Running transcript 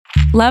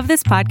Love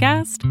this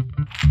podcast?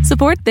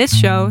 Support this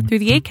show through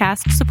the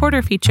Acast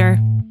supporter feature.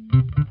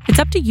 It's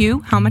up to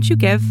you how much you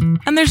give,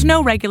 and there's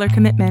no regular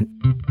commitment.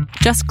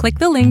 Just click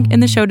the link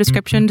in the show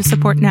description to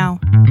support now.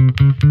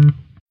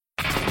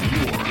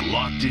 You're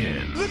locked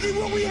in. Look at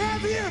what we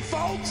have here,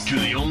 folks. To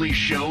the only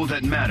show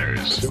that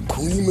matters. The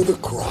cream of the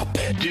crop.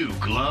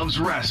 Duke Loves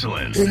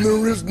Wrestling. And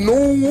there is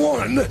no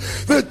one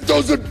that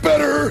does it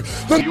better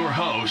than Your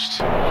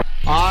host,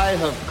 I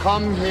have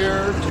come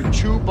here to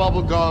chew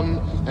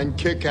bubblegum and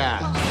kick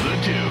ass. The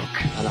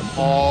Duke. And I'm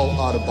all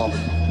out of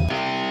bubblegum.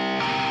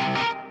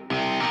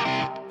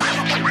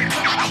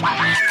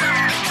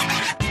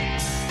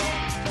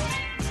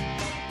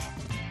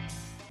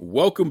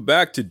 Welcome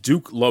back to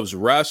Duke Loves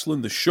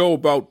Wrestling, the show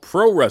about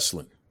pro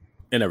wrestling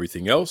and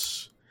everything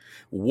else.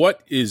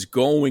 What is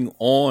going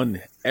on,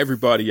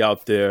 everybody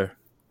out there?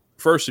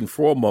 First and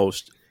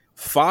foremost,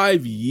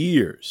 5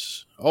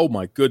 years. Oh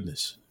my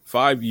goodness,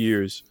 5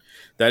 years.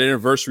 That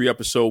anniversary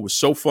episode was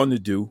so fun to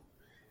do.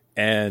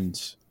 And,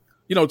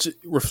 you know,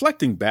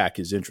 reflecting back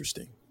is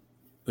interesting.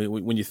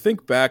 When you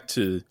think back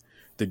to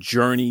the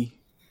journey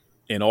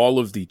and all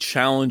of the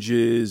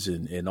challenges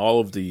and all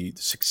of the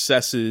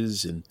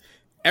successes and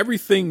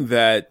everything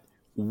that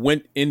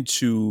went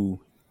into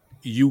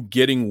you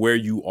getting where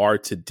you are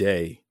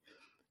today,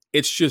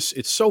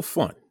 it's so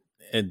fun.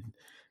 And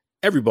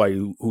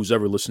everybody who's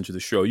ever listened to the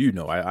show, you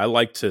know, I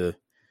like to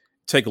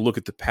take a look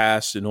at the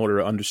past in order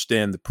to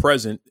understand the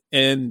present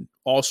and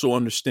also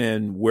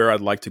understand where I'd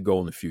like to go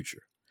in the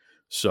future.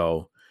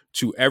 So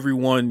to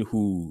everyone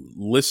who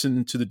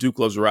listened to the Duke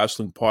Loves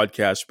Wrestling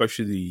podcast,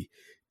 especially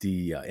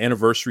the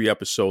anniversary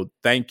episode,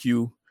 thank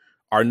you.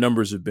 Our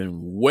numbers have been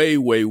way,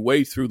 way,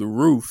 way through the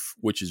roof,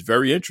 which is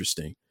very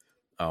interesting.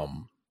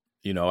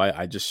 You know,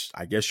 I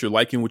guess you're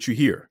liking what you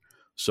hear.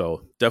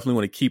 So definitely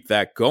want to keep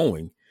that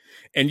going.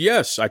 And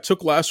yes, I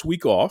took last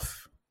week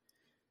off.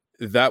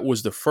 That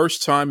was the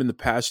first time in the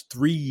past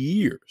 3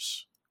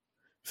 years.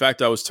 In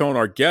fact, I was telling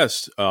our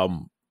guest,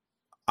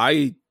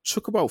 I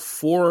took about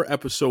 4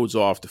 episodes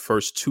off the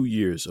first 2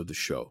 years of the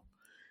show.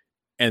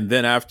 And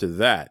then after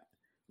that,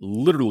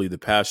 literally the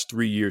past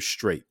 3 years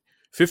straight,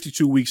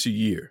 52 weeks a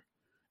year,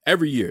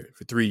 every year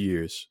for 3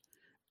 years,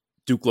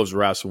 Duke Loves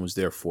Wrestling was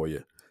there for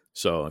you.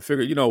 So I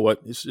figured, you know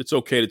what, it's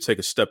okay to take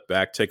a step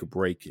back, take a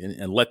break,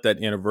 and let that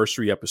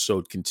anniversary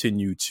episode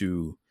continue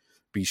to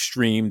be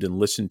streamed and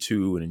listened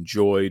to and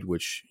enjoyed,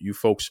 which you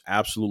folks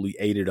absolutely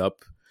ate it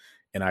up.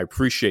 And I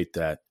appreciate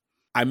that.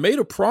 I made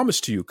a promise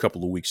to you a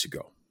couple of weeks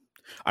ago.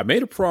 I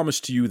made a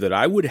promise to you that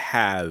I would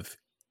have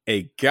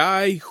a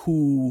guy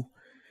who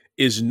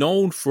is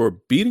known for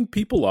beating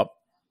people up,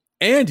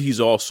 and he's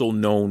also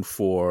known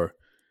for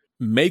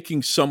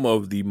making some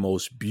of the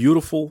most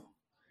beautiful,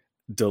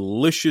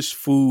 delicious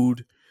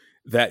food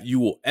that you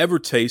will ever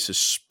taste,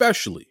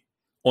 especially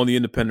on the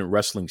independent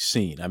wrestling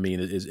scene. I mean,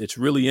 it's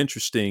really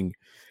interesting,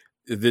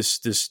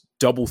 this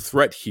double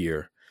threat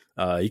here.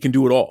 He can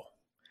do it all.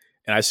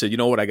 And I said, you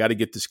know what? I got to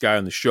get this guy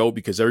on the show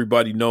because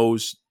everybody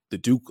knows the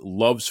Duke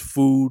loves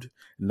food.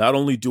 Not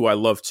only do I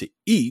love to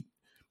eat,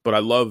 but I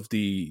love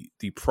the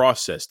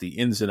process, the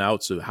ins and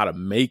outs of how to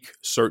make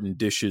certain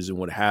dishes and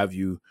what have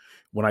you.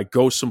 When I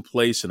go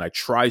someplace and I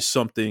try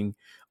something,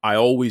 I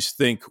always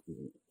think,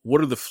 what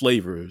are the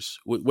flavors?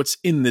 What's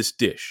in this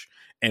dish?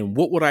 And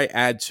what would I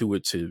add to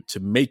it to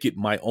make it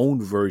my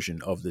own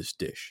version of this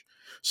dish?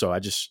 So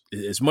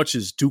as much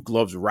as Duke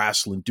loves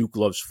wrestling, Duke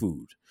loves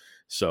food.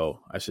 So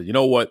I said, you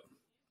know what?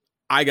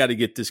 I got to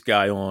get this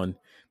guy on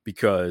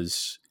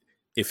because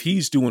if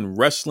he's doing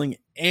wrestling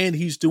and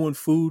he's doing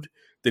food,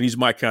 then he's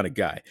my kind of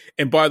guy.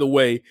 And by the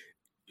way,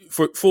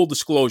 for full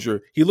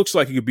disclosure, he looks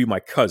like he could be my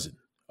cousin.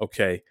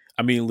 Okay.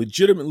 I mean,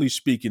 legitimately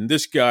speaking,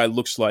 this guy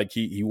looks like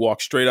he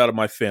walked straight out of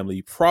my family.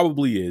 He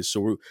probably is.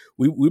 So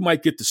we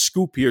might get the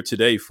scoop here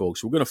today,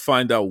 folks. We're going to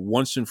find out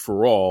once and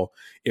for all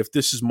if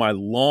this is my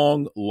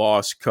long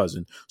lost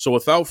cousin. So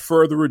without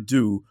further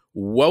ado,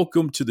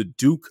 welcome to the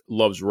Duke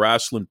Loves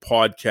Wrestling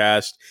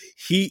podcast.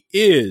 He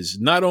is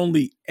not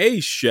only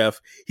a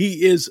chef,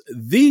 he is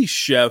the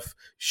chef,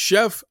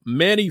 Chef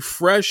Manny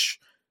Fresh.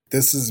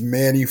 This is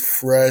Manny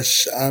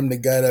Fresh. I'm the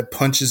guy that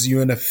punches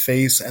you in the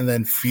face and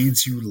then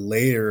feeds you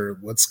later.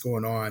 What's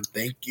going on?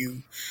 Thank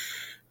you.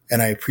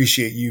 And I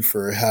appreciate you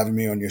for having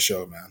me on your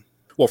show, man.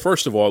 Well,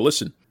 first of all,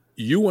 listen,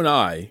 you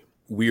and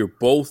we are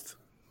both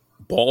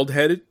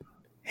bald-headed,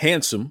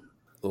 handsome,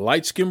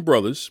 light-skinned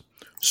brothers.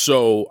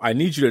 So I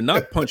need you to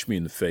not punch me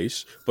in the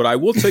face, but I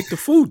will take the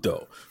food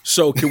though.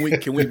 So can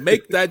we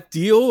make that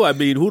deal? I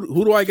mean,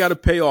 who do I got to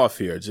pay off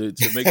here to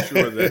make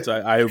sure that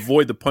I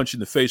avoid the punch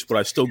in the face, but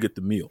I still get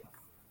the meal?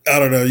 I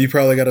don't know. You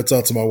probably got to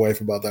talk to my wife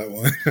about that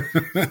one.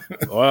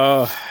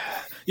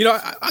 You know,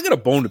 I got a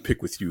bone to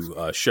pick with you,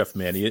 Chef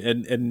Manny,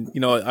 and you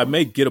know, I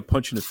may get a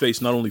punch in the face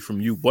not only from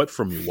you but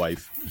from your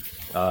wife,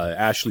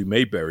 Ashley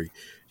Mayberry.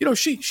 You know,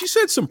 she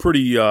said some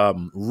pretty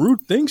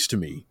rude things to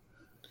me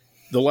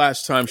the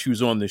last time she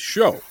was on this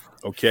show.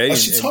 Okay,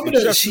 she told me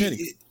that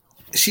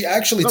she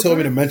actually told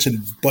me to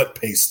mention butt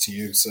paste to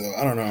you. So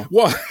I don't know.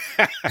 Well,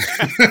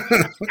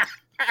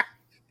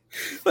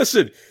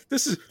 Listen,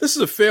 this is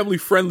a family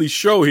friendly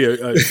show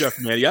here, Chef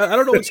Manny. I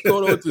don't know what's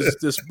going on with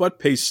this butt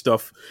paste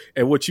stuff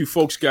and what you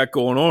folks got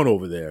going on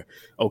over there.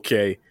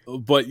 Okay,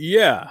 but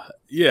yeah,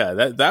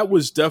 that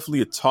was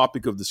definitely a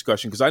topic of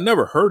discussion because I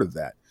never heard of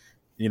that.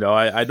 You know,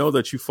 I know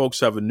that you folks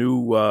have a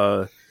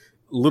new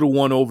little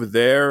one over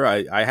there.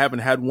 I haven't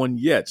had one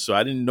yet, so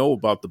I didn't know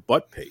about the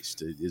butt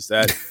paste. Is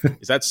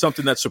that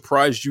something that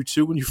surprised you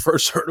too when you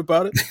first heard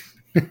about it?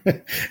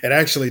 It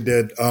actually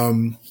did.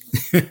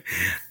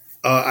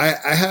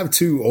 I have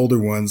two older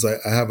ones. I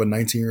have a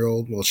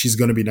 19-year-old. Well, she's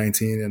going to be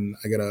 19, and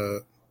I got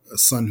a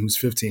son who's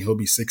 15. He'll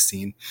be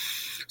 16.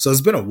 So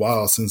it's been a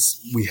while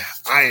since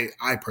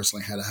I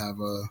personally had to have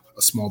a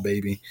small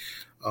baby.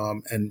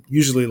 And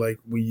usually, like,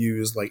 we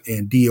use like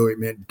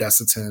deodorant,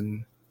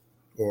 Desitin,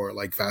 or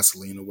like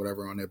Vaseline or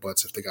whatever on their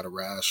butts if they got a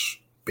rash,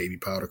 baby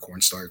powder,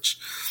 cornstarch.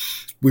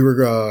 We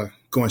were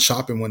going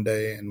shopping one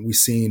day, and we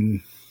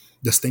seen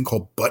this thing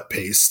called butt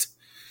paste.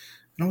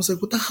 And I was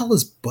like, what the hell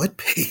is butt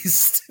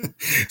paste?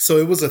 So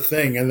it was a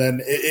thing. And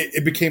then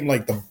it became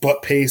like the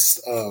butt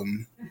paste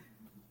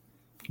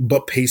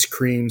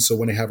cream. So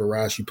when they have a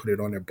rash, you put it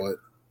on their butt.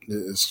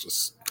 It's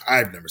just,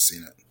 I've never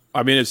seen it.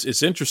 I mean,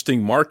 it's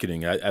interesting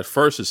marketing. At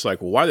first, it's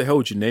like, well, why the hell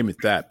would you name it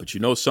that? But you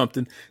know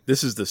something?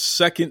 This is the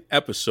second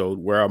episode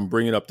where I'm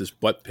bringing up this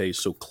butt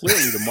paste. So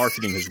clearly the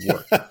marketing has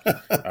worked.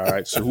 All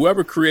right. So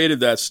whoever created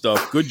that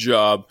stuff, good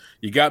job.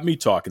 You got me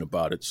talking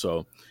about it.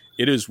 So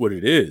it is what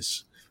it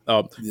is.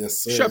 Yes,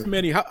 sir. Chef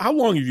Manny, how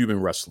long have you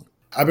been wrestling?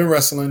 I've been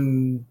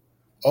wrestling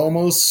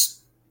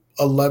almost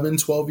 11,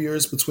 12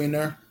 years between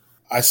there.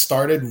 I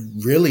started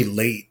really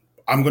late.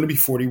 I'm going to be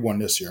 41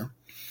 this year.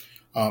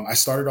 I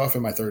started off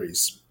in my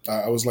 30s.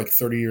 I was like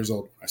 30 years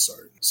old when I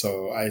started.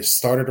 So I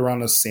started around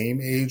the same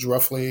age,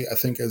 roughly, I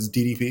think, as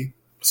DDP.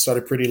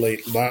 Started pretty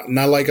late.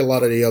 Not like a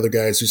lot of the other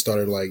guys who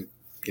started like,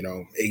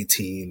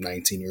 18,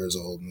 19 years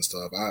old and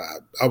stuff.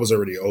 I was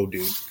already an old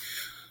dude,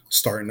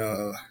 starting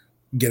to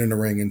get in the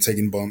ring and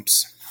taking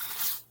bumps.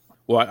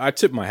 Well, I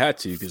tip my hat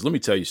to you because let me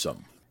tell you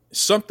something.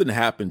 Something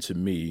happened to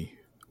me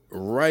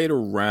right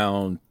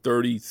around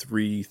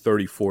 33,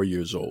 34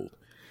 years old.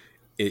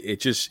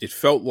 It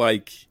felt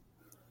like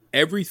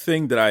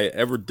everything that I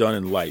ever done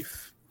in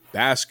life,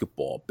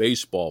 basketball,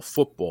 baseball,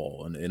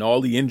 football, and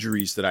all the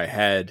injuries that I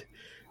had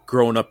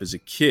growing up as a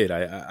kid.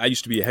 I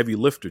used to be a heavy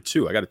lifter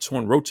too. I got a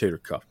torn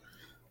rotator cuff.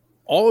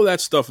 All of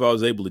that stuff I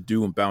was able to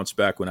do and bounce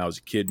back when I was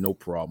a kid, no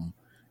problem.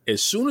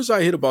 As soon as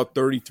I hit about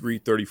 33,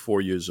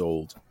 34 years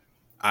old,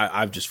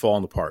 I've just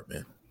fallen apart,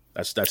 man.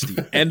 That's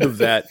the end of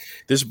that.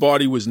 This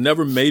body was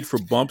never made for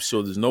bumps,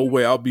 so there's no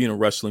way I'll be in a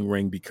wrestling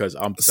ring because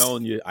I'm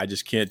telling you, I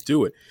just can't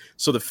do it.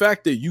 So the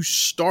fact that you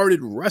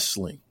started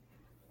wrestling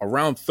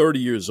around 30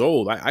 years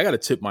old, I got to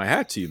tip my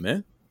hat to you,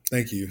 man.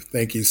 Thank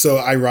you. So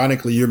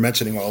ironically, you're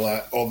mentioning all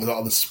that, all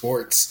the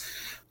sports.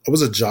 I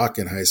was a jock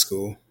in high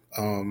school.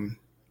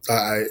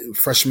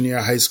 Freshman year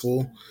of high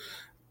school,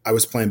 I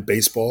was playing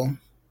baseball.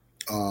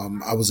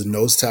 I was a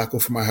nose tackle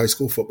for my high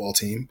school football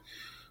team.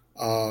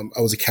 I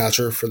was a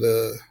catcher for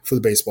the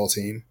baseball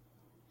team.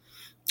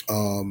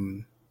 I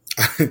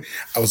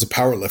was a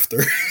power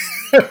lifter.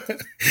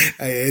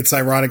 It's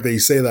ironic that you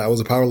say that. I was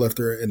a power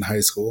lifter in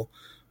high school.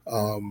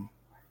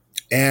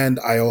 And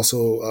I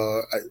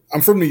also,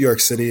 I'm from New York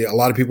City. A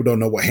lot of people don't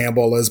know what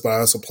handball is, but I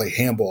also play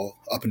handball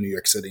up in New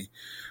York City.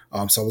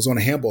 So I was on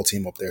a handball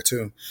team up there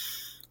too.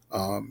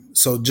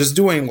 So just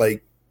doing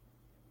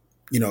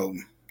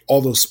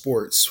all those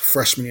sports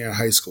freshman year in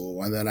high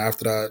school. And then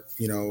after that,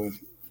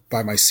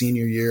 by my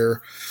senior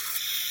year,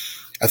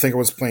 I think I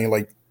was playing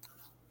like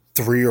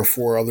 3 or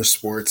 4 other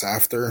sports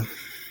after.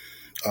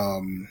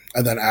 And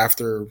then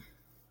after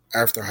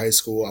high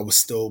school, I was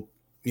still,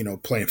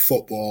 playing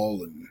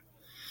football and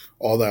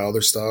all that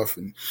other stuff.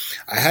 And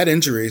I had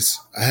injuries.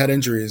 I had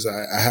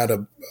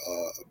a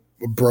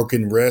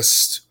broken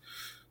wrist,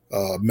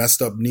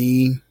 messed up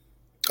knee,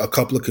 a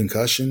couple of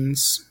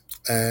concussions,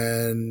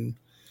 and,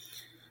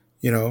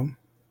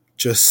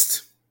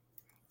 just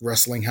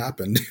wrestling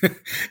happened.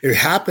 It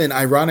happened,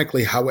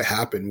 ironically, how it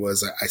happened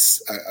was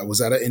I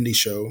was at an indie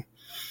show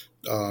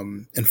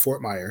in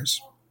Fort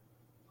Myers,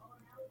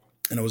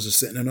 and I was just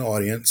sitting in the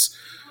audience,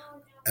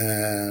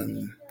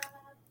 and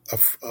a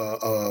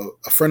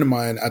friend of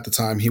mine at the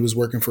time, he was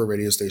working for a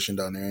radio station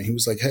down there, and he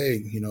was like,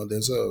 hey,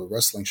 there's a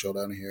wrestling show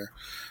down here.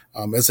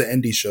 It's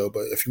an indie show,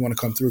 but if you want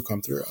to come through,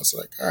 come through. I was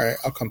like, all right,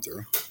 I'll come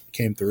through.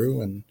 Came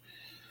through, and,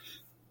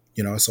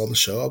 I saw the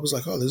show. I was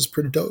like, oh, this is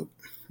pretty dope.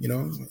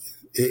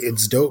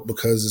 It's dope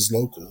because it's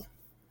local.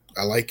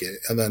 I like it.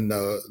 And then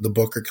the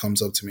booker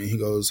comes up to me. He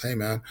goes, hey,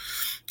 man,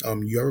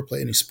 you ever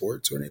play any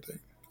sports or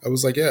anything? I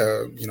was like,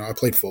 yeah, I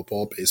played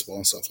football, baseball,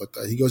 and stuff like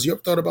that. He goes, you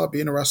ever thought about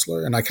being a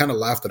wrestler? And I kind of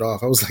laughed it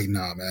off. I was like,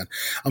 nah, man,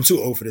 I'm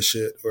too old for this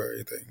shit or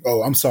anything.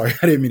 Oh, I'm sorry.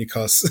 I didn't mean to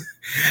cuss.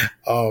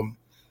 I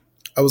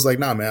was like,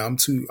 nah, man,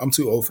 I'm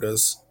too old for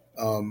this.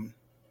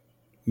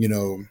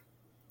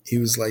 He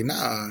was like,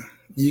 nah,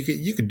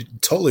 you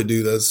could totally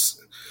do this.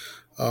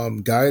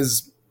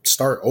 Guys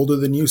start older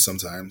than you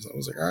sometimes. I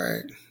was like, all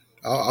right,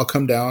 I'll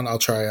come down. I'll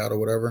try out or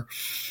whatever.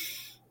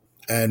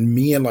 And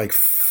me and like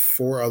 4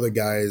 4 other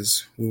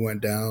guys. We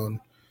went down,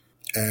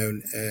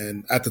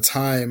 and at the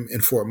time in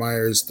Fort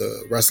Myers,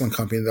 the wrestling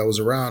company that was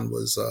around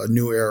was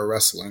New Era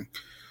Wrestling.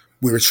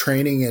 We were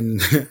training,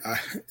 and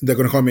they're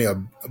going to call me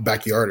a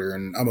backyarder,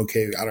 and I'm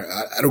okay.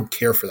 I don't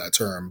care for that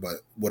term,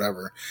 but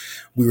whatever.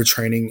 We were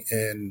training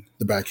in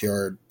the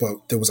backyard,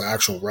 but there was an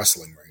actual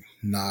wrestling ring,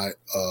 not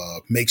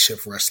a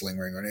makeshift wrestling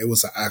ring. It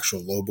was an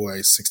actual low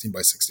boy 16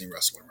 by 16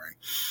 wrestling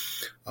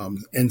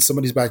ring in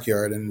somebody's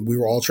backyard, and we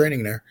were all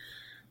training there.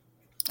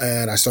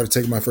 And I started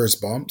taking my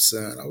first bumps,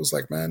 and I was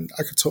like, man,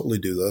 I could totally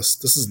do this.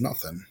 This is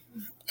nothing.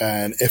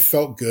 And it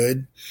felt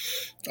good.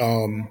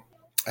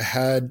 I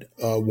had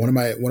one of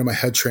my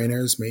head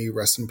trainers, may he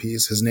rest in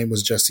peace. His name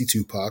was Jesse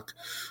Tupac.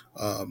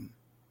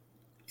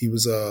 He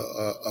was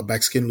a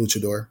Mexican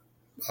luchador.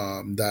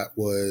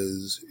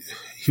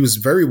 He was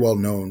very well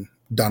known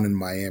down in the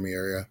Miami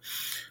area,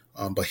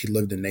 but he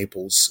lived in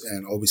Naples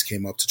and always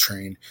came up to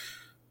train.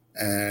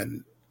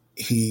 And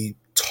he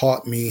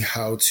taught me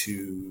how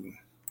to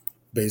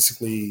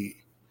basically,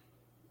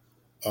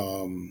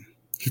 how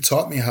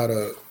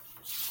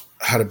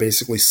to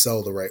basically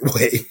sell the right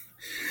way.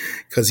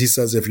 Because he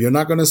says, if you're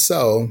not going to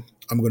sell,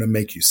 I'm going to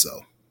make you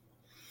sell.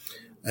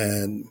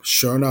 And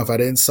sure enough, I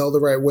didn't sell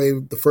the right way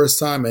the first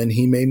time, and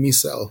he made me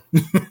sell.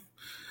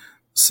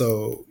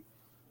 So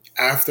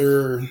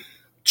after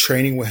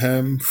training with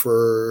him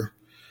for,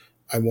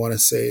 I want to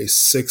say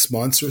 6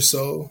 months or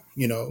so,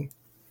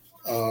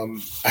 I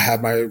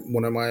had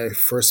one of my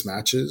first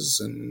matches,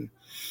 and,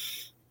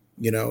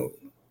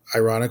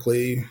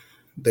 ironically,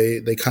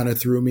 they kind of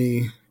threw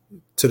me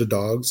to the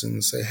dogs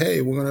and say,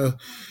 hey, we're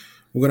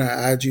going to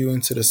add you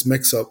into this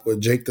mix-up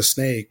with Jake the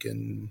Snake.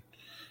 And,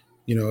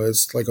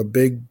 it's like a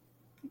big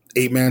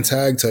 8-man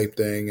tag type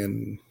thing.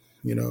 And,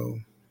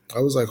 I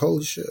was like,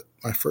 holy shit,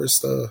 my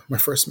first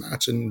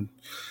match, and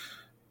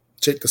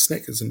Jake the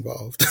Snake is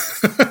involved.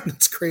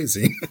 It's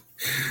crazy.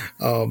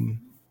 And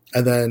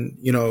then,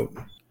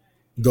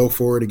 go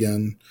forward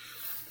again.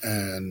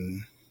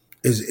 And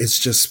it's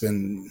just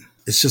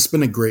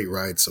been a great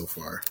ride so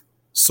far.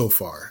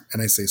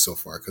 And I say so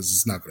far because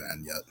it's not going to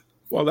end yet.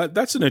 Well,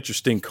 that's an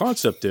interesting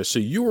concept there. So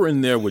you were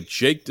in there with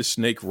Jake the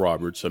Snake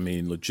Roberts. I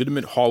mean,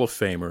 legitimate Hall of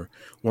Famer,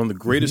 one of the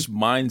greatest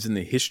minds in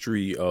the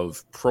history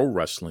of pro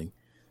wrestling,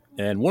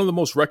 and one of the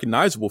most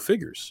recognizable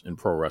figures in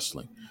pro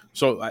wrestling.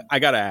 So I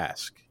got to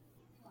ask,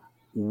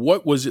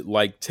 what was it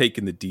like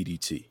taking the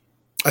DDT?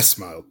 I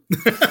smiled.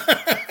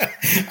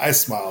 I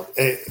smiled.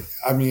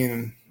 I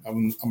mean,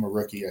 I'm a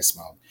rookie. I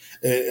smiled.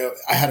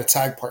 I had a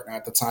tag partner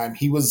at the time.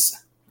 He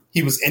was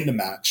in the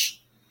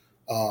match.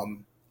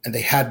 And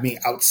they had me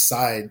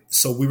outside.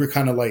 So we were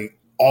kind of like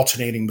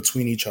alternating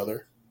between each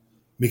other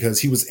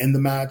because he was in the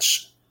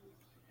match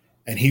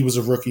and he was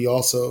a rookie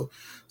also.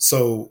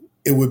 So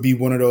it would be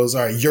one of those,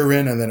 all right, you're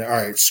in. And then, all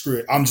right, screw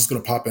it. I'm just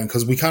going to pop in.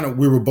 Cause we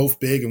were both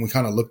big and we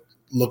kind of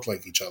looked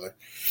like each other.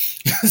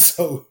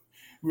 So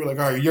we were like,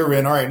 all right, you're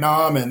in. All right,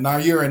 now I'm in. Now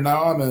you're in.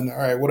 Now I'm in. All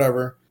right,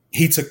 whatever.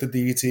 He took the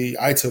DDT.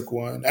 I took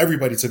one.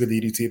 Everybody took a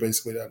DDT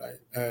basically that night.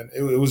 And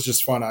it was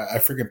just fun. I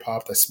freaking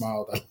popped. I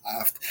smiled. I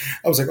laughed.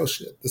 I was like, oh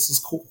shit, this is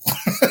cool.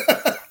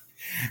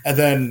 And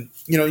then,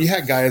 you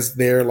had guys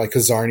there like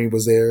Kazarni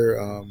was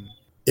there.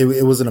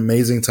 It was an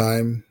amazing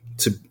time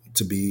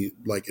to be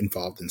like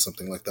involved in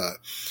something like that.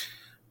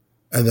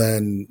 And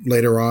then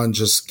later on,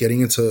 just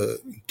getting into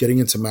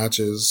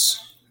matches,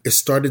 it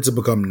started to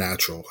become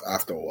natural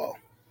after a while.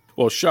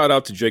 Well, shout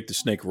out to Jake the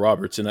Snake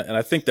Roberts, and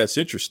I think that's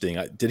interesting.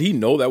 Did he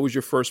know that was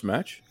your first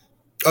match?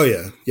 Oh,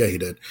 yeah. Yeah, he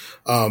did.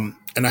 And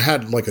I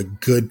had like a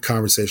good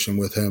conversation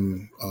with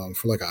him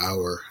for like an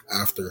hour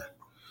after.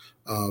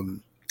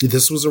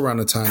 This was around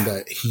the time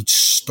that he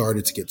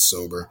started to get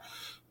sober.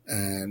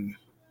 And,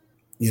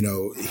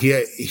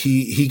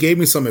 he gave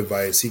me some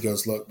advice. He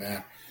goes, look,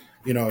 man,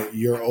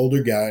 you're an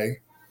older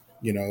guy,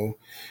 and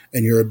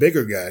you're a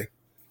bigger guy.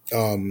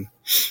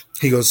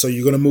 He goes, so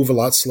you're going to move a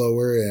lot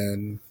slower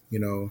and,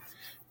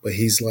 but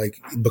he's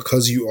like,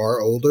 because you are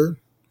older,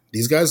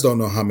 these guys don't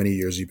know how many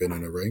years you've been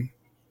in the ring.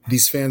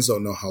 These fans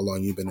don't know how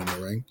long you've been in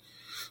the ring.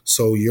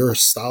 So your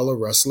style of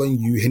wrestling,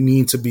 you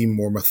need to be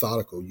more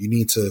methodical. You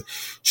need to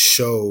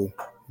show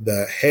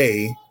that,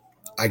 hey,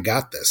 I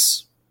got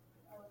this.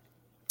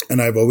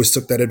 And I've always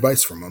took that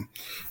advice from him.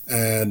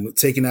 And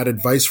taking that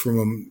advice from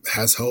him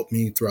has helped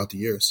me throughout the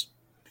years.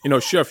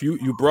 Chef,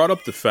 you brought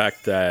up the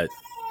fact that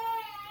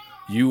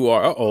you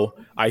are,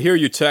 I hear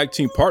your tag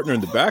team partner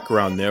in the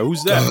background there.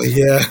 Who's that? Oh,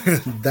 yeah.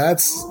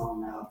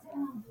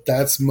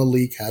 That's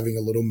Malik having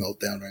a little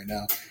meltdown right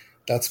now.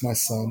 That's my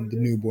son, the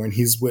newborn.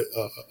 He's with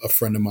a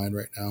friend of mine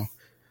right now.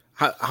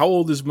 How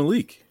old is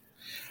Malik?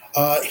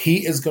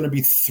 He is going to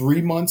be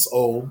 3 months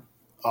old.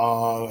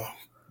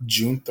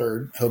 June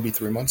 3rd, he'll be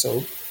 3 months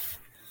old.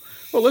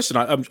 Well, listen,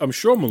 I'm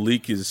sure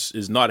Malik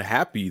is not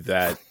happy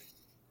that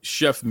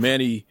Chef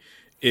Manny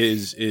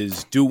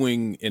is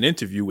doing an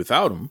interview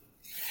without him,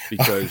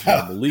 because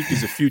Malik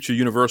is a future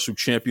Universal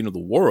Champion of the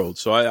world.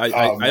 So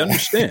I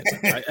understand.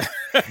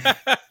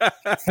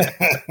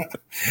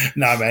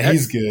 Nah, man,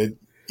 he's good.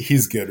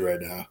 He's good right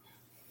now.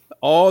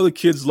 All the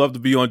kids love to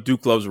be on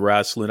Duke Loves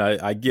Wrestling.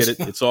 I get it.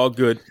 It's all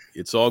good.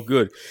 It's all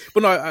good.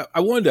 But no, I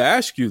wanted to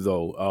ask you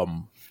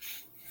though.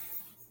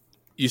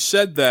 You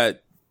said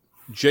that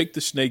Jake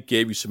the Snake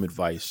gave you some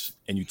advice,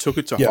 and you took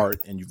it to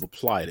heart, and you've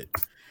applied it.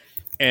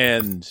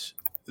 And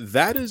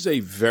that is a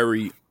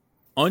very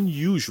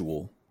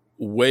unusual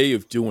way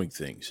of doing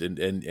things. And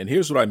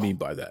here's what I mean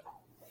by that.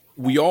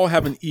 We all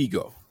have an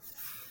ego,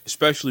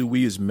 especially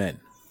we as men,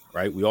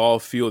 right? We all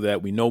feel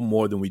that we know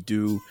more than we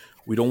do.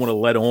 We don't want to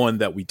let on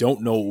that we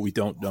don't know what we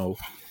don't know.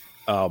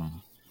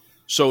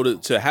 So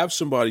to have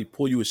somebody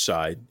pull you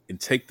aside and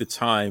take the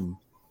time,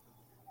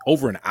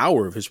 over an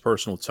hour of his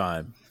personal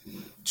time,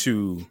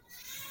 to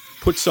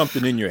put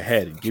something in your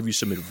head and give you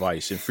some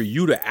advice, and for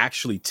you to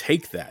actually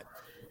take that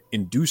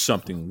and do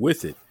something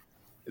with it,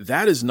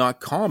 that is not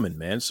common,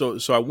 man. So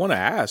I want to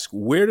ask,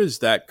 where does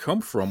that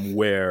come from,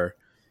 where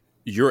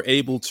you're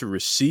able to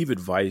receive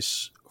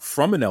advice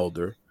from an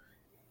elder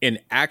and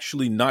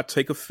actually not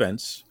take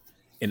offense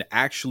and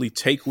actually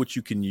take what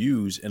you can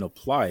use and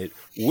apply it?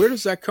 Where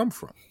does that come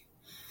from?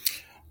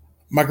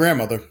 My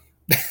grandmother.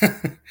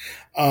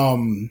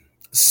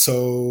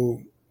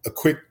 So a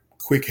quick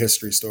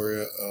history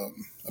story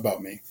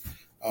about me.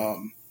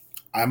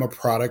 I'm a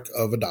product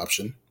of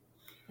adoption.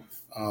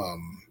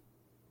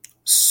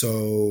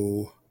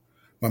 So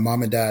my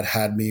mom and dad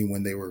had me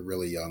when they were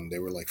really young. They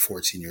were like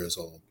 14 years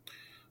old.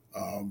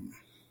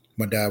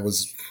 My dad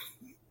was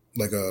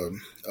like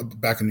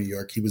back in New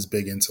York, he was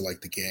big into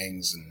like the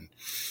gangs and,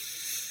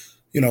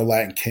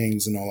 Latin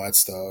Kings and all that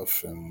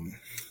stuff, and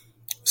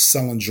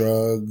selling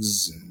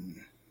drugs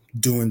and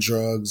doing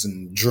drugs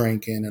and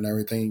drinking and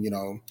everything,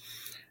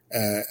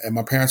 and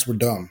my parents were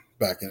dumb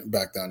back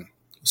then.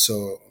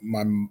 So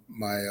my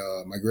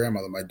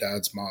grandmother, my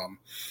dad's mom,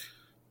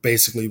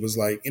 basically was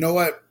like, you know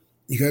what?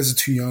 You guys are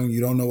too young.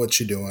 You don't know what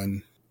you're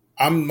doing.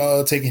 I'm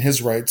taking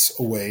your rights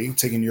away,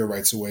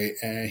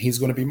 and he's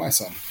going to be my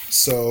son.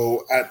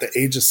 So at the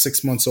age of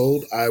 6 months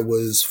old, I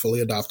was fully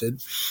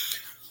adopted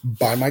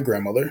by my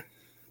grandmother.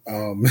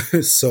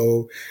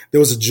 So there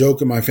was a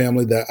joke in my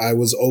family that I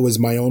was always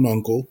my own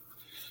uncle.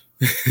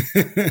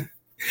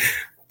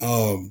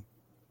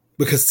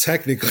 Because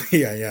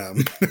technically I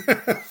am.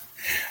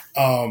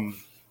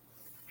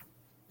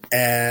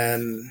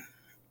 And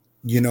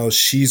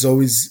she's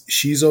always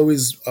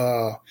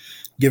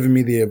given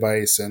me the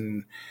advice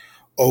and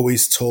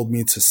always told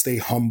me to stay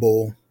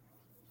humble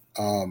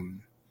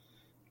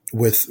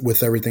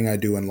with everything I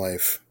do in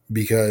life,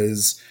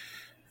 because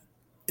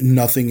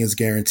nothing is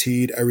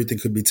guaranteed. Everything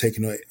could be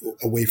taken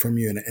away from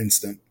you in an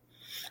instant.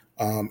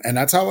 And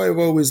that's how I've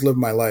always lived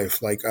my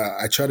life. Like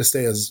I try to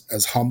stay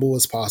as humble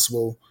as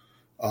possible,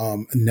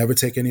 and never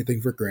take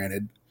anything for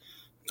granted.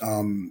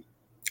 And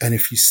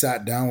if you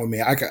sat down with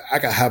me, I could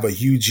have a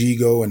huge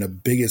ego and the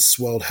biggest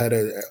swelled head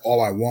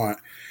all I want.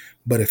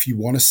 But if you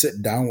want to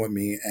sit down with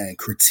me and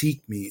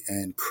critique me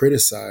and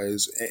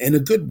criticize in a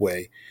good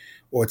way,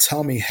 or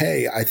tell me,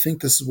 hey, I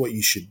think this is what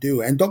you should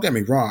do. And don't get me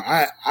wrong,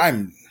 I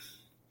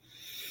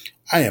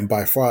am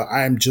by far,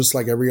 I am just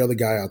like every other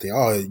guy out there.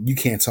 Oh, you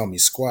can't tell me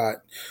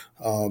squat.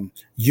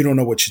 You don't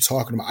know what you're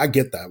talking about. I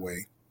get that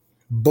way.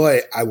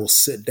 But I will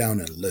sit down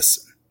and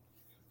listen.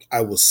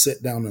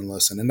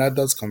 And that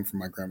does come from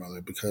my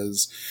grandmother,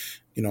 because,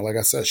 like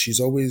I said, she's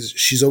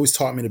always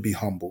taught me to be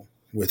humble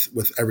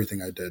with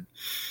everything I did.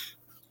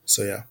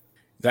 So, yeah.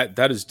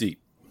 That is deep.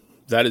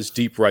 That is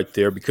deep right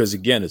there, because,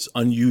 again, it's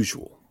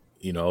unusual.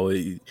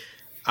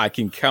 I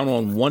can count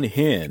on one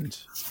hand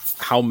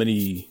how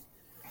many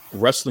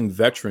wrestling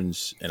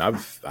veterans, and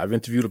I've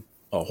interviewed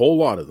a whole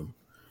lot of them,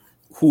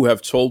 who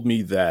have told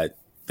me that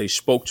they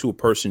spoke to a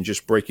person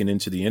just breaking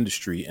into the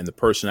industry, and the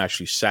person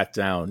actually sat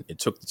down and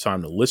took the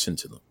time to listen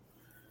to them.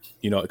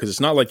 Because it's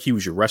not like he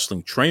was your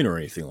wrestling trainer or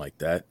anything like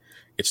that.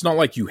 It's not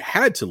like you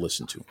had to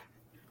listen to him,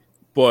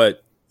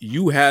 but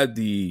you had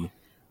the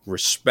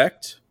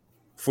respect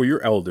for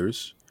your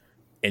elders,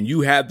 and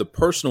you had the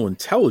personal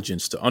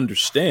intelligence to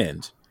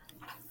understand,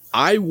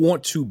 I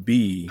want to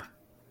be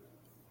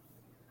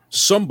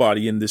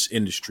somebody in this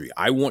industry.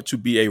 I want to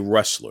be a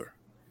wrestler.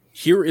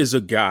 Here is a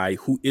guy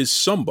who is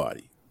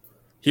somebody.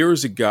 Here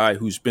is a guy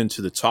who's been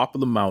to the top of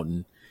the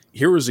mountain.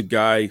 Here is a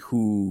guy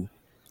who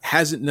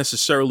hasn't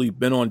necessarily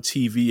been on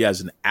TV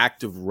as an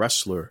active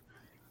wrestler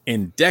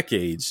in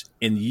decades,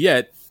 and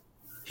yet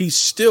he's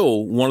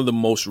still one of the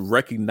most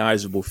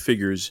recognizable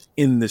figures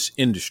in this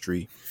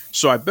industry.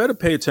 So I better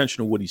pay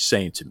attention to what he's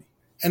saying to me.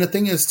 And the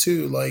thing is,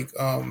 too, like,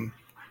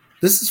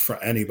 this is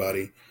for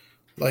anybody.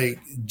 Like,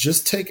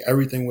 just take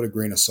everything with a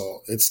grain of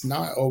salt. It's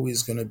not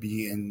always going to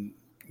be in,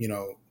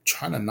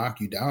 trying to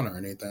knock you down or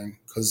anything.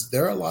 Because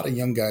there are a lot of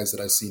young guys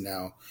that I see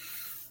now.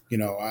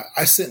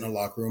 I sit in a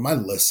locker room, I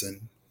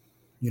listen,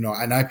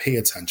 and I pay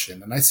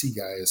attention. And I see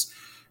guys,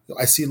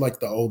 like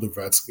the older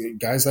vets,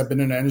 guys that have been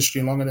in the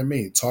industry longer than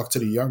me, talk to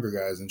the younger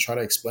guys and try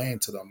to explain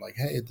to them, like,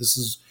 hey, this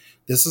is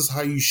This is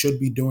how you should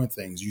be doing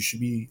things. You should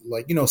be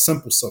like,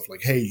 simple stuff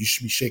like, hey, you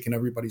should be shaking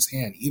everybody's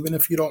hand, even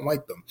if you don't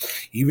like them,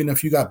 even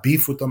if you got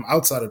beef with them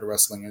outside of the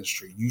wrestling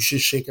industry. You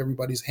should shake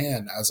everybody's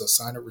hand as a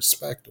sign of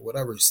respect or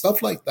whatever,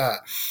 stuff like that.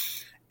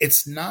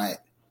 It's not,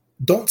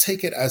 don't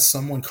take it as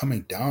someone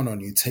coming down on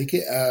you. Take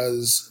it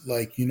as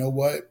like, you know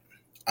what?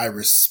 I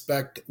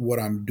respect what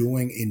I'm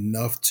doing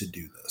enough to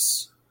do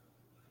this.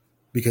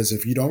 Because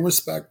if you don't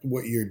respect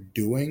what you're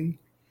doing,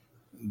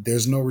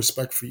 there's no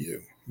respect for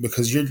you,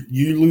 because you're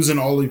losing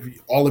all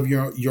of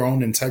your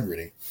own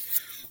integrity.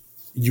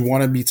 You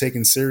want to be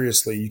taken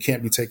seriously. You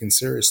can't be taken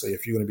seriously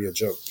if you're going to be a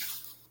joke.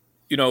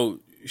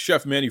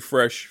 Chef Manny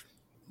Fresh,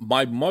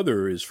 my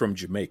mother is from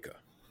Jamaica.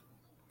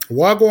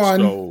 Wagwan.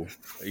 So,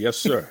 yes,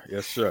 sir.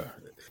 Yes, sir.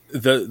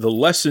 The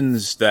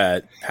lessons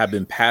that have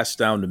been passed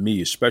down to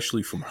me,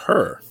 especially from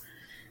her,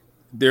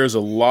 there's a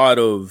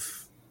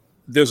lens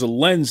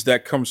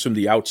that comes from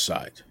the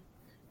outside,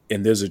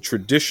 and there's a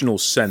traditional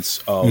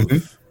sense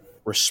of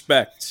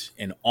respect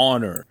and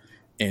honor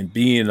and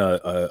being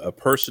a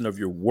person of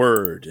your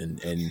word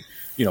and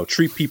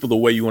treat people the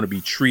way you want to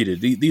be treated.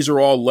 These are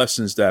all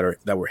lessons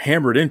that were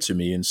hammered into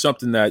me, and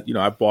something that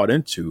I bought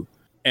into.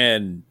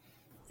 And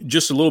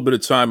just a little bit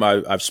of time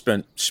I've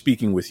spent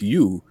speaking with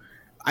you,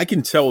 I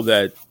can tell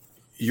that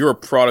you're a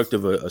product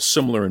of a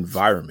similar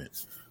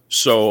environment.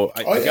 So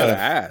I gotta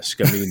ask,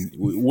 I mean,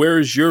 where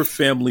is your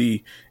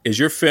family? Is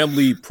your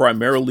family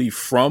primarily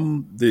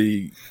from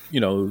the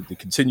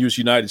continuous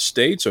United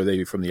States? Are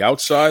they from the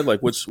outside?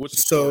 Like what's the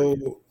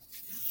story?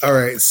 All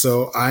right.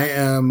 So I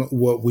am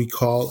what we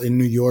call in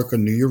New York a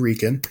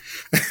Nuyorican.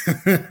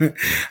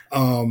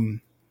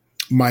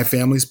 My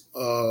family's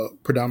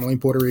predominantly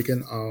Puerto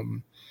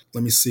Rican.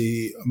 Let me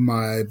see.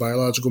 My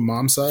biological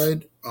mom's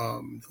side,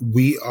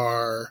 we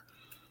are.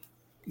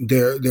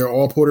 They're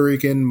all Puerto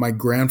Rican. My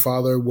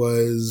grandfather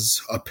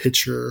was a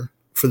pitcher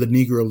for the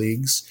Negro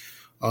Leagues.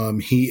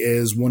 He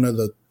is one of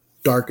the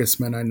darkest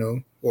men I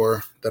know,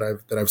 or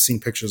that I've seen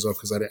pictures of,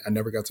 because I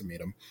never got to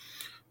meet him.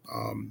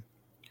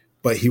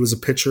 But he was a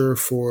pitcher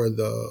for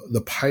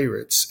the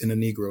Pirates in the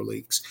Negro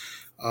Leagues.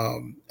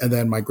 And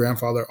then my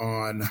grandfather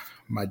on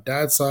my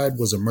dad's side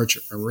was a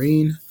merchant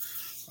marine.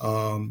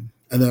 And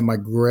then my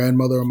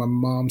grandmother on my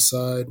mom's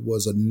side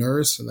was a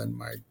nurse. And then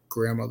my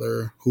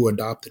grandmother who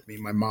adopted me,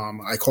 my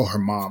mom, I call her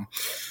mom.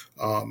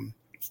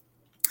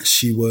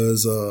 She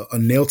was a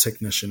nail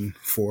technician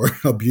for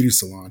a beauty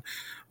salon.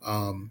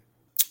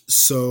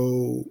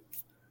 So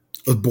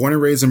I was born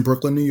and raised in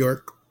Brooklyn, New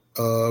York,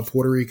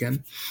 Puerto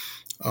Rican.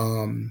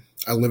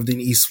 I lived in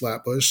East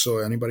Flatbush. So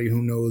anybody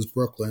who knows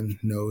Brooklyn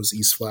knows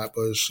East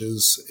Flatbush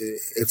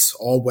it's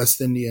all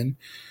West Indian.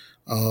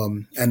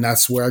 And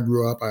that's where I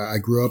grew up. I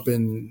grew up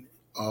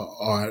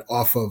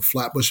off of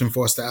Flatbush and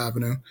Foster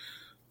Avenue.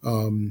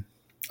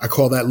 I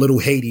call that Little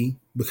Haiti,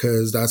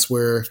 because that's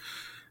where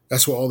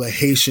all the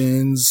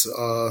Haitians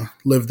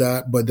lived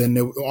at. But then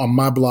on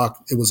my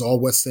block, it was all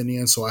West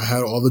Indian. So I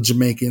had all the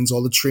Jamaicans,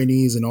 all the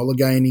Trinis, and all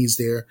the Guyanese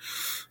there.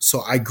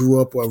 So I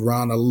grew up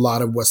around a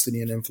lot of West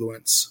Indian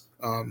influence.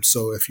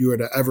 So if you were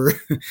to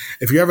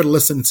ever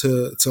listen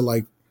to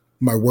like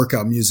my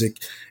workout music,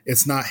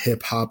 it's not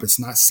hip hop, it's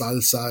not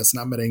salsa, it's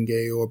not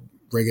merengue or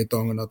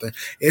reggaeton or nothing.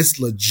 It's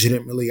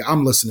legitimately,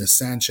 I'm listening to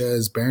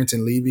Sanchez,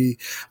 Barrington Levy.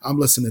 I'm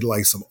listening to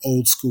like some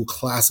old school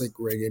classic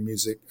reggae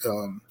music,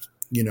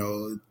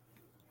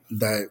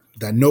 that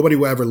nobody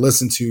will ever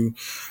listen to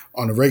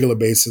on a regular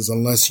basis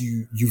unless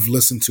you've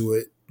listened to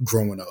it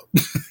growing up.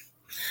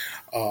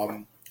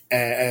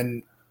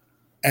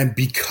 And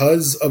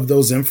because of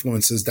those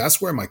influences,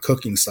 that's where my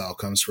cooking style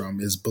comes from.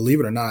 Is, believe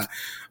it or not,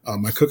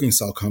 my cooking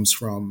style comes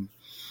from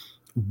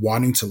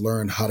wanting to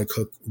learn how to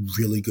cook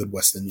really good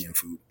West Indian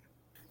food.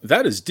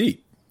 That is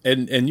deep.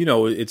 And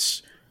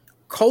it's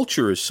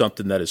culture is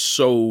something that is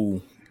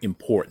so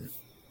important,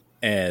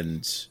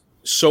 and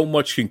so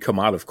much can come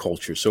out of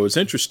culture. So it's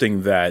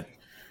interesting that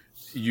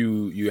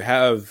you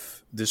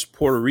have this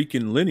Puerto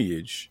Rican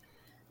lineage,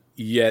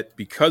 yet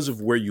because of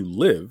where you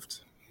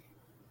lived,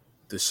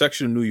 the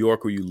section of New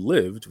York where you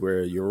lived,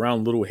 where you're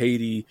around Little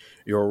Haiti,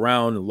 you're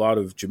around a lot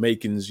of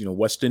Jamaicans,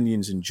 West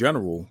Indians in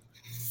general,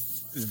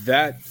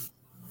 that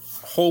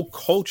whole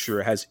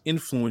culture has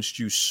influenced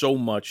you so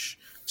much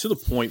to the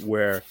point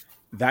where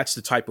that's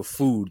the type of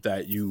food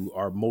that you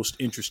are most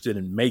interested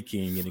in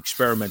making and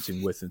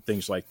experimenting with and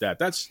things like that.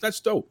 That's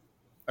dope.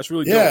 That's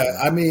really dope. Yeah.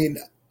 I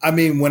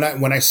mean, when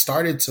I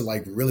started to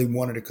like really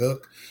wanted to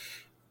cook,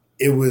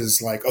 it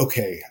was like,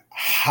 okay,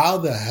 how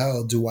the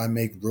hell do I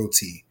make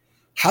roti?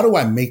 How do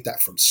I make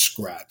that from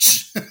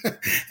scratch?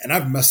 And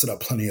I've messed it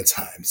up plenty of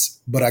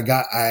times, but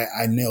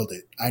I nailed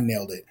it. I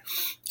nailed it.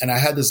 And I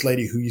had this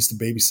lady who used to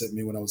babysit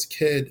me when I was a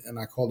kid, and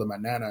I called her my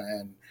nana.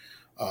 And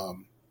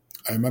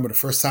I remember the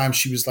first time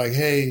she was like,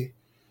 hey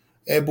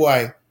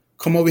boy,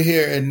 come over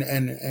here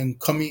and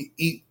come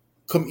eat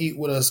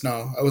with us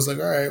now. I was like,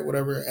 all right,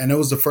 whatever. And it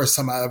was the first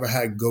time I ever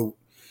had goat.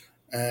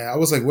 And I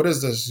was like, what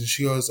is this? And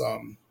she goes,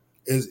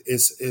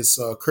 it's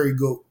curry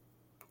goat.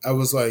 I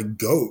was like,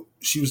 goat?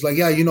 She was like,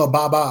 yeah,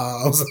 Baba.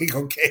 I was like,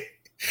 okay.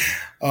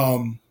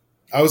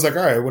 I was like,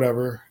 all right,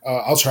 whatever.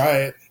 I'll try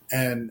it.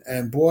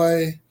 And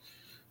boy,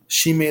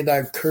 she made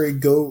that curry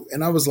goat.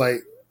 And I was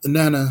like,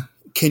 Nana,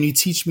 can you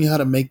teach me how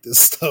to make this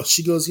stuff?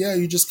 She goes, yeah,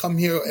 you just come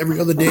here every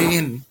other day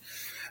and,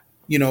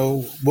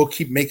 we'll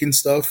keep making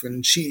stuff.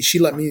 And she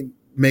let me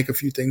make a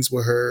few things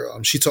with her.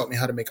 She taught me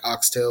how to make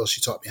oxtail.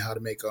 She taught me how to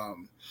make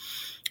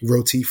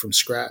roti from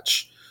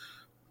scratch.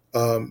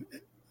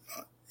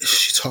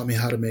 She taught me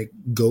how to make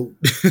goat.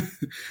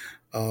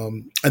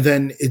 And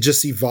then it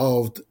just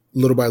evolved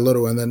little by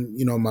little. And then,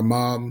 my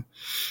mom,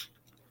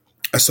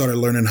 I started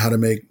learning how to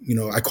make,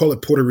 I call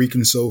it Puerto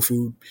Rican soul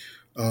food.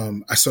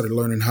 I started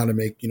learning how to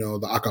make, the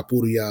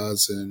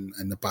acapulcas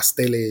and the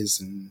pasteles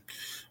and,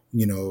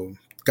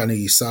 carne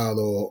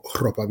guisado,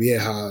 ropa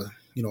vieja,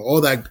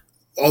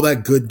 all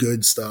that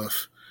good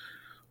stuff.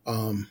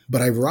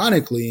 But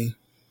ironically,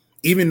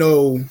 even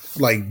though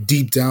like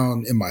deep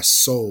down in my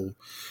soul,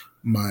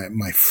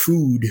 my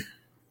food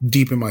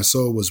deep in my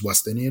soul was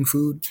West Indian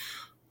food,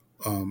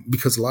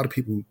 because a lot of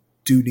people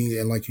do need,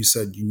 and like you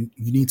said, you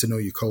need to know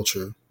your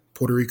culture.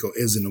 Puerto Rico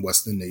is in the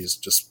West Indies,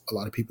 just a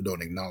lot of people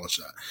don't acknowledge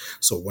that.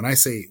 So when I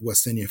say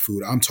West Indian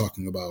food, I'm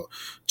talking about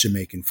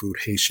Jamaican food,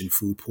 Haitian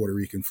food, Puerto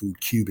Rican food,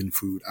 Cuban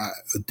food,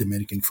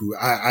 Dominican food.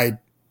 I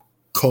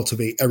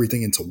cultivate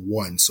everything into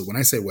one. So when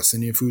I say West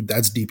Indian food,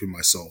 that's deep in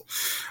my soul.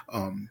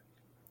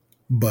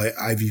 But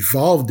I've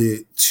evolved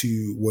it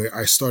to where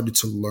I started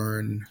to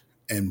learn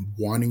and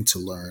wanting to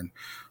learn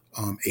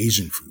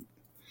Asian food.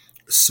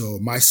 So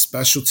my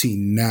specialty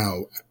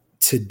now,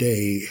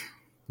 today,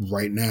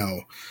 right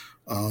now,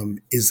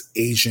 is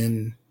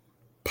Asian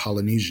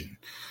Polynesian.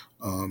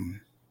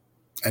 And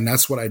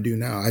that's what I do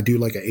now. I do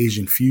like an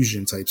Asian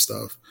fusion type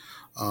stuff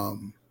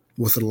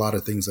with a lot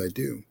of things I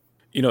do.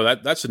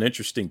 That's an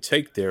interesting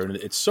take there. And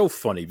it's so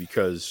funny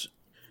because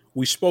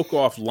we spoke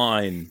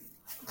offline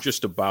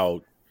just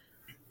about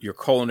your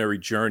culinary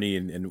journey,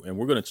 and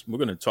we're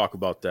gonna talk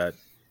about that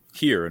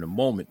here in a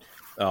moment.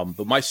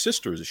 But my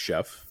sister is a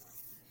chef,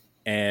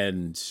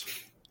 and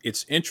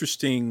it's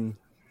interesting.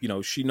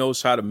 She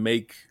knows how to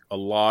make a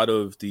lot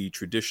of the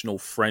traditional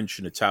French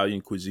and Italian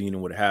cuisine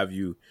and what have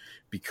you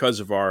because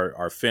of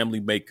our family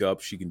makeup.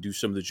 She can do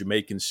some of the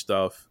Jamaican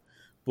stuff,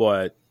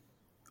 but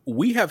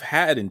we have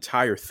had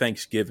entire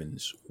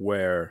Thanksgivings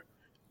where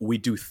we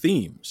do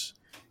themes,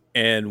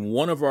 and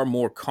one of our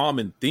more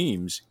common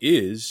themes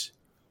is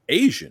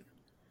Asian.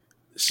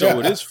 So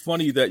It is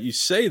funny that you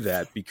say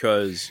that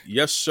because,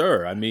 yes,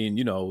 sir. I mean,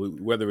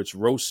 whether it's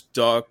roast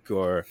duck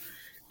or,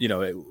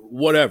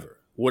 whatever.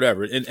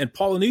 And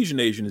Polynesian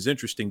Asian is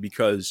interesting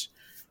because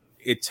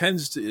it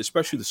tends to,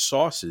 especially the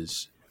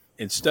sauces,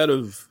 instead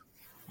of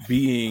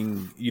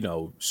being,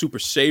 super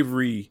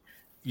savory,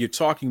 you're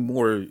talking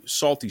more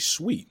salty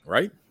sweet,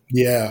 right?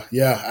 Yeah,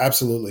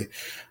 absolutely.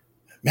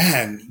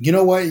 Man, you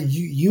know what?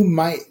 You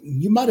might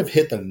have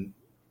hit the...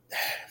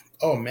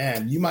 Oh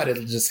man, you might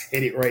have just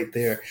hit it right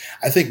there.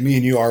 I think me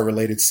and you are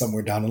related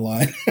somewhere down the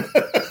line.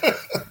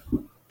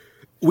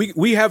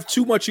 We have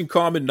too much in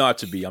common not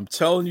to be. I'm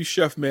telling you,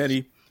 Chef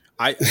Manny.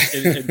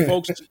 And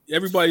folks,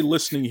 everybody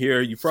listening here,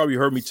 you probably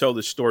heard me tell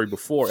this story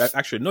before.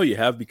 Actually, I know you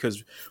have,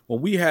 because when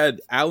we had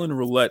Alan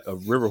Roulette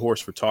of River Horse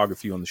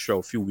Photography on the show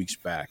a few weeks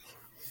back,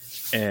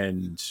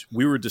 and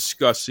we were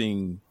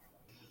discussing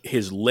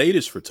his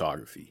latest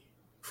photography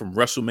from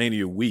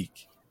WrestleMania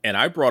week, and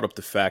I brought up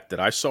the fact that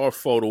I saw a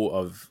photo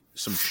of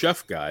some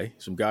guy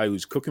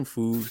who's cooking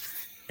food,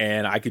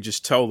 and I could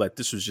just tell that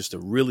this was just a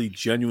really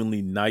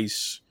genuinely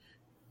nice,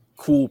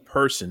 cool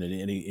person,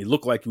 and he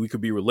looked like we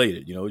could be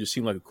related. It just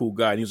seemed like a cool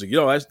guy. And he was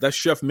like, that's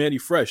Chef Manny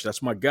Fresh.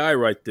 That's my guy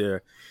right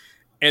there.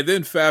 And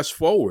then fast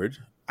forward,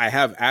 I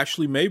have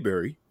Ashley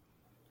Mayberry,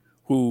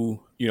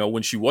 who,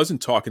 when she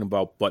wasn't talking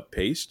about butt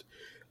paste,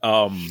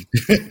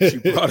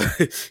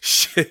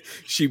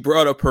 she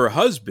brought up her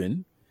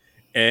husband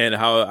and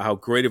how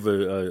great of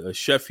a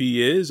chef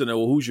he is. And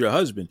well, who's your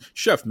husband?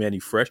 Chef Manny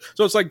Fresh.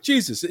 So it's like,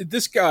 Jesus,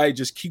 this guy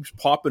just keeps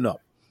popping up.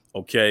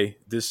 Okay,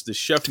 the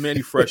Chef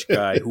Manny Fresh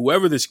guy,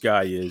 whoever this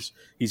guy is,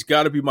 he's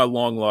got to be my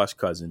long lost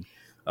cousin.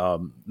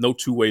 No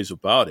two ways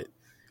about it.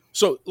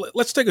 So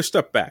let's take a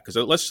step back, because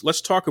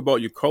let's talk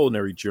about your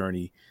culinary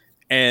journey.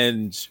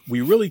 And we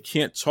really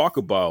can't talk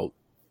about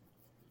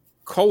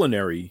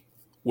culinary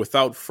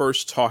without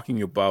first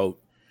talking about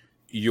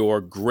your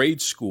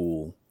grade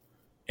school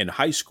and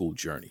high school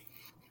journey.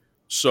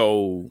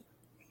 So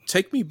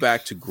take me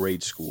back to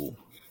grade school,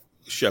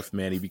 Chef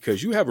Manny,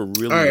 because you have a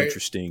really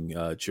interesting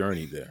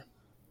journey there.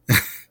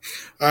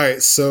 All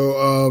right.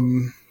 So,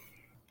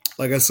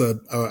 like I said,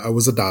 I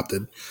was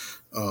adopted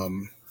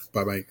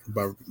by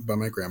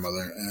my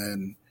grandmother,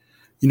 and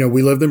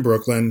we lived in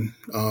Brooklyn.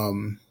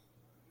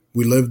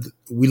 We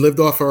lived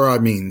off our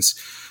means.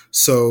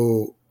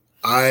 So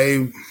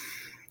it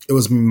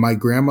was my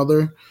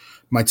grandmother,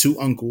 my two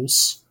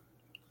uncles,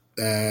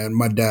 and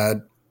my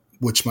dad,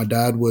 which my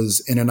dad was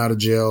in and out of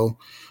jail,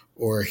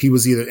 or he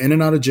was either in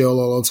and out of jail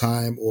all the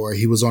time, or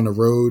he was on the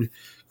road,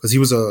 because he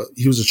was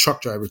a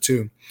truck driver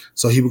too.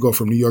 So he would go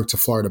from New York to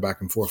Florida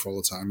back and forth all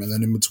the time. And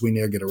then in between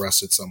there, get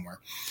arrested somewhere.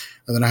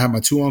 And then I had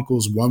my two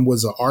uncles. One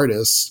was an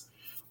artist.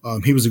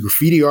 He was a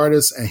graffiti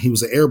artist and he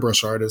was an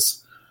airbrush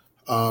artist.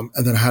 And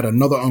then I had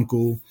another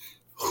uncle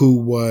who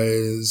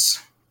was,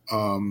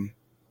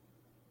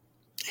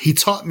 he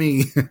taught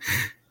me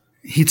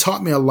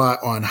a lot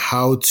on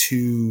how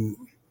to,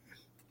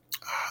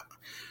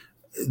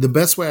 the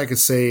best way I could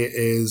say it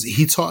is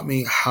he taught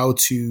me how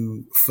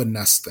to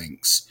finesse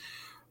things.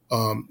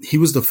 He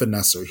was the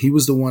finesser. He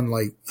was the one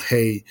like,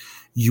 hey,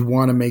 you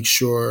want to make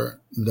sure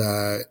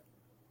that,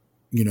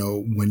 you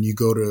know, when you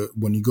go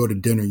to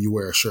dinner, you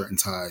wear a shirt and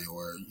tie,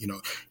 or, you know,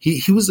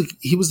 he was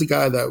the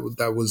guy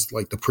that was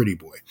like the pretty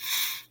boy.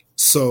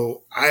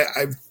 So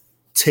I've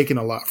taken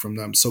a lot from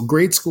them. So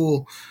grade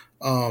school,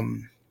 I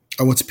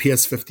went to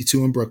PS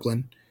 52 in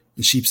Brooklyn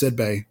in Sheepshead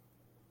Bay.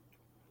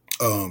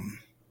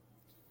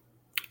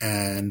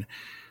 And,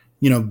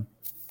 you know,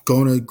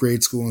 going to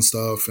grade school and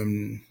stuff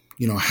and,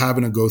 you know,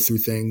 having to go through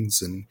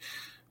things. And,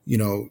 you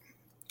know,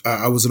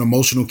 I was an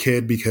emotional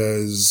kid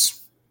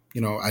because,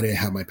 you know, I didn't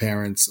have my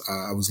parents.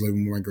 I was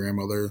living with my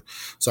grandmother.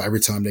 So every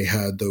time they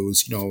had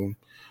those, you know,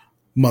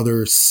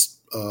 mother's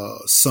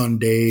son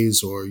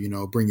days, or, you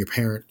know, bring your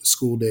parent to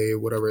school day or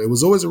whatever, it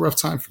was always a rough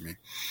time for me.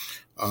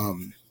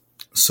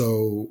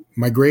 So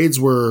my grades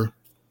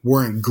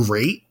weren't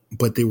great,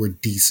 but they were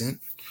decent.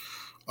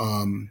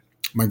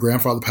 My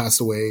grandfather passed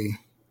away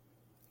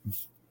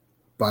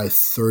by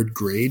third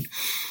grade.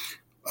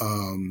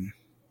 And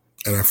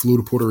I flew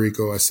to Puerto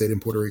Rico. I stayed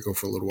in Puerto Rico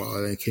for a little while,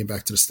 and then I came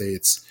back to the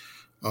States.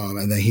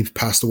 And then he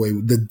passed away.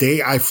 The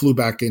day I flew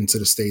back into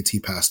the States,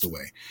 he passed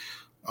away.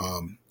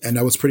 And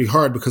that was pretty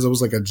hard because I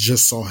was like, I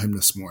just saw him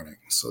this morning.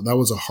 So that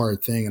was a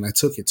hard thing. And I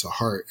took it to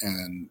heart.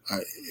 And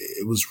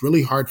it was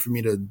really hard for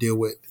me to deal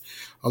with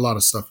a lot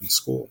of stuff in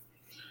school.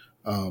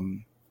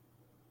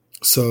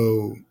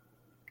 So,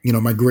 you know,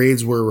 my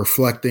grades were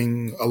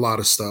reflecting a lot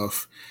of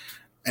stuff.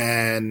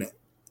 And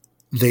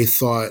they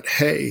thought,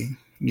 hey,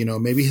 you know,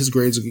 maybe his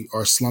grades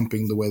are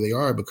slumping the way they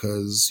are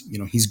because, you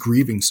know, he's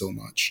grieving so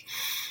much.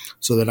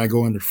 So then I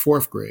go into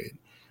fourth grade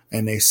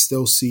and they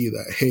still see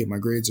that, hey, my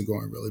grades are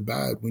going really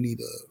bad. We need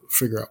to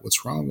figure out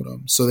what's wrong with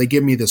them. So they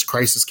give me this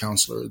crisis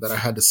counselor that I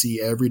had to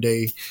see every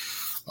day,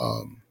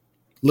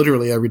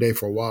 literally every day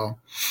for a while.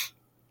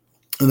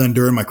 And then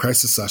during my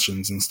crisis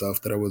sessions and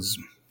stuff that I was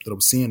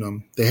seeing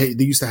them, they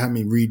used to have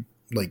me read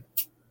like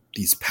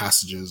these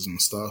passages and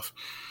stuff.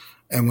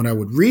 And when I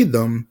would read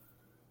them,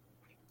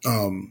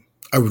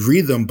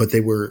 but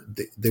they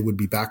would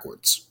be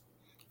backwards.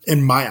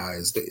 In my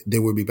eyes, they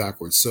would be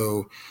backwards.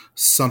 So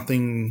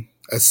something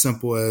as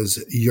simple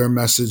as your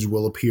message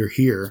will appear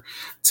here,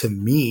 to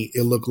me,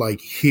 it looked like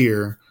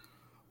here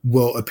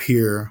will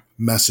appear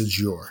message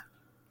your.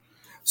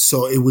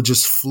 So it would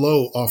just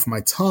flow off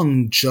my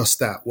tongue just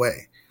that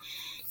way.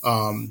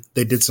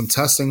 They did some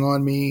testing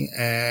on me,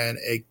 and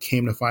it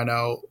came to find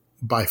out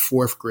by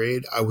fourth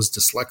grade, I was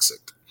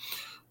dyslexic.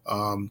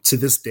 To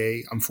this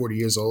day, I'm 40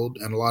 years old,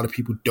 and a lot of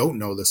people don't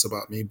know this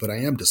about me, but I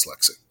am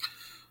dyslexic.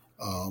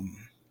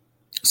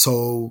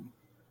 So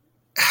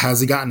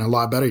has it gotten a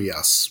lot better?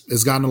 Yes.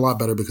 It's gotten a lot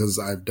better because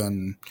I've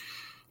done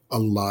a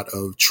lot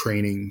of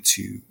training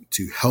to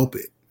help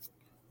it.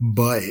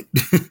 But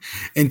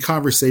in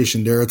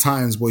conversation, there are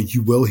times where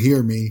you will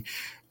hear me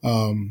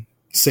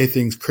say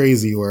things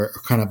crazy or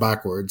kind of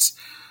backwards,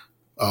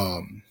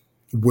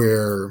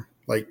 where,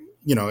 like,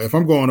 you know, if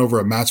I'm going over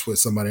a match with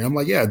somebody, I'm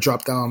like, yeah,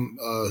 drop down,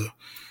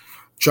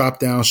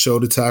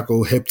 shoulder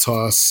tackle, hip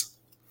toss,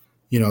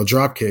 you know,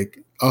 drop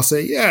kick. I'll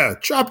say, yeah,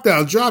 drop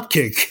down, drop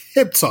kick,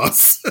 hip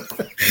toss.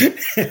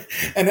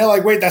 And they're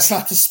like, wait, that's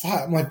not the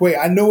spot. I'm like, wait,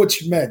 I know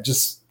what you meant.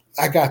 Just,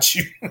 I got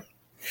you.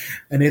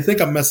 And they think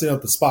I'm messing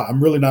up the spot.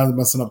 I'm really not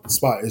messing up the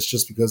spot. It's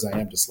just because I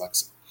am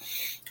dyslexic.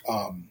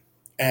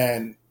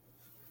 And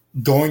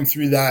going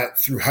through that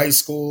through high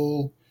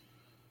school,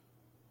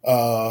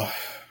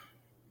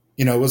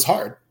 you know, it was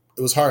hard.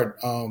 It was hard.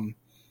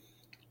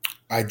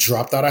 I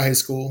dropped out of high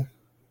school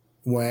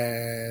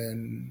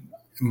when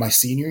my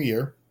senior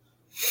year.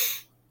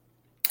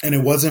 And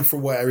it wasn't for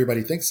what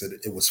everybody thinks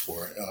it was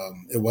for.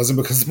 It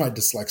wasn't because of my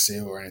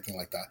dyslexia or anything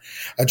like that.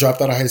 I dropped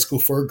out of high school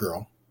for a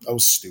girl. I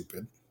was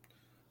stupid.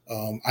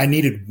 I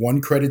needed 1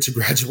 credit to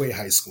graduate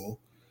high school.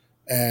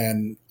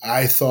 And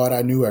I thought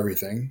I knew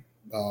everything.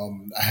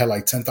 I had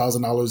like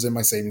 $10,000 in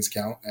my savings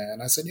account.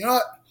 And I said, you know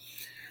what?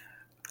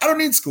 I don't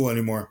need school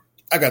anymore.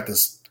 I got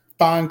this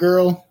fine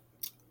girl.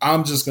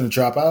 I'm just going to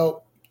drop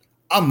out.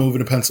 I'm moving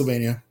to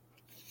Pennsylvania.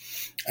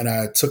 And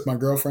I took my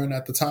girlfriend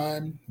at the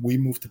time. We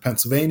moved to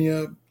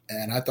Pennsylvania,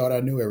 and I thought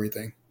I knew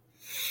everything.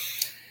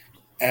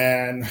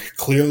 And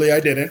clearly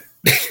I didn't.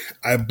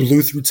 I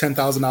blew through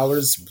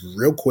 $10,000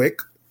 real quick.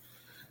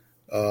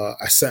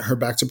 I sent her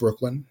back to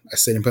Brooklyn. I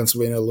stayed in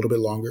Pennsylvania a little bit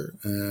longer.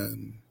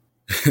 And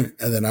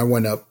then I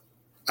went up.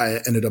 I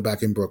ended up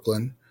back in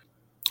Brooklyn.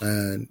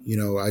 And, you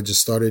know, I just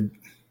started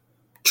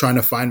trying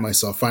to find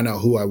myself, find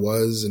out who I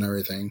was and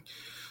everything.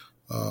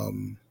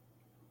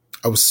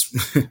 I was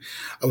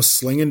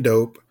slinging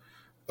dope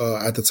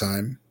at the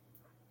time,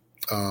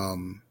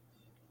 and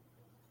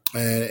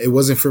it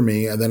wasn't for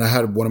me. And then I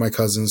had one of my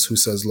cousins who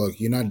says, "Look,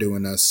 you're not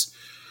doing this.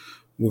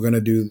 We're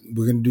gonna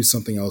do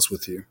something else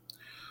with you."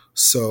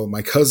 So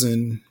my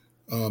cousin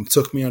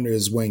took me under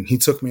his wing. He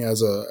took me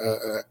as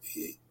a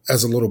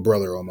little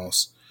brother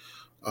almost.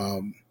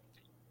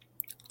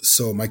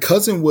 So my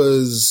cousin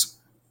was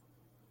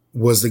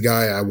the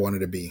guy I wanted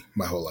to be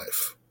my whole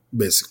life,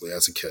 basically,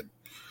 as a kid.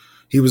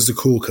 He was the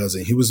cool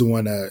cousin. He was the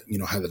one that,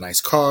 had the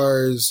nice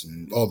cars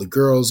and all the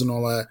girls and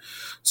all that.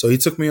 So he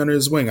took me under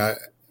his wing. At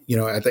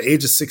the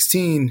age of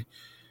 16,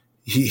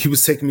 he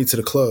was taking me to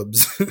the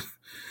clubs.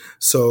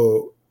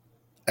 So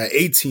at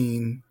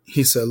 18,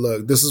 he said,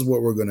 look, this is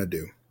what we're going to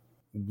do.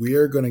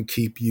 We're going to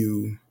keep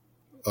you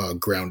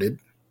grounded.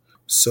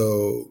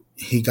 So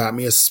he got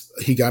me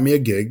a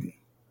gig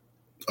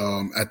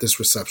at this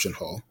reception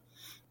hall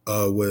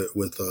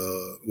with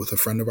a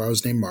friend of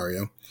ours named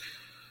Mario.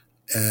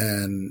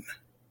 And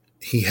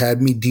he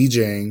had me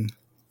DJing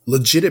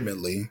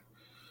legitimately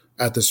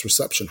at this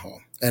reception hall.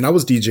 And I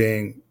was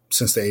DJing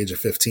since the age of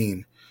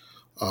 15.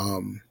 I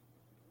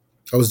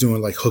was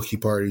doing like hooky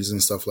parties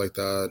and stuff like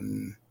that.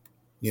 And,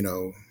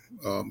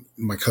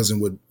 my cousin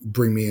would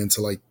bring me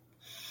into like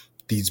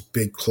these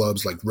big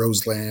clubs like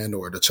Roseland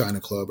or the China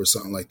Club or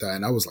something like that.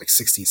 And I was like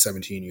 16,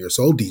 17 years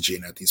old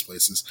DJing at these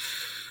places.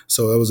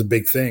 So that was a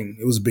big thing.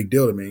 It was a big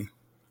deal to me.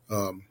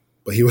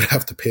 But he would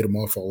have to pay them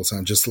off all the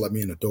time just to let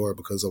me in the door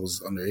because I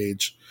was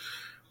underage.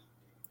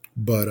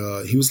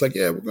 But he was like,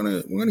 yeah,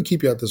 we're gonna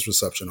keep you at this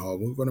reception hall.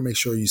 We're gonna make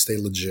sure you stay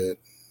legit,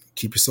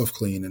 keep yourself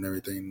clean and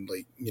everything.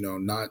 Like,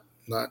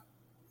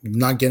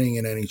 not getting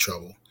in any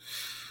trouble.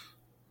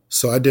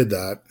 So I did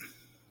that.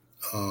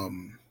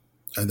 And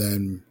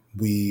then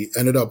we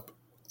ended up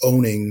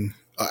owning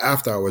an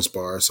after hours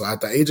bar. So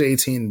at the age of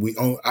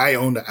 18, I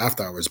owned an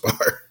after hours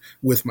bar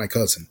with my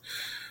cousin.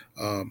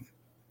 And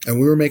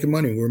we were making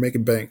money. We were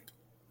making bank.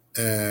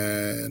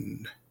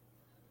 And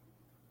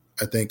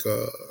I think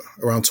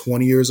around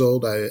 20 years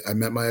old, I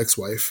met my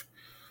ex-wife.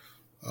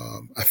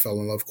 I fell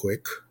in love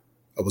quick.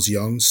 I was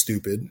young,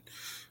 stupid,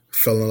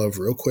 fell in love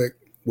real quick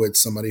with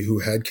somebody who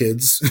had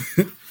kids.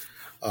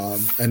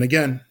 And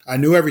again, I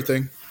knew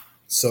everything.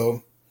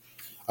 So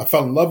I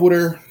fell in love with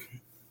her.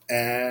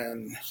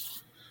 And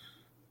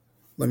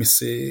let me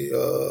see,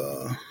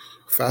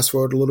 fast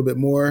forward a little bit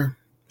more.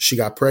 She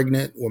got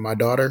pregnant with my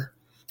daughter.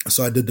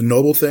 So I did the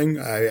noble thing.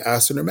 I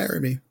asked her to marry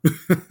me.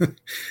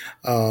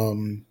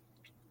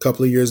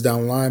 Couple of years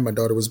down the line, my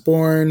daughter was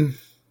born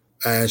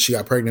and she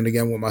got pregnant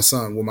again with my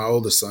son, with my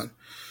oldest son.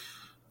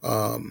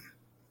 And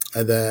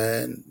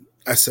then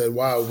I said,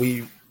 wow,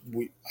 I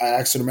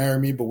asked her to marry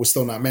me, but we're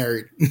still not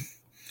married.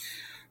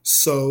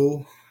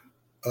 So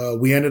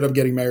we ended up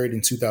getting married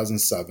in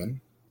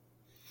 2007.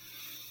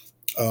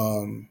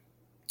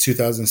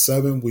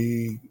 2007,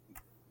 we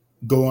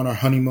go on our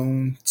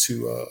honeymoon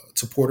to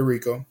Puerto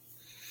Rico.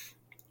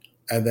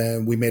 And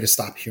then we made a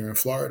stop here in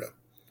Florida.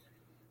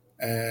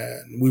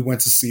 And we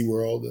went to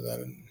SeaWorld. And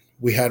then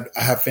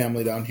I have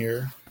family down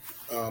here.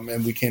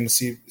 And we came to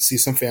see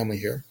some family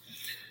here.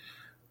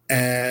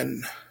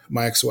 And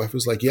my ex-wife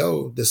was like,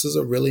 yo, this is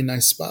a really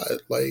nice spot.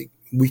 Like,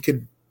 we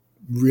could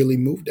really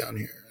move down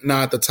here.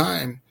 Now, at the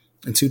time,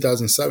 in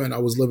 2007, I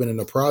was living in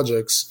the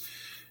projects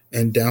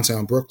in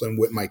downtown Brooklyn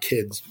with my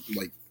kids,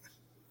 like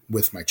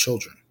with my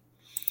children.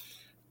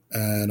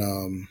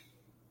 And,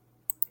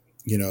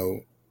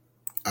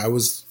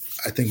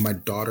 I think my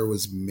daughter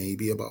was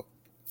maybe about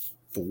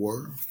 4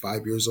 or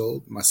 5 years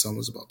old. My son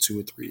was about 2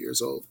 or 3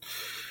 years old.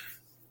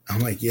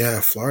 I'm like,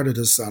 yeah, Florida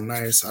does sound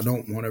nice. I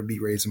don't want to be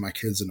raising my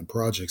kids in the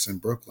projects in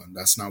Brooklyn.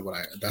 That's not in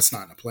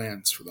the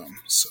plans for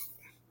them.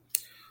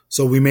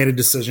 So we made a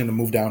decision to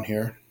move down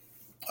here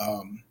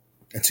in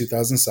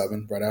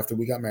 2007, right after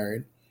we got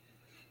married.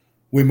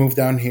 We moved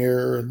down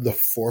here the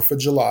 4th of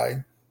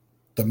July.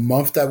 The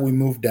month that we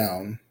moved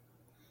down,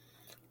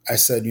 I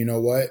said, you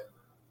know what?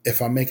 If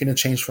I'm making a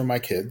change for my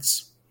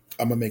kids,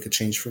 I'm going to make a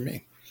change for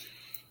me.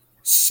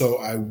 So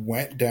I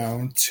went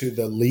down to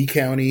the Lee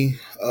County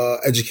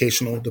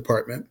Educational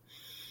Department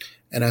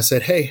and I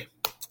said, hey,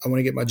 I want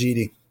to get my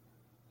GED.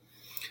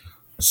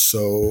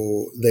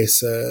 So they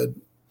said,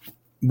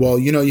 well,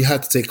 you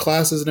had to take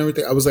classes and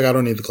everything. I was like, I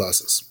don't need the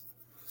classes.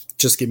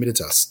 Just give me the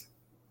test.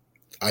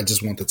 I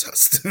just want the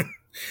test.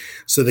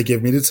 So they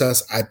gave me the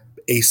test. I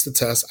aced the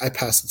test. I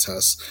passed the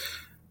test.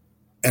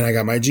 And I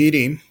got my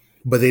GED.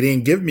 But they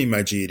didn't give me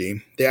my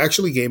GED. They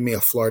actually gave me a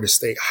Florida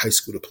State high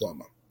school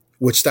diploma,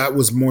 which that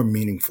was more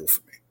meaningful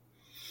for me.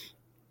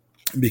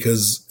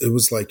 Because it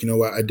was like, you know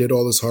what? I did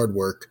all this hard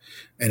work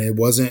and it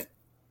wasn't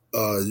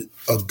a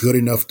good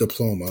enough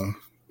diploma,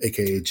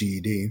 aka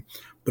GED,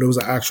 but it was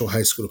an actual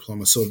high school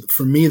diploma. So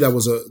for me, that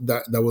was a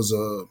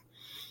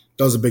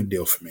big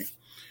deal for me.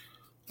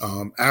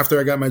 After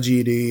I got my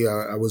GED,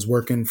 I was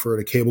working for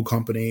the cable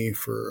company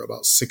for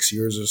about 6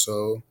 years or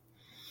so.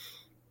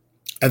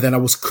 And then I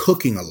was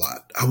cooking a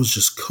lot. I was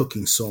just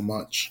cooking so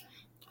much.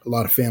 A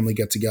lot of family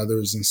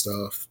get-togethers and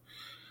stuff.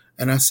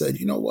 And I said,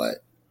 you know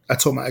what? I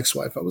told my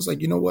ex-wife, I was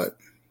like, you know what?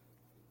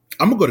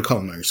 I'm going to go to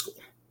culinary school.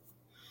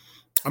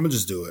 I'm going to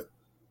just do it.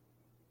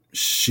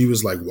 She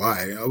was like,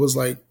 why? I was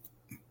like,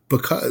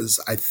 because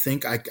I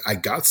think I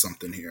got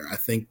something here. I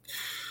think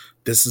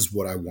this is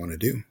what I want to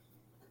do.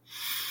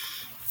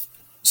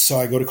 So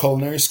I go to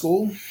culinary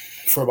school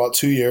for about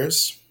 2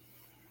 years.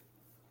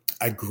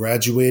 I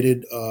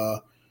graduated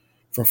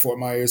from Fort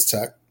Myers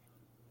Tech,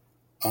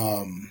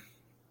 and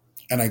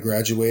I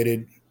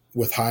graduated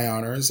with high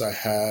honors. I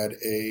had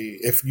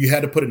if you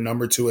had to put a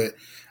number to it,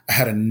 I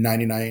had a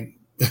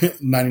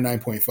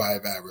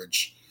 99.5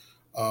 average.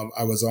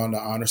 I was on the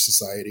honor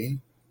society.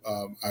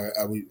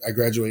 I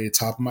graduated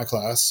top of my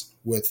class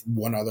with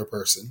one other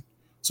person.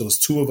 So it was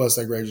two of us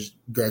that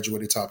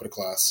graduated top of the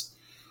class.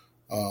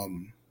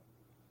 And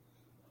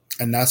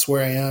that's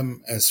where I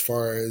am as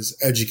far as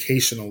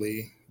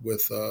educationally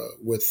with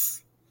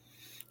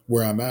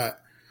where I'm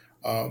at.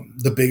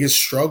 The biggest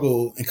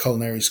struggle in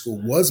culinary school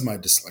was my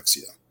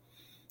dyslexia,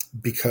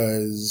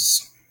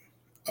 because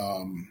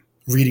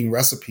reading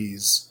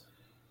recipes,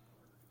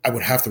 I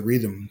would have to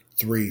read them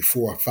 3,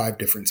 4, 5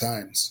 different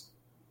times.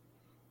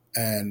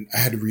 And I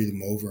had to read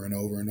them over and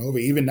over and over.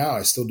 Even now,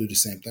 I still do the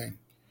same thing.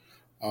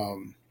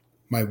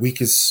 My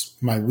weakest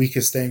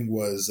thing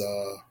was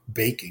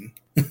baking.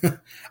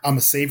 I'm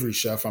a savory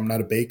chef. I'm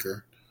not a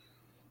baker.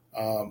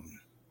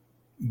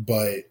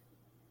 But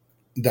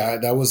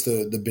that was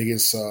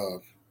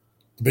the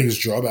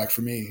biggest drawback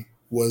for me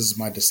was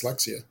my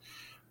dyslexia,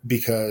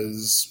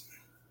 because,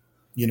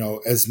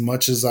 as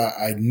much as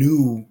I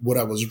knew what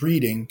I was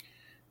reading,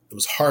 it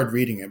was hard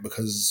reading it,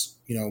 because,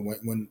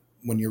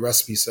 when your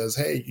recipe says,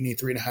 hey, you need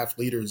 3.5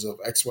 liters of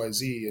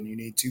XYZ and you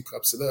need 2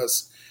 cups of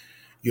this,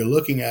 you're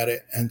looking at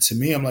it. And to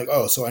me, I'm like,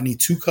 oh, so I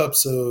need 2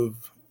 cups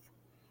of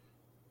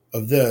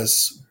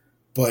this,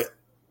 but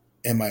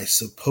am I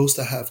supposed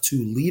to have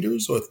 2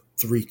 liters or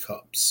 3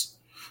 cups?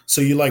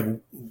 So you're like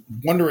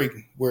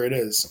wondering where it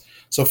is.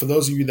 So for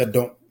those of you that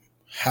don't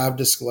have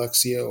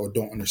dyslexia or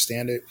don't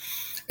understand it,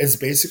 it's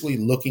basically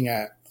looking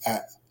at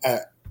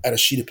a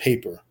sheet of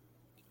paper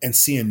and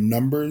seeing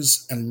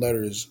numbers and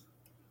letters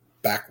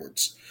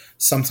backwards.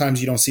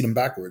 Sometimes you don't see them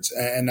backwards.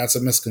 And that's a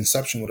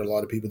misconception with a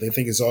lot of people. They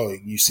think it's, oh,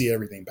 you see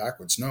everything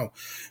backwards. No,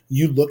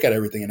 you look at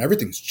everything and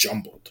everything's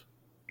jumbled.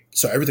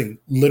 So everything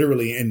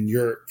literally in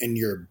your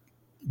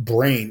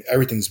brain,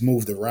 everything's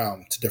moved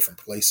around to different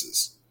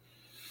places.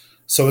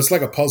 So it's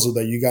like a puzzle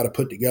that you got to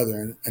put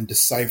together and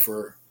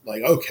decipher,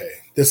 like, okay,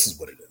 this is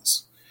what it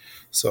is.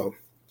 So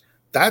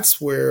that's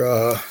where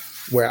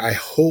I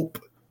hope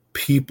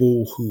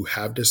people who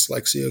have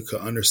dyslexia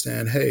could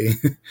understand, hey,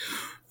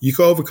 you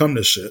can overcome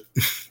this shit.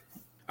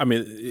 I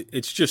mean,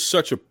 it's just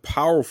such a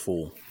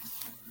powerful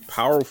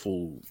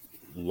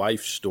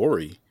life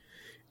story.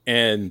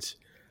 And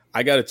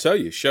I got to tell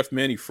you, Chef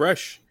Manny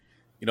Fresh,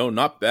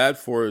 not bad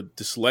for a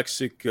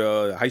dyslexic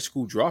high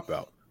school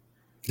dropout.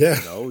 Yeah.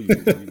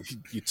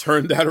 You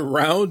turn that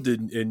around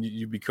and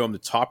you become the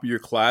top of your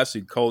class.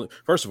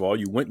 First of all,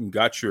 you went and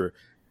got your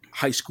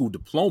high school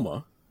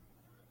diploma.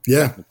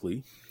 Yeah.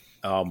 Technically.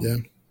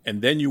 And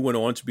then you went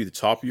on to be the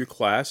top of your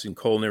class in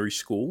culinary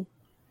school.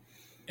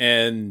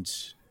 And,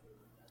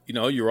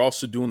 you're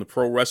also doing the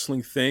pro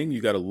wrestling thing.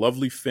 You got a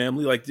lovely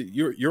family. Like,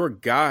 you're a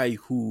guy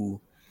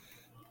who,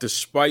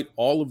 despite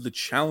all of the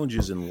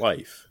challenges in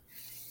life,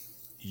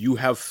 you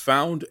have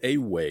found a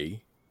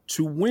way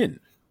to win.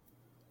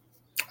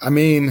 I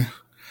mean,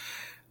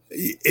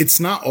 it's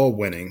not all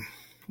winning.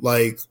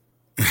 Like,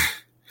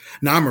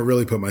 now I'm going to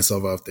really put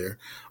myself out there.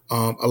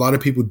 A lot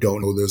of people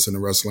don't know this in the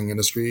wrestling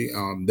industry.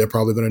 They're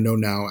probably going to know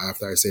now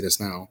after I say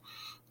this now.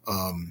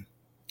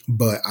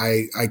 But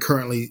I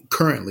currently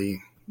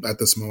at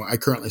this moment, I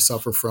currently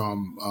suffer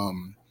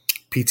from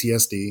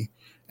PTSD,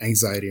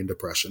 anxiety, and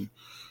depression.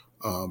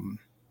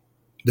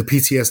 The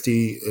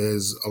PTSD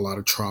is a lot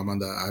of trauma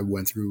that I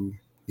went through,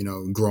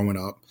 growing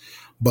up,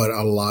 but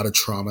a lot of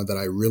trauma that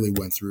I really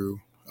went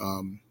through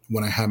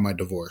when I had my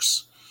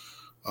divorce.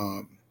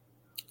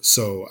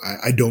 So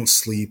I don't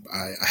sleep.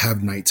 I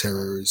have night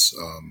terrors.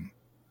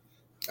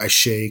 I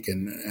shake,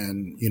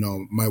 and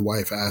my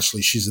wife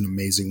Ashley, she's an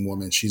amazing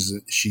woman.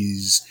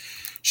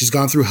 She's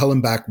gone through hell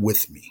and back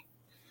with me.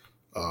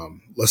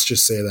 Let's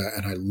just say that,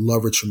 and I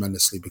love her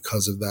tremendously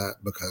because of that.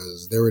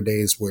 Because there were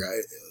days where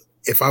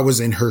if I was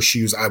in her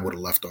shoes, I would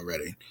have left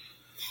already.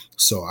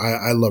 So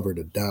I love her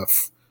to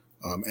death.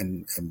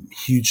 And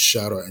huge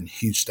shout out and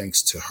huge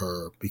thanks to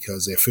her,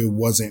 because if it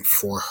wasn't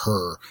for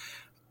her,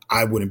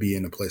 I wouldn't be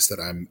in the place that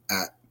I'm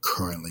at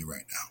currently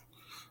right now.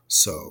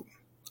 So,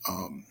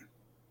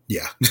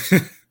 yeah.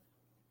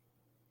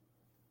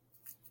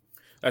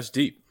 That's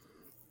deep.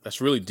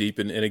 That's really deep.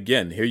 And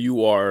again, here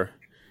you are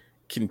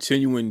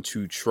continuing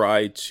to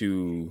try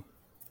to.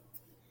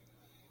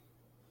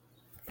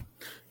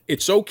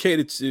 It's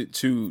okay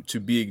to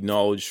be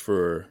acknowledged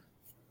for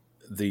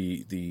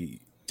the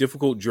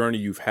difficult journey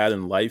you've had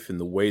in life and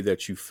the way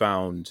that you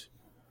found,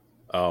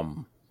 a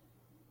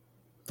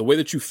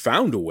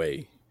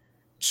way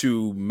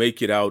to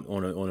make it out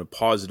on a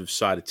positive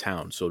side of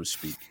town, so to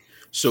speak.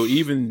 So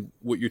even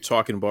what you're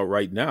talking about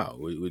right now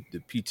with the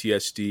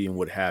PTSD and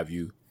what have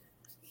you,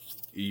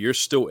 you're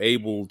still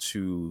able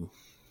to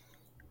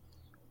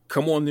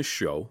come on this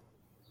show,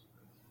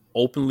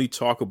 openly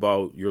talk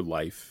about your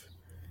life,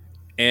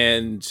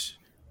 and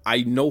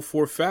I know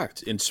for a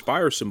fact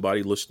inspire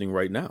somebody listening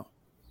right now.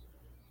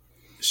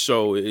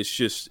 So it's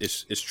just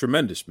it's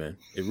tremendous, man.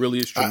 It really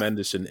is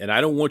tremendous, and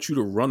I don't want you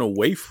to run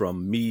away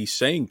from me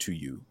saying to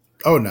you,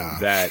 oh no,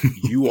 that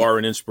you are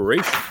an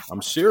inspiration.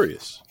 I'm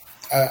serious.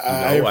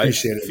 I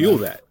appreciate it. Feel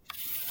man. that.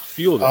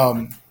 Feel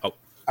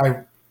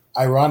that.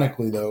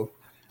 Ironically,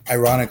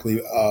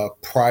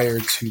 prior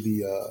to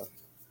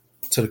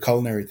the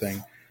culinary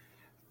thing,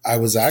 I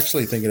was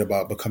actually thinking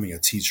about becoming a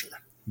teacher.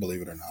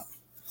 Believe it or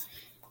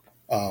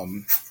not,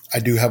 I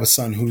do have a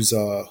son who's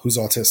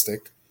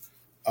autistic.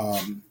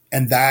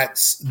 And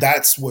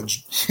that's what,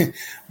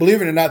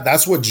 believe it or not,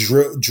 that's what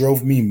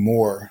drove me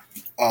more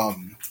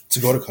to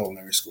go to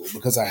culinary school,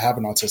 because I have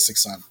an autistic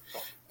son,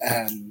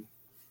 and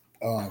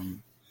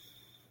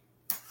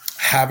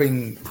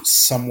having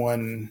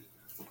someone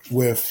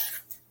with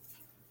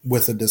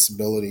a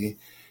disability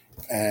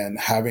and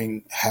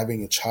having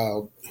a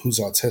child who's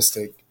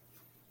autistic,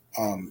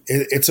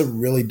 it's a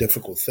really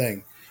difficult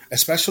thing,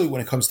 especially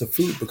when it comes to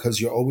food,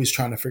 because you're always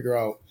trying to figure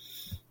out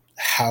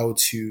how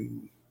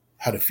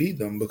to feed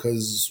them.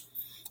 Because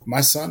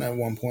my son at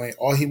one point,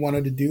 all he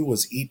wanted to do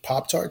was eat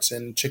Pop-Tarts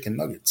and chicken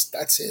nuggets.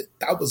 That's it.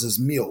 That was his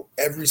meal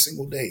every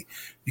single day.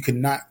 You could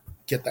not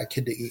get that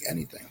kid to eat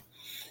anything.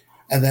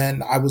 And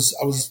then I was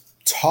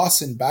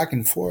tossing back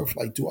and forth,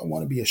 like, do I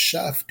want to be a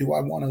chef? Do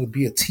I want to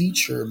be a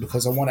teacher?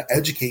 Because I want to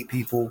educate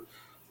people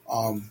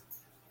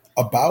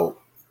about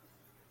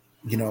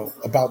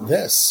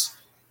this.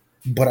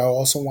 But I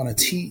also want to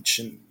teach.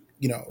 And,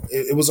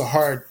 it was a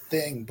hard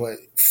thing, but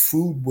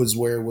food was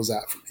where it was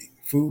at for me.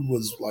 Food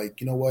was like,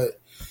 you know what,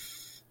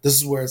 this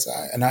is where it's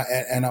at.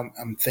 And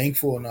I'm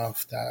thankful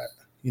enough that,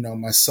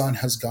 my son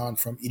has gone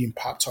from eating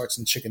Pop-Tarts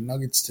and chicken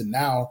nuggets to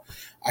now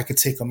I could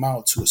take him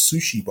out to a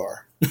sushi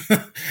bar.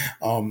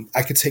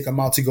 I could take him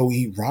out to go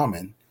eat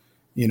ramen.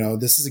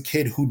 This is a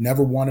kid who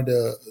never wanted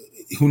to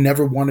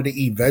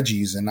eat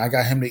veggies, and I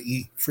got him to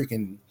eat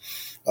freaking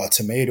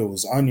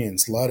tomatoes,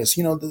 onions, lettuce,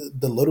 the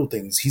little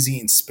things. He's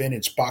eating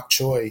spinach, bok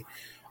choy.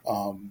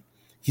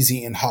 He's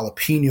eating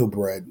jalapeno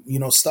bread,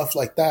 stuff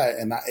like that.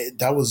 And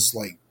that was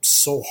like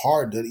so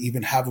hard to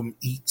even have him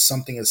eat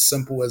something as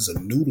simple as a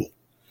noodle.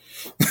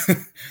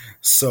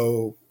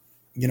 So,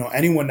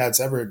 anyone that's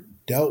ever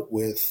dealt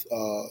with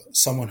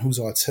someone who's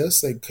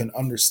autistic can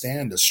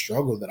understand the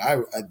struggle that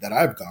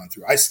I've gone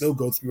through. I still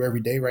go through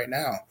every day right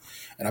now,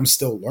 and I'm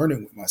still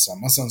learning with my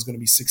son. My son's going to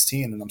be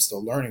 16, and I'm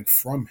still learning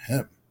from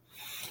him.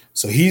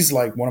 So he's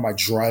like one of my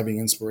driving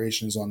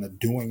inspirations on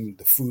doing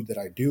the food that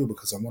I do,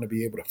 because I want to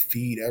be able to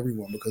feed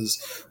everyone.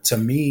 Because to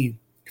me,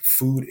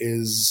 food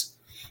is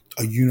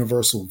a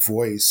universal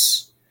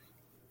voice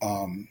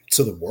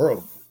to the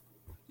world.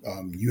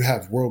 You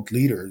have world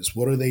leaders.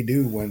 What do they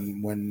do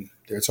when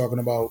they're talking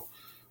about,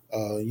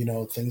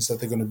 things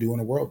that they're going to do in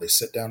the world? They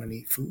sit down and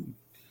eat food.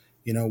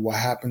 What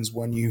happens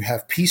when you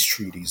have peace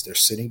treaties? They're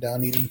sitting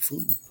down eating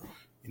food.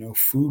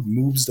 Food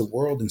moves the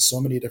world in so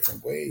many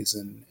different ways,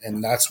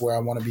 and that's where I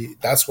want to be.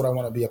 That's what I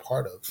want to be a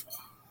part of.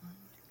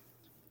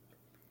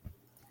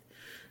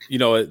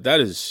 That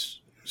is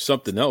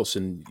something else,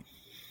 and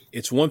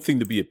it's one thing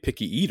to be a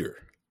picky eater.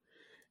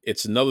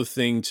 It's another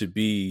thing to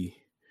be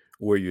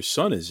where your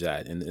son is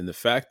at, and the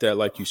fact that,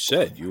 like you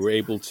said, you were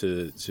able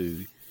to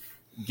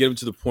get him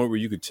to the point where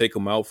you could take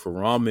him out for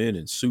ramen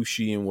and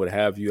sushi and what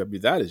have you. I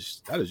mean, that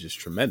is just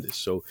tremendous.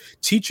 So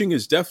teaching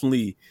is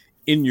definitely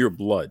in your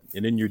blood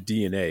and in your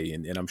DNA.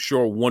 And I'm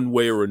sure one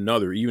way or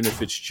another, even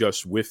if it's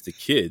just with the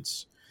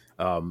kids,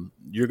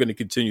 you're going to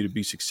continue to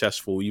be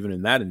successful even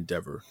in that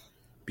endeavor,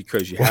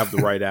 because you have the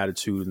right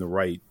attitude and the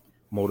right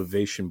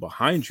motivation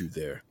behind you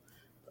there.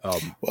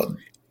 Well,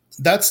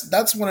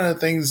 that's one of the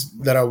things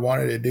that I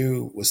wanted to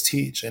do was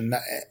teach. And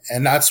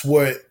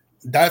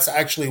that's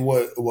actually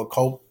what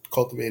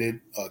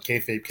cultivated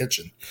Kayfabe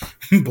Kitchen,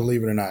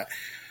 believe it or not.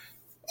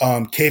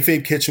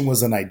 Kayfabe Kitchen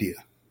was an idea.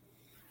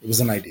 It was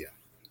an idea.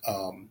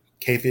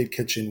 Kayfabe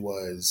Kitchen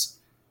was,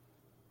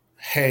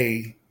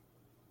 hey,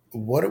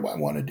 what do I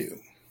want to do?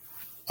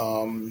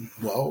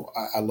 Well,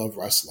 I love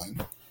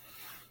wrestling.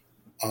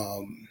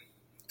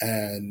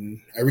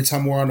 And every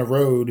time we're on the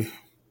road,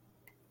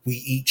 we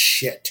eat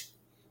shit.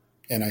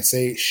 And I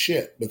say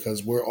shit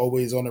because we're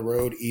always on the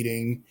road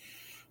eating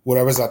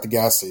whatever's at the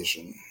gas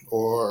station,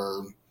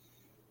 or,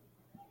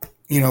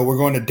 we're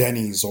going to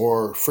Denny's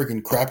or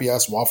freaking crappy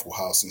ass Waffle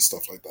House and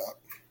stuff like that.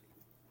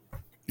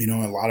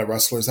 A lot of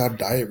wrestlers have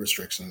diet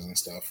restrictions and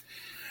stuff.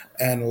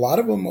 And a lot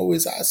of them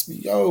always ask me,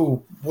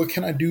 yo, what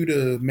can I do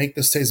to make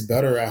this taste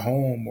better at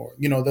home? Or,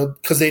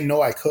 because they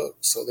know I cook.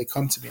 So they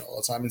come to me all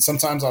the time. And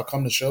sometimes I'll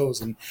come to shows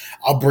and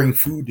I'll bring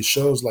food to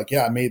shows like,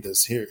 yeah, I made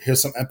this.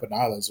 Here's some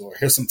empanadas, or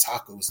here's some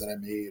tacos that I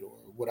made, or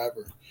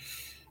whatever.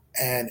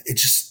 And it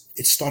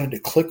started to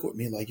click with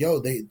me like, yo,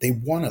 they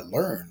want to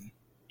learn.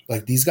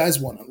 Like, these guys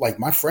want to, like,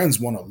 my friends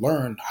want to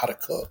learn how to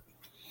cook.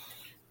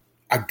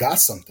 I got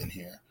something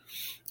here.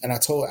 And I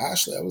told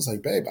Ashley, I was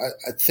like, babe,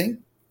 I think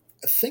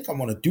I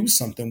want to do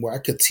something where I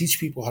could teach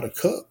people how to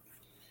cook.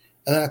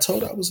 And then I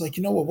told her, I was like,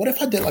 you know what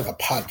if I did like a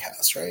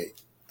podcast, right?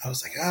 I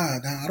was like,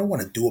 I don't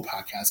want to do a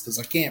podcast because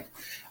I can't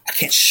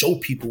show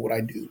people what I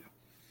do.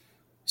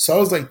 So I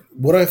was like,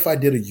 what if I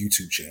did a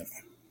YouTube channel?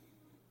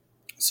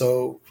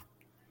 So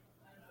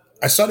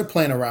I started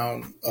playing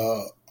around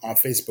on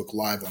Facebook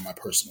Live on my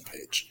personal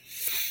page.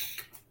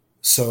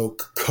 So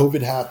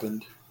COVID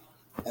happened,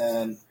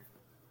 and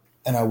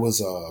I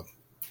was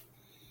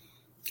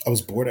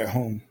bored at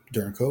home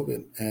during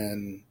COVID,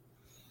 and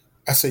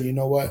I said, you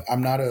know what?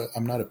 I'm not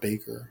a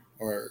baker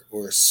or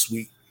a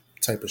sweet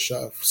type of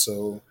chef.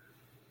 So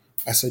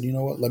I said, you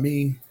know what? Let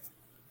me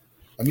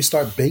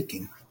start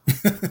baking.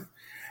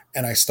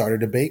 And I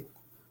started to bake,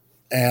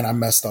 and I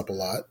messed up a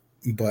lot,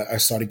 but I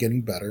started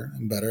getting better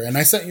and better. And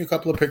I sent you a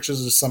couple of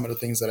pictures of some of the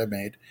things that I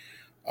made.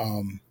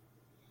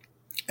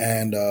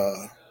 And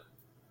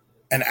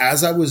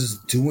as I was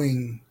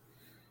doing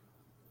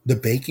the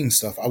baking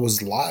stuff, I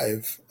was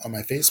live on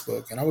my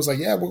Facebook, and I was like,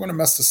 yeah, we're going to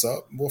mess this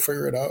up. We'll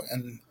figure it out.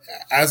 And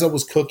as I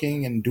was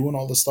cooking and doing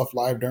all this stuff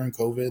live during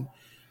COVID,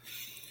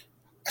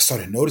 I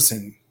started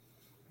noticing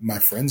my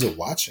friends are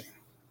watching.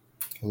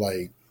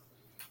 Like,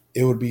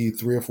 it would be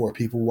 3 or 4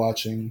 people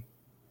watching,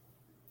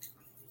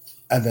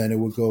 and then it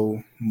would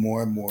go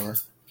more and more.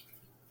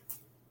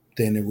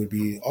 Then it would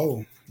be,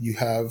 oh, you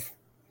have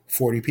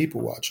 40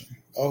 people watching.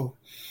 Oh,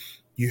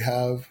 you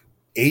have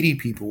 80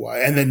 people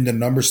watching. And then the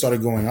numbers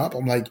started going up.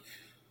 I'm like,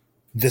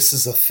 this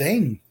is a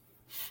thing.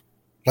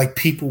 Like,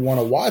 people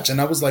want to watch.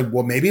 And I was like,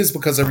 well, maybe it's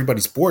because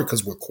everybody's bored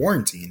because we're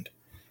quarantined.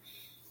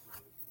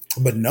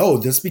 But no,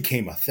 this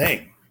became a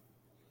thing.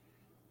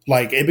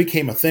 Like, it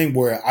became a thing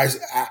where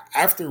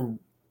after,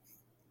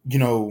 you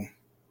know,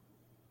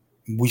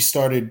 we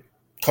started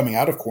coming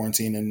out of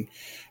quarantine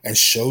and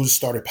shows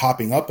started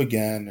popping up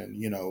again.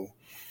 And, you know,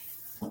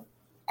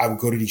 I would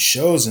go to these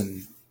shows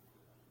and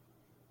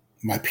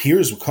my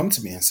peers would come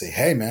to me and say,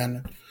 hey,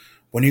 man,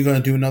 when are you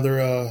going to do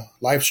another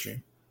live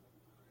stream?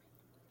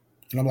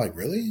 And I'm like,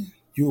 really?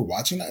 You were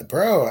watching that?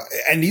 Bro.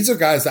 And these are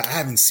guys that I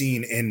haven't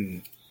seen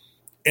in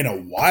a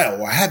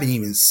while. I haven't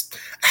even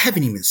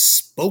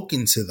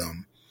spoken to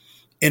them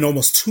in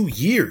almost 2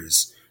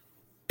 years.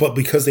 But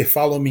because they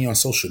follow me on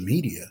social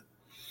media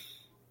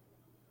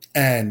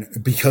and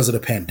because of the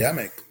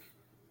pandemic,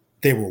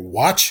 they were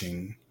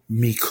watching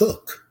me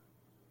cook.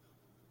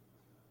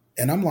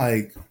 And I'm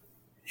like,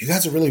 you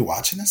guys are really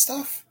watching this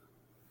stuff?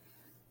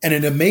 And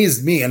it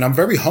amazed me, and I'm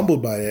very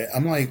humbled by it.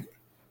 I'm like,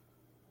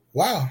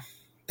 wow,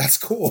 that's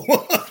cool.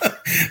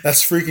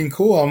 That's freaking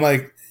cool. I'm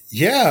like,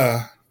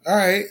 yeah, all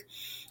right.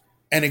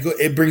 And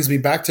it brings me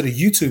back to the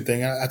YouTube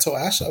thing. I told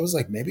Ashley, I was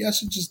like, maybe I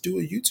should just do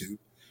a YouTube.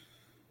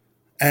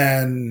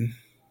 And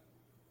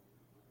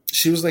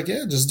she was like,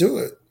 yeah, just do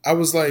it. I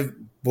was like,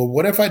 well,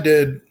 what if I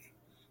did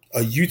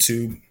a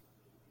YouTube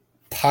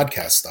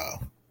podcast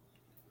style?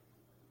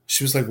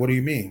 She was like, what do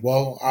you mean?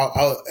 Well,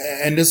 I'll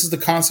and this is the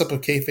concept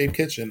of Kayfabe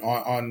Kitchen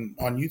on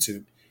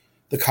YouTube.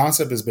 The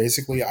concept is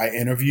basically I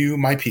interview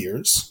my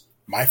peers,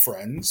 my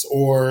friends,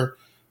 or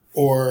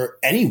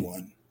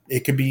anyone.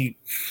 It could be,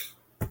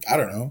 I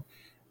don't know.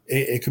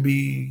 It could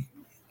be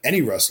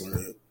any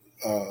wrestler.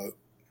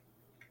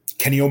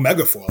 Kenny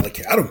Omega for all I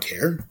care. I don't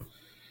care.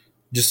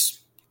 Just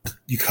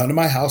you come to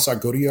my house, I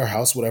go to your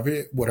house,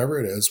 whatever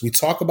it is. We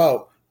talk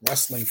about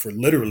wrestling for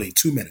literally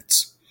 2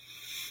 minutes.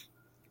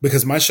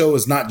 Because my show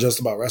is not just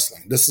about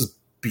wrestling. This is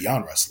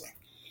beyond wrestling.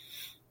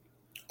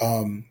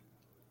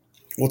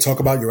 We'll talk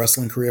about your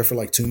wrestling career for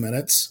like 2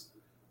 minutes.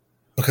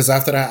 Because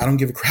after that, I don't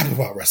give a crap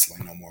about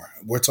wrestling no more.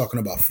 We're talking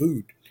about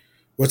food.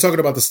 We're talking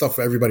about the stuff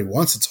everybody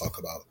wants to talk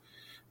about.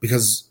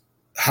 Because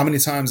how many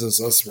times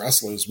as us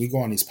wrestlers, we go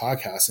on these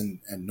podcasts, and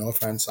no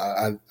offense,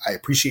 I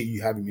appreciate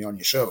you having me on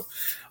your show.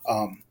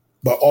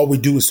 But all we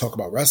do is talk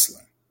about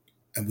wrestling.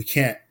 And we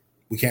can't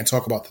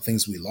talk about the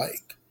things we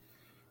like.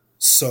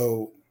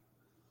 So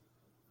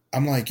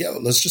I'm like, yo,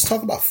 let's just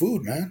talk about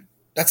food, man.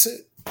 That's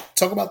it.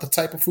 Talk about the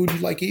type of food you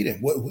like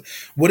eating.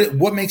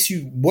 What makes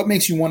you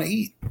want to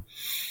eat?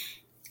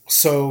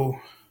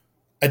 So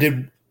I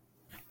did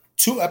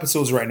 2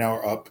 episodes right now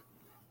are up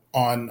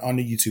on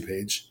the YouTube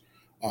page.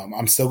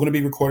 I'm still going to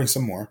be recording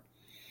some more.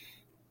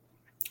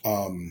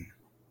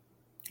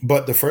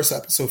 But the first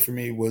episode for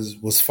me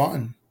was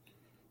fun.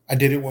 I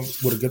did it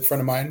with a good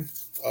friend of mine,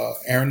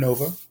 Aaron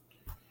Nova.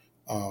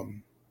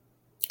 And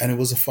it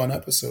was a fun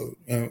episode.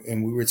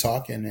 And we were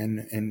talking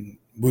and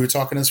we were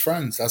talking as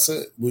friends. That's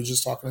it. We were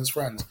just talking as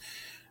friends.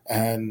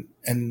 And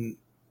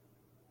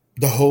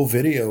the whole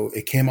video,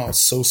 it came out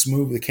so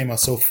smooth. It came out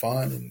so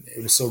fun, and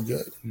it was so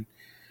good. And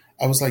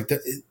I was like,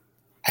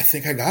 I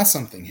think I got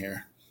something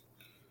here.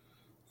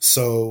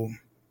 So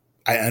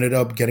I ended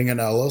up getting an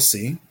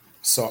LLC.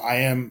 So I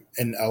am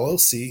an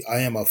LLC. I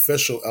am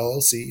official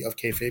LLC of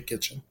Kayfabe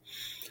Kitchen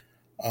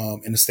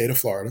in the state of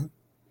Florida.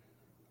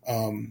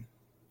 And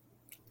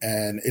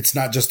it's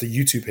not just a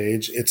YouTube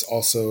page. It's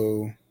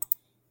also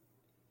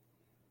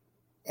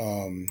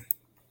a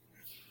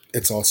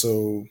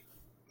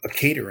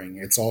catering.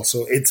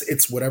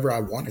 It's whatever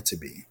I want it to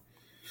be,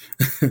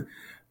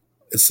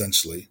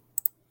 essentially.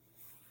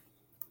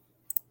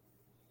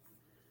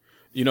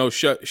 You know,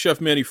 Chef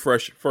Manny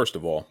Fresh, first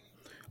of all,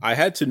 I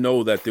had to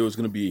know that there was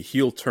going to be a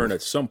heel turn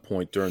at some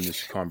point during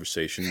this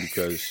conversation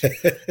because,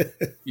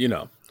 you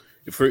know,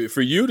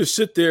 for you to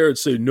sit there and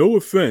say no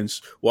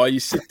offense while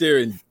you sit there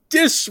and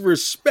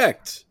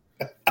disrespect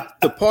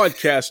the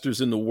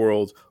podcasters in the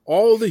world,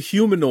 all the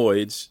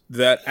humanoids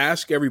that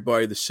ask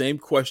everybody the same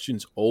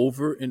questions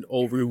over and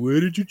over.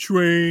 Where did you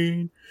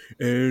train?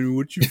 And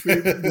what's your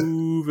favorite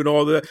move? And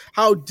all that.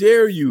 How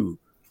dare you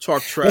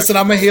talk trash? Listen,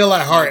 I'm a heel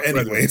at heart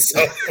anyway.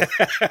 So.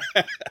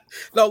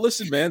 No,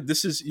 listen, man.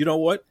 This is, you know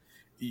what?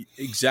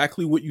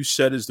 Exactly what you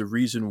said is the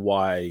reason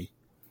why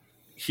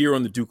here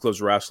on the Duke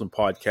Loves Wrestling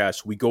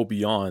podcast, we go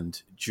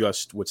beyond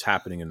just what's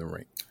happening in the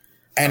ring.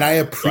 And I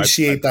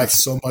appreciate that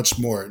so much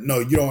more. No,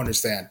 you don't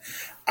understand.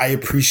 I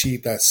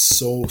appreciate that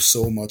so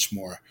much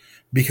more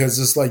because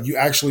it's like you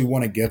actually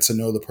want to get to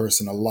know the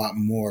person a lot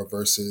more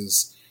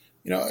versus,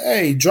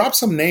 hey, drop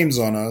some names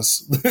on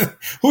us.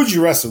 Who'd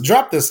you wrestle?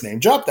 Drop this name.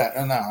 Drop that.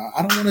 And I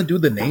don't want to do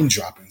the name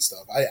dropping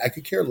stuff. I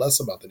could care less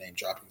about the name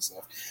dropping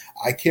stuff.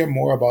 I care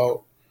more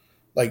about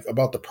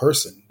the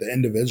person, the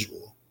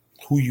individual,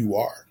 who you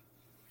are.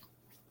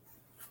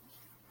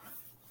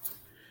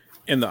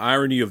 And the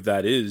irony of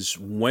that is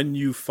when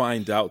you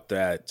find out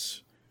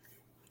that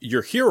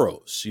your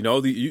heroes,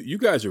 you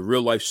guys are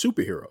real life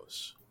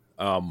superheroes.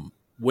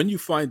 When you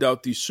find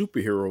out these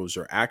superheroes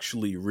are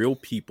actually real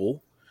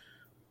people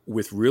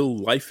with real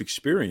life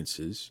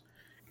experiences,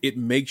 it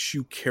makes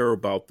you care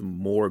about them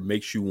more. It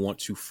makes you want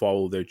to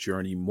follow their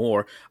journey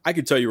more. I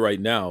can tell you right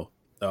now,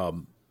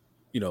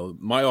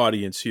 my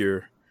audience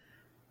here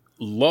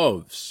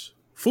loves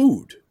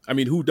food. I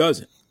mean, who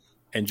doesn't?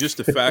 And just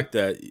the fact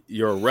that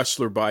you're a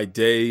wrestler by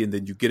day and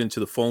then you get into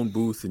the phone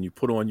booth and you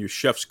put on your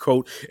chef's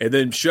coat and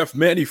then Chef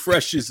Manny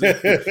Fresh is the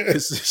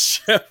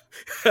chef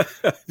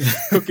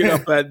cooking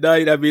up at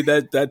night. I mean,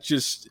 that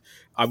just,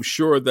 I'm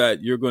sure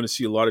that you're going to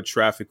see a lot of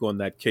traffic on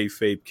that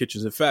Kayfabe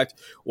Kitchens. In fact,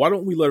 why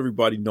don't we let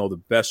everybody know the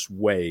best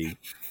way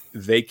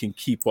they can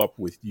keep up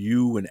with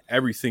you and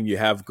everything you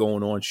have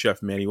going on,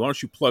 Chef Manny? Why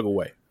don't you plug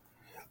away?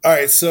 All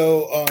right.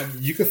 So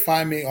you can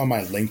find me on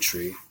my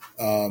Linktree.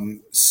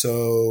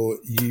 So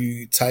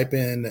you type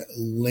in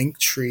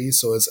Linktree,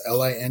 so it's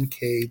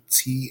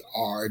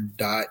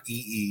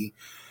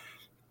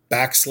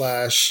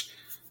linktr.ee/Gonzalez,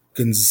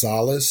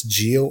 Gonzalez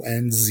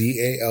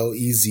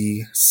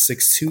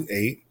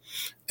 628.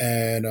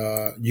 And,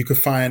 you can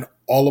find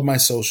all of my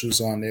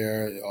socials on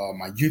there,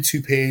 my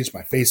YouTube page,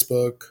 my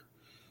Facebook,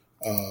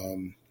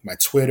 my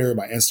Twitter,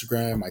 my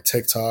Instagram, my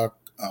TikTok.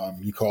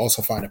 You can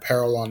also find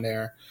apparel on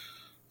there.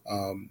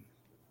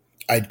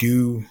 I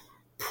do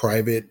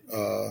private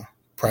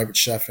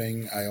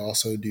chefing. I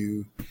also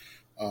do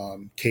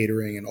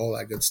catering and all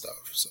that good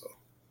stuff. So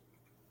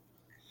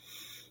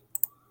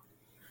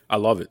I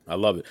love it.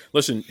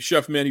 Listen,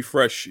 Chef Manny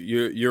Fresh,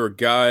 you're a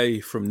guy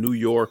from New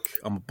York.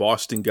 I'm a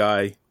Boston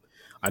guy.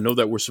 I know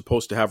that we're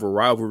supposed to have a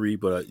rivalry,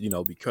 but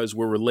because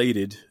we're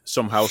related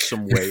somehow,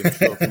 some way, I'm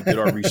sure if we did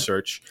our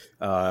research,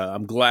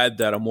 I'm glad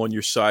that I'm on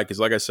your side because,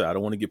 like I said, I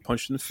don't want to get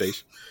punched in the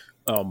face,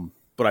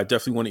 but I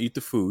definitely want to eat the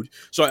food.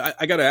 So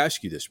I got to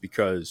ask you this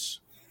because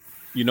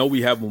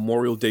we have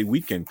Memorial Day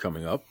weekend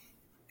coming up.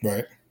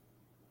 Right.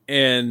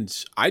 And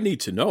I need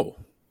to know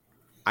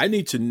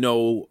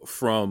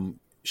from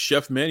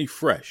Chef Manny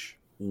Fresh,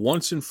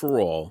 once and for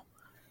all,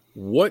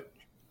 what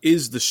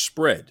is the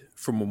spread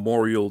for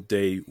Memorial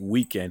Day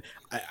weekend?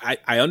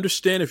 I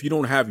understand if you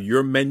don't have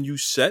your menu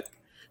set,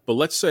 but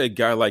let's say a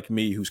guy like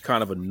me who's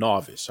kind of a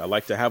novice. I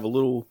like to have a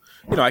little,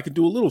 I can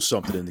do a little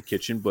something in the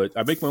kitchen, but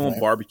I make my own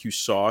barbecue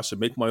sauce. I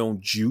make my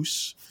own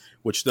juice,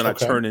 which then I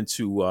turn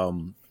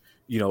into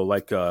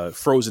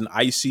frozen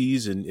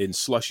ices and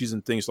slushies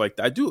and things like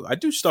that. I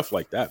do stuff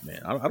like that,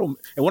 man. I don't.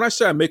 And when I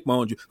say I make my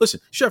own juice, listen,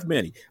 Chef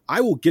Manny,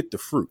 I will get the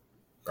fruit,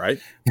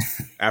 right?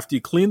 After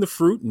you clean the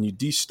fruit and you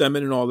de-stem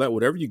it and all that,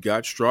 whatever you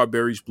got,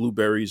 strawberries,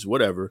 blueberries,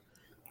 whatever.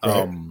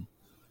 Right.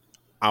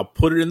 I'll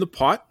put it in the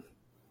pot.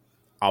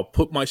 I'll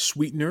put my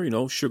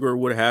sweetener, sugar or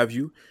what have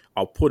you.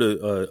 I'll put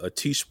a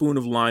teaspoon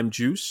of lime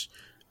juice.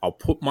 I'll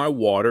put my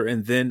water,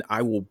 and then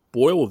I will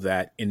boil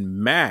that and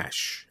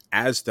mash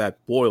as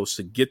that boils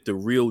to get the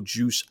real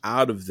juice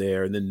out of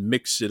there, and then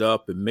mix it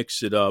up.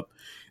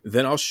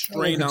 Then I'll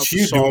strain out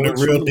the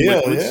solids from the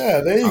liquids.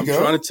 Yeah, there you go.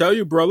 I'm trying to tell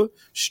you, brother,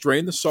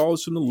 strain the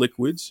solids from the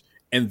liquids,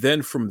 and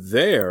then from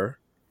there,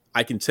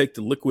 I can take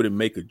the liquid and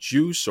make a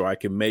juice, or I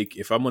can make,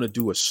 if I'm going to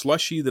do a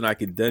slushy, then I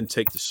can then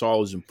take the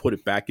solids and put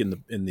it back in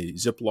the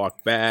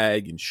Ziploc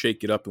bag and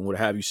shake it up and what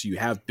have you. So you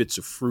have bits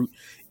of fruit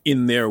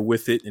in there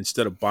with it.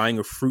 Instead of buying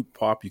a fruit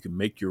pop, you can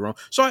make your own.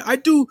 So I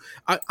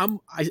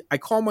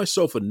call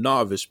myself a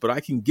novice, but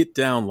I can get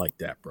down like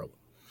that, brother.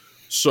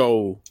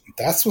 So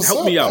that's what's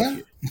help up, me out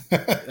man.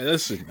 here.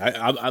 Listen,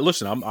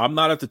 I'm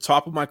not at the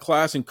top of my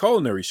class in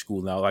culinary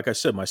school now. Like I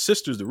said, my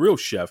sister's the real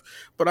chef,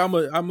 but I'm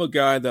a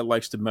guy that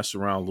likes to mess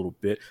around a little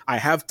bit. I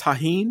have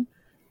tahine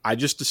I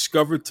just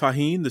discovered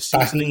tahine, the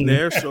seasoning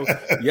there. So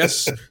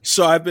yes,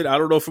 so I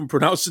don't know if I'm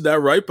pronouncing that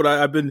right, but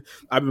I've been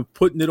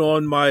putting it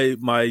on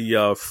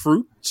my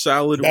fruit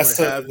salad. That's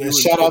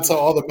shout out to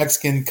all the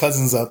Mexican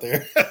cousins out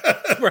there.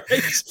 Right,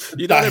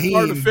 they're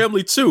part of the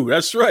family too.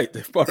 That's right,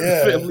 they're part of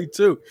the family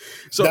too.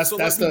 So that's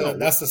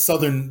the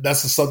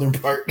southern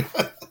part.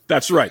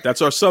 That's right.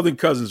 That's our southern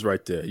cousins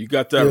right there. You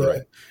got that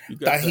right. You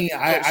got tahine.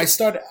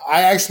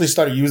 I actually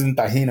started using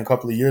tahine a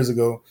couple of years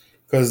ago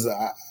because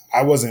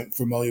I wasn't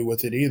familiar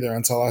with it either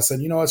until I said,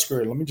 you know what, screw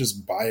it. Let me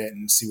just buy it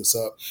and see what's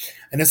up.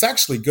 And it's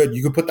actually good.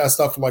 You can put that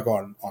stuff like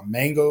on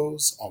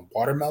mangoes, on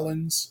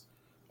watermelons.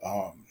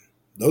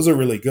 Those are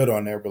really good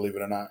on there, believe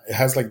it or not. It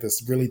has like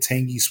this really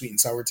tangy, sweet and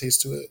sour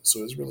taste to it.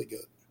 So it's really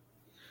good.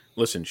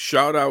 Listen,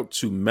 shout out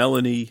to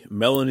Melanie.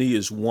 Melanie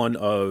is one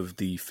of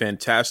the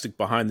fantastic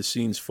behind the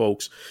scenes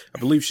folks. I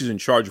believe she's in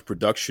charge of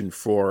production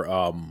for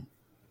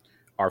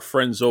our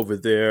friends over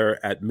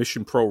there at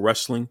Mission Pro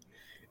Wrestling.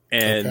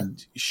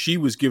 And she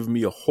was giving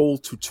me a whole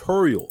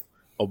tutorial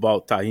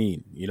about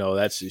tahine. You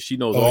know, she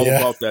knows all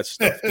about that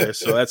stuff there.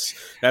 So that's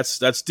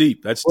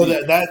deep. That's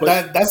deep.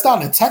 That's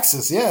down in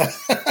Texas, yeah.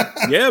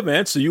 Yeah,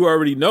 man. So you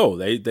already know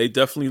they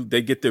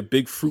definitely get their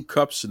big fruit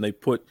cups and they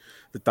put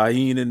the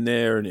tahine in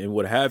there and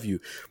what have you.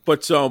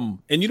 But and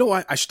you know,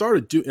 I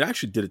started doing. I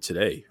actually did it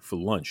today for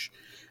lunch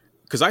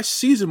because I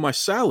season my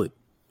salad,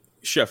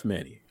 Chef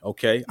Manny.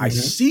 Okay, I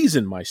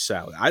season my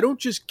salad. I don't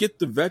just get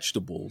the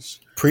vegetables.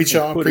 Preach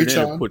on.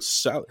 Put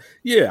salad.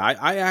 Yeah,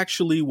 I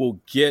actually will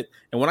get.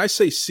 And when I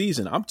say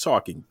season, I'm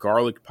talking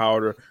garlic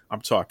powder.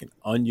 I'm talking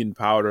onion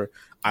powder.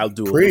 I'll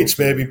do preach,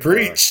 baby,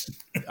 preach.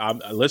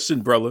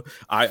 Listen, brother.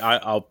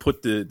 I'll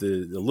put the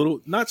little,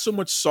 not so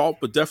much salt,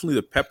 but definitely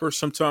the pepper.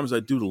 Sometimes I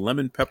do the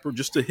lemon pepper,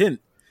 just a hint.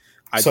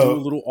 I do a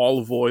little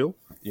olive oil.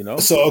 You know.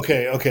 So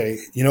okay.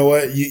 You know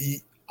what?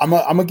 I'm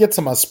gonna get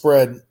to my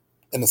spread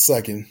in a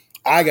second.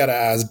 I gotta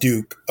ask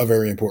Duke a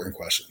very important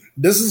question.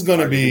 This is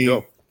gonna be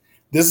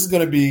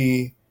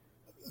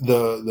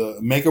the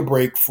make or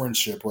break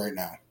friendship right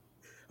now.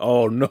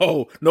 Oh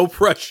no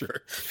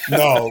pressure.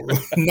 No,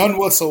 none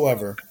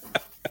whatsoever.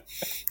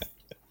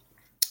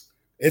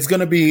 It's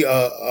gonna be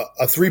a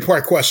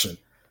 3-part question.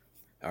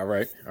 All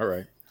right.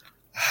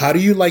 How do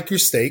you like your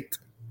steak?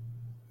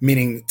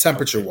 Meaning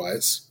temperature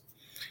wise.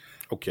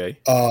 Okay.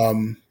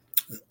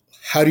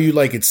 How do you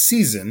like it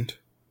seasoned?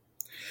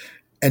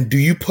 And do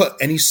you put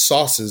any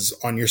sauces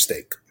on your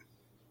steak?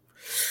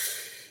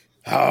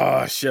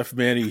 Chef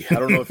Manny, I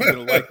don't know if you're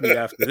going to like me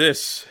after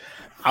this.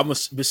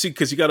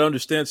 Because you got to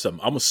understand something.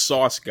 I'm a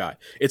sauce guy.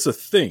 It's a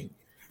thing.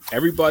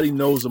 Everybody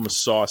knows I'm a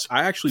sauce.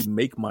 I actually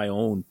make my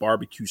own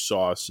barbecue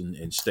sauce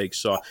and steak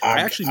sauce. I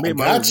actually made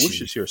my own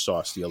Worcestershire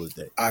sauce the other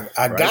day.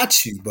 I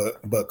got you,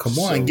 but come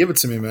on, give it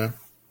to me, man.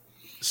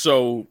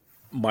 So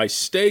my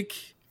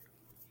steak,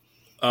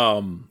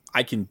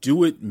 I can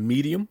do it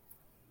medium.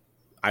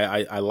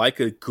 I like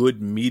a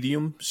good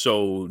medium,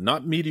 so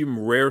not medium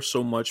rare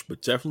so much,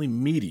 but definitely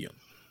medium.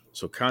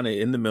 So kind of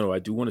in the middle. I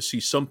do want to see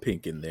some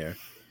pink in there.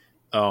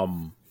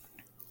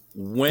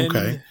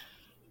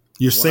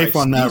 You're safe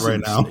on that right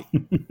now.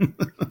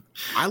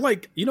 I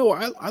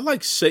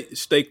like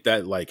steak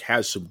that like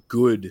has some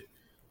good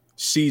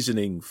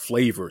seasoning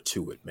flavor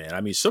to it, man.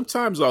 I mean,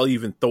 sometimes I'll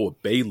even throw a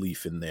bay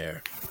leaf in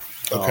there.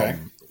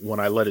 When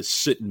I let it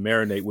sit and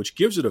marinate, which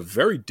gives it a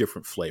very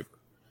different flavor.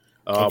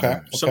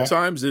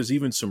 Sometimes there's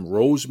even some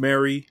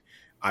rosemary.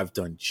 I've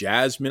done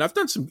jasmine. I've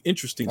done some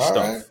interesting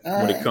stuff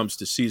when it comes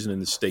to seasoning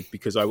the steak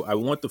because I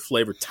want the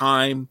flavor.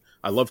 Thyme.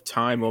 I love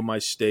thyme on my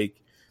steak.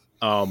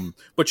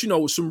 But you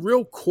know, some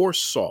real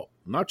coarse salt,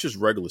 not just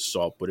regular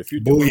salt, but if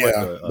you're doing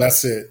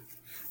that's it.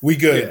 We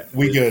good. Yeah,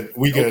 we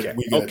good.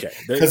 Okay.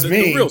 Because the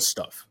real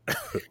stuff.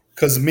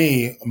 Because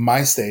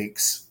my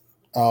steaks,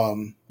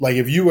 like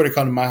if you were to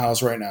come to my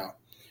house right now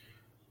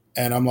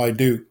and I'm like,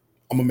 dude,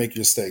 I'm going to make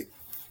you a steak.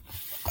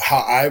 How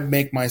I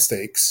make my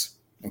steaks,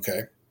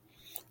 okay,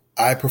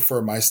 I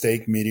prefer my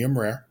steak medium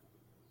rare.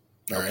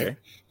 All right.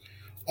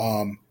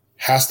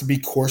 Has to be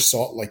coarse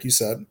salt, like you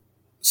said,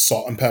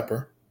 salt and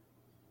pepper.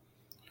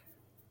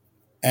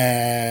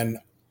 And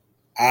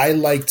I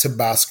like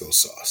Tabasco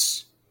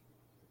sauce.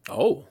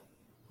 Oh,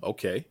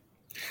 okay.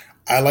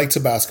 I like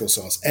Tabasco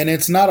sauce. And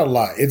it's not a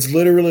lot. It's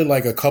literally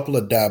like a couple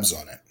of dabs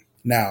on it.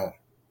 Now,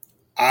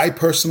 I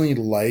personally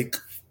like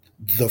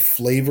the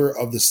flavor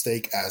of the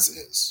steak as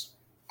is.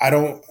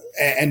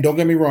 Don't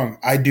get me wrong,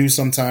 I do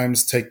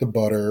sometimes take the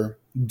butter,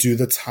 do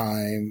the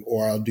thyme,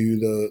 or I'll do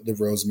the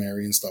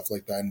rosemary and stuff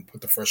like that and put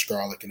the fresh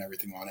garlic and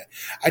everything on it.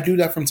 I do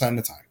that from time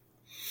to time.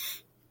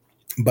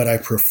 But I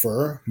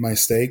prefer my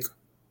steak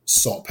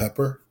salt,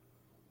 pepper,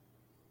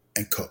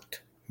 and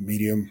cooked.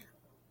 Medium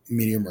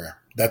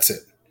rare. That's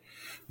it.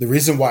 The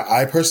reason why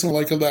I personally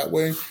like it that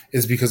way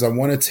is because I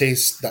want to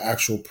taste the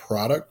actual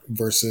product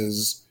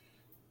versus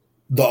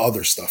the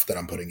other stuff that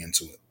I'm putting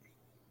into it.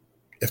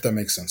 If that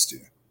makes sense to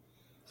you.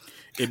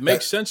 It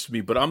makes sense to me,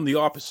 but I'm the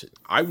opposite.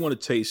 I want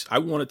it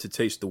to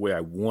taste the way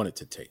I want it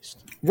to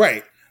taste.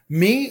 Right.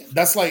 Me,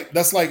 that's like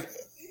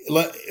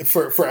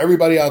for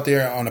everybody out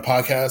there on the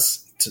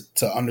podcast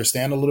to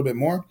understand a little bit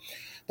more.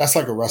 That's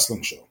like a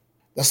wrestling show.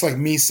 That's like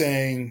me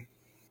saying,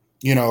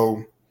 you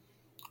know,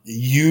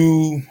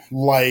 you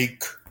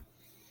like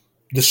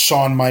the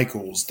Shawn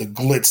Michaels, the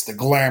glitz, the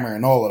glamour,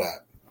 and all of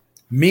that.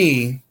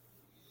 Me,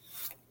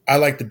 I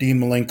like the Dean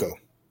Malenko.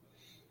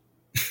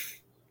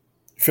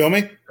 Feel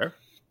me?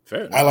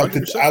 Fair. I like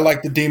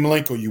the Dean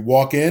Malenko. You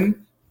walk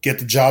in, get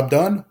the job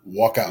done,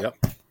 walk out.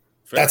 Yep.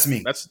 That's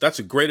me. That's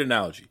a great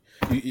analogy.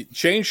 You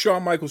change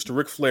Shawn Michaels to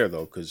Ric Flair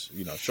though, because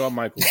Shawn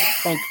Michaels is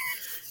a punk.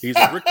 He's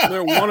a Ric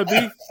Flair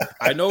wannabe.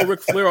 I know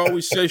Ric Flair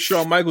always says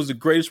Shawn Michaels is the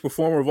greatest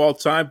performer of all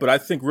time, but I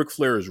think Ric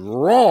Flair is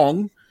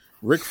wrong.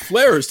 Ric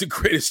Flair is the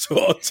greatest of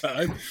all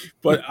time,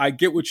 but I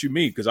get what you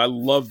mean because I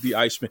love the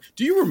Iceman.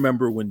 Do you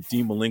remember when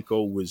Dean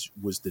Malenko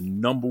was the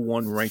number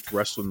one ranked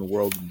wrestler in the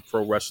world in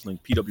pro wrestling,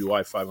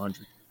 PWI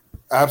 500?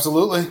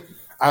 Absolutely.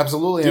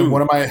 Dude.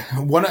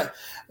 And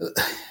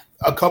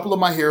a couple of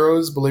my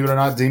heroes, believe it or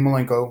not, Dean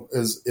Malenko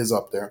is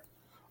up there.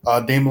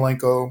 Dean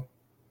Malenko,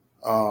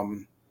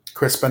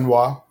 Chris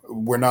Benoit.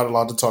 We're not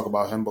allowed to talk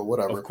about him, but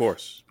whatever. Of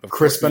course.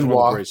 Chris Benoit, Benoit.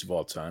 one of the greatest of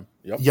all time.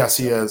 Yep. Yes,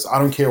 he is. I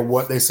don't care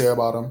what they say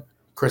about him.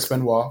 Chris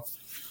Benoit.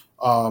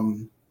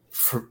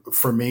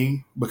 For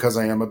me, because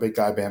I am a big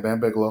guy, Bam Bam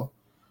Bigelow.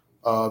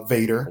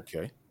 Vader.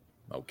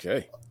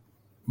 Okay.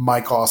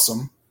 Mike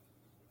Awesome.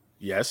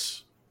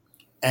 Yes.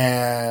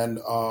 And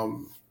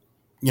one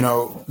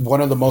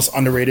of the most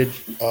underrated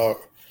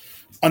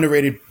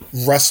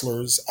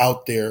wrestlers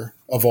out there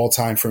of all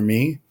time for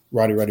me,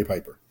 Roddy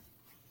Piper.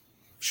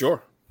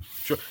 Sure.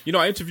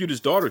 I interviewed his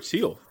daughter,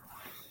 Teal.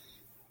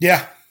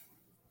 Yeah.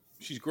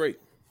 She's great.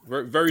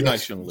 Very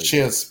nice young lady. She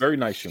is. Very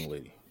nice young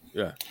lady.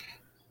 Yeah.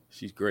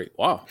 She's great.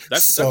 Wow.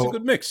 That's a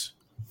good mix.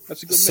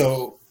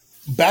 So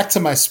back to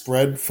my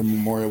spread for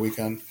Memorial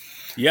Weekend.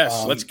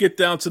 Yes. Let's get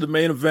down to the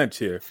main event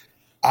here.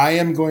 I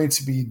am going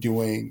to be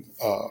doing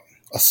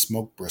a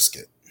smoked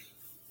brisket.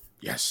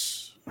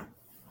 Yes.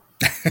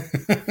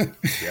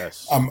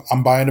 Yes.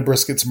 I'm buying a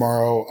brisket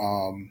tomorrow,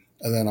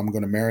 and then I'm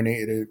going to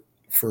marinate it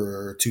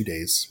for 2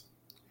 days.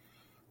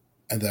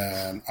 And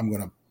then I'm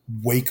going to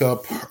wake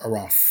up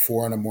around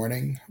 4 in the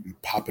morning and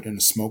pop it in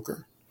the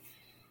smoker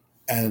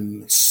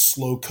and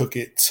slow cook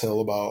it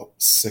till about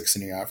 6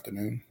 in the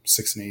afternoon,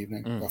 6 in the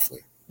evening, roughly.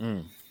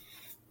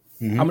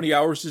 Mm-hmm. How many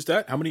hours is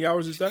that?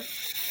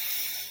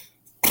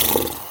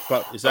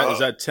 But is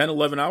that 10,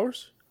 11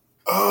 hours?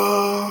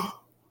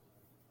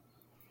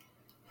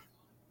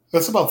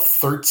 That's about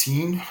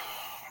 13.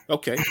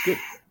 Okay, good.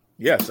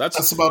 Yes,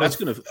 that's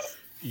gonna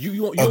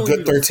you a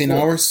good 13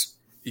 hours.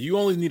 You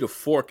only need a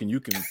fork and you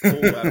can pull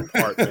that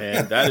apart,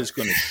 man. That is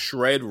going to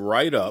shred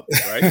right up,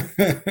 right?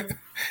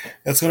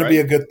 That's going to be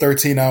a good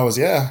 13 hours,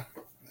 yeah.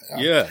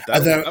 Yeah,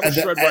 that'll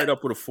shred right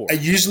up with a fork. I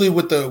usually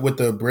with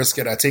the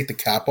brisket, I take the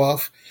cap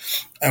off,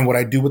 and what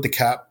I do with the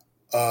cap,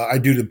 I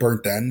do the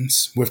burnt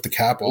ends with the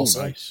cap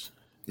also. Nice,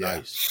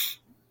 yeah.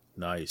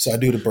 Nice. So I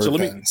do the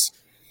burnt ends.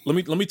 Let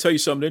me tell you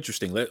something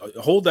interesting.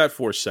 Hold that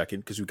for a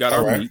second because we got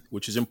our meat,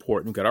 which is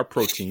important. We got our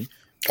protein.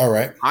 All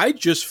right. I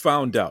just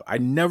found out. I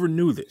never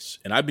knew this,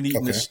 and I've been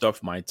eating this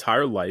stuff my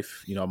entire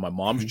life. My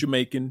mom's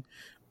Jamaican.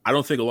 I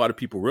don't think a lot of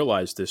people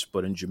realize this,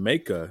 but in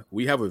Jamaica,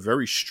 we have a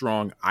very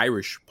strong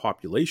Irish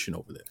population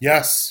over there.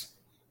 Yes,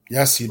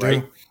 you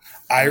do.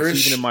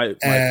 Irish, it's even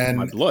in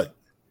my blood.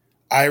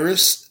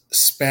 Irish,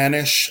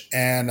 Spanish,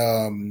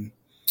 and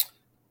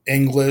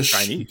English,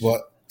 Chinese,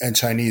 and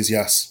Chinese.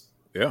 Yes.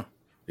 Yeah.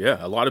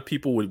 A lot of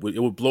people it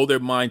would blow their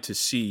mind to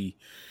see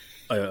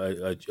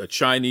a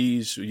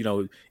Chinese,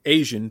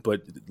 Asian,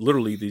 but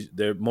literally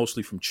they're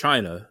mostly from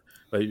China.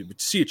 To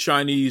see a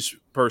Chinese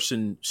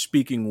person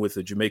speaking with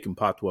a Jamaican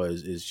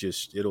patois is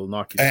just, it'll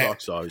knock your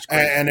socks off.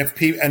 And if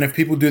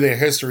people do their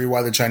history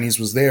why the Chinese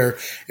was there,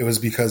 it was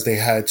because they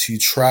had to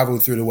travel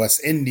through the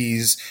West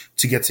Indies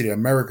to get to the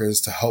Americas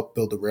to help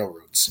build the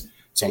railroads.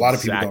 So a lot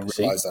of people don't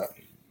realize that.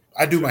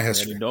 I do my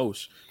history. You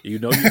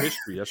know your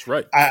history. That's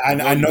right.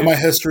 I know my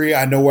history.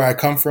 I know where I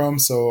come from.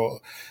 So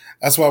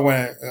that's why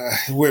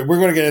we're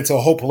going to get into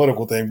a whole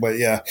political thing. But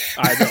yeah,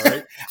 I know,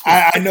 right?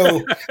 I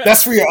know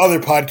that's for your other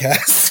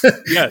podcast.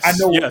 Yes, I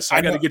know. Yes,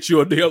 I got to get you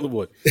on the other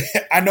one.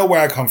 I know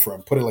where I come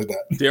from. Put it like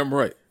that. Damn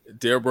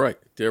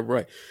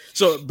right.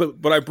 So,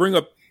 but I bring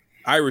up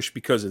Irish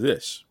because of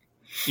this.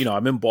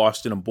 I'm in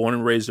Boston. I'm born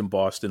and raised in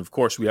Boston. Of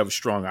course, we have a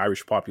strong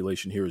Irish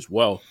population here as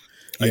well.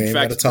 In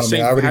fact, tell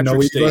me. I already know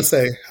what you're going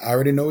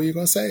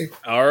to say.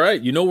 All right,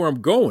 you know where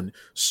I'm going.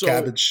 So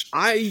cabbage.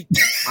 I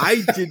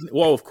didn't.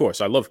 Well, of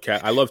course, I love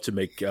to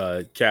make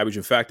cabbage.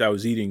 In fact, I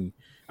was eating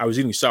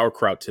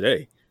sauerkraut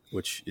today,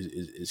 which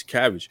is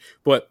cabbage.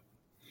 But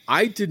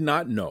I did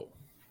not know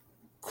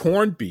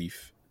corned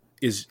beef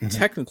is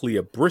technically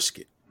a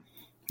brisket.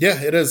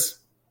 Yeah, it is.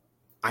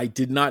 I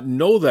did not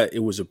know that it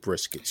was a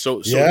brisket.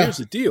 So here's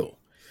the deal,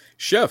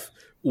 Chef.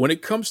 When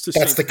it comes to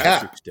St.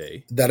 Patrick's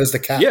Day, that is the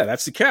cap. Yeah,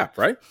 that's the cap,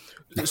 right?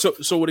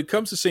 So when it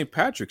comes to St.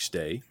 Patrick's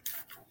Day,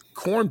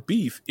 corned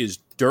beef is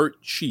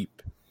dirt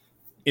cheap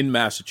in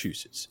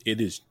Massachusetts.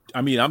 It is.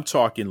 I mean, I'm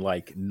talking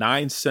like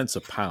 9 cents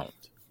a pound.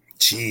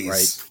 Jeez.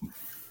 Right.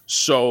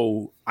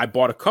 So I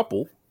bought a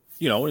couple,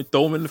 and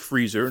throw them in the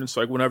freezer. And it's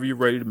like whenever you're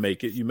ready to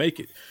make it, you make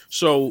it.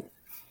 So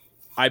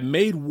I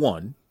made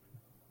one,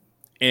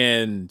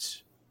 and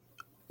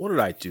what did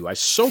I do? I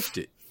soaked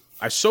it.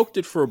 I soaked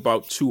it for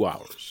about 2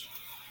 hours,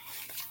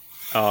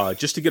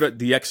 just to get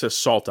the excess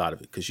salt out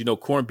of it. Because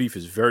corned beef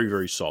is very,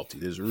 very salty.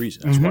 There's a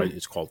reason. That's why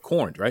it's called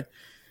corned, right?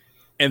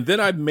 And then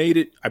I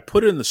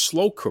put it in the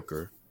slow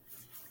cooker,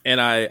 and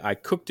I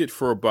cooked it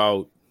for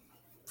about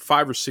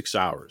 5 or 6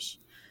 hours.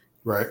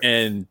 Right.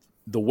 And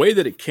the way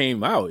that it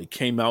came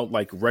out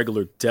like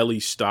regular deli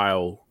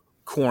style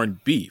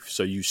corned beef.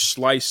 So you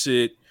slice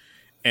it,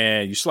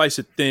 and you slice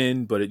it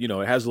thin, but it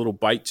has a little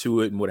bite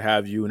to it and what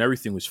have you, and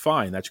everything was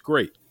fine. That's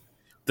great.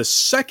 The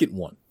second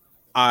one,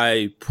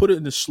 I put it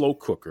in the slow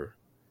cooker,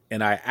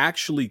 and I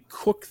actually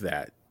cooked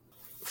that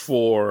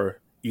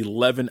for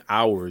 11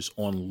 hours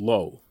on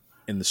low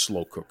in the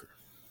slow cooker.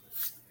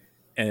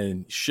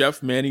 And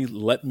Chef Manny,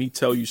 let me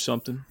tell you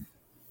something.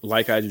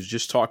 Like I was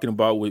just talking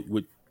about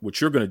with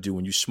what you're going to do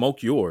when you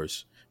smoke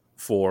yours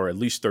for at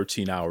least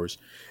 13 hours,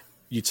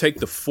 you take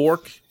the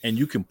fork and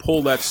you can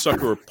pull that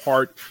sucker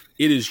apart.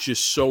 It is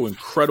just so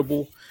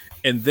incredible.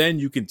 And then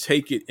you can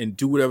take it and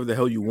do whatever the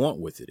hell you want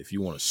with it. If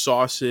you want to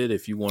sauce it,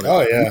 if you want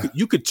to,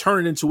 you could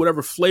turn it into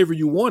whatever flavor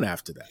you want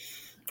after that.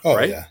 Oh,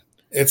 right? yeah.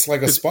 It's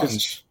like a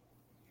sponge.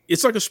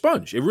 It's like a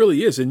sponge. It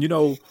really is. And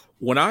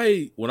when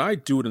I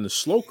do it in the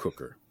slow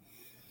cooker,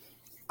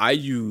 I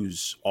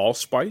use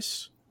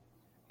allspice,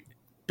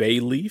 bay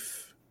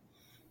leaf,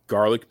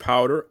 garlic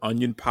powder,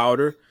 onion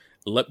powder.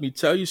 Let me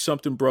tell you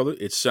something, brother.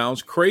 It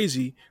sounds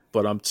crazy,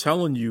 but I'm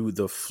telling you,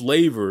 the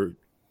flavor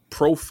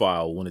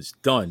profile when it's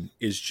done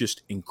is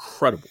just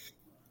incredible.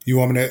 You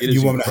want me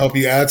to help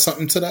you add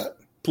something to that?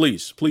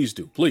 Please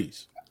do.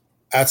 Please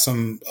add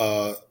some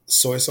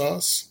soy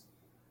sauce.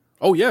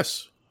 Oh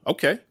yes.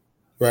 Okay.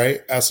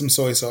 Right. Add some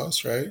soy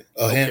sauce. Right.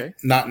 Okay.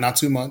 Not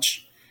too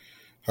much.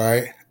 All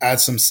right. Add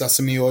some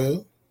sesame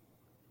oil.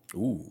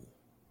 Ooh.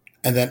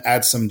 And then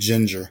add some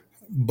ginger,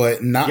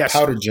 but not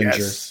powdered ginger.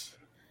 Yes.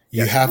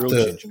 You have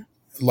to ginger.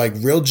 Like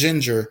real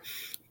ginger,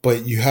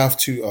 but you have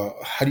to.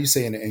 How do you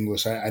say it in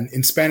English?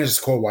 In Spanish, it's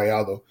called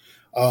guayado.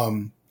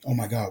 Oh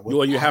my God!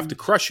 You have to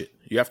crush it.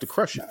 You have to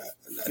crush it.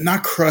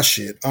 Not crush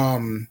it.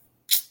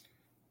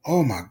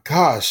 Oh my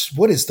gosh!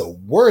 What is the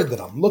word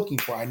that I'm looking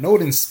for? I know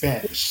it in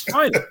Spanish.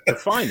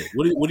 Define it.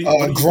 What do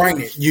you grind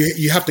it?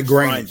 You have to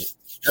grind it.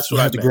 That's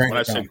what I meant when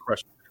I said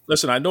crush it.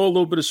 Listen, I know a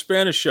little bit of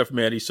Spanish, Chef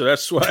Manny, so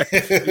that's why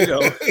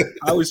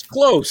I was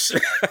close.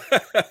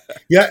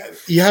 Yeah,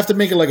 you have to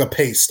make it like a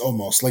paste,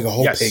 almost like a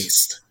whole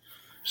paste.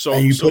 So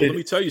let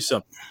me tell you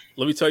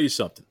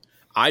something.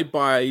 I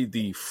buy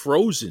the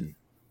frozen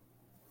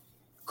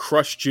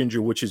crushed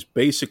ginger, which is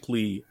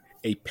basically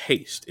a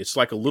paste. It's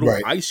like a little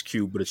ice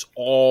cube, but it's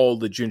all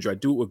the ginger. I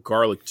do it with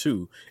garlic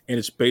too, and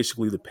it's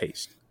basically the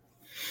paste.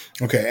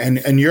 Okay,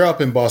 and you're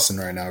up in Boston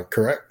right now,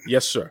 correct?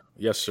 Yes, sir.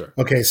 Yes, sir.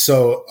 Okay,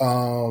 so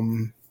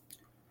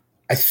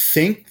I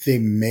think they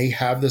may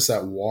have this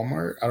at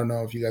Walmart. I don't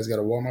know if you guys got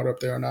a Walmart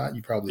up there or not.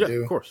 You probably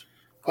do. Of course.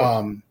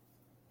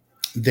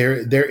 There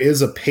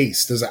is a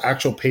paste. There's an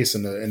actual paste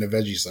in the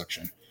veggie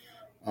section.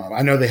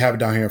 I know they have it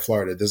down here in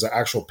Florida. There's an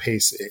actual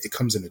paste. It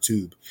cocomes in a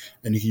tube,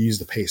 and you can use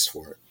the paste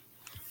for it.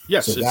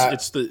 Yes, so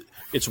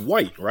it's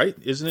white, right?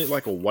 Isn't it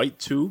like a white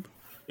tube?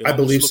 I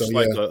believe so.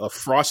 Like a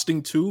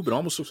frosting tube. It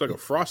almost looks like a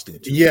frosting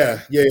tube. Yeah.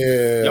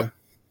 Yep.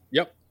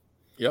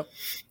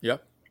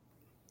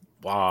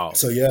 Wow.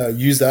 So yeah,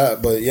 use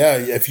that. But yeah,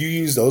 if you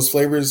use those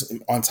flavors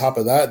on top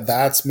of that,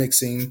 that's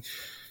mixing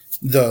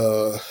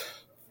the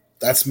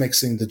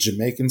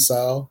Jamaican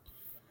style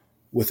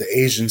with the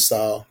Asian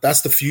style.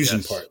 That's the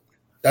fusion part.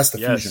 That's the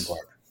fusion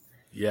part.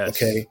 Yes.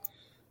 Okay.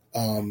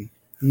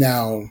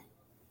 Now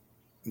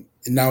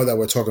that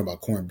we're talking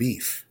about corned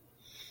beef,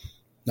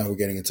 now we're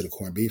getting into the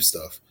corned beef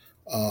stuff.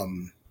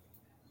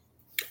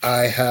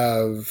 I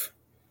have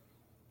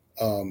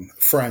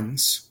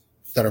friends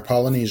that are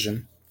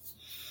Polynesian.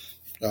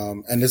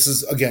 And this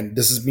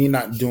is me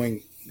not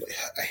doing,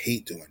 I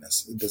hate doing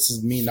this. This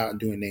is me not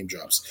doing name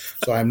drops.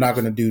 So I'm not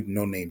going to do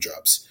no name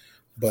drops,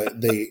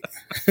 but they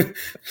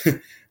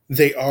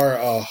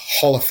are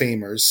Hall of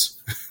Famers.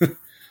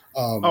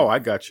 I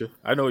got you.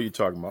 I know what you're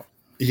talking about.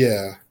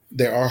 Yeah,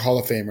 they are Hall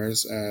of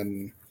Famers,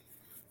 and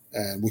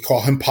we call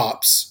him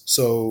Pops.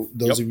 So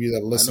those of you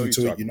that are listening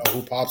to it, you know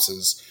who Pops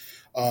is.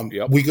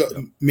 We go.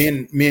 Me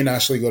and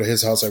Ashley go to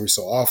his house every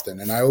so often,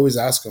 and I always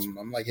ask him.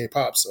 I'm like, "Hey,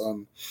 Pops,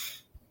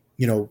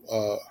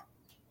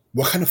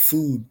 what kind of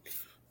food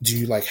do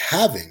you like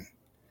having?"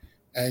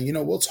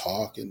 And we'll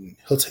talk, and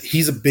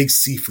he's a big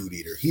seafood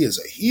eater. He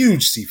is a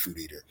huge seafood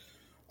eater.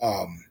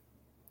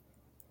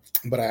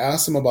 But I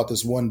asked him about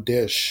this one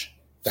dish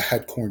that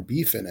had corned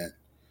beef in it,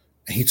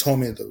 and he told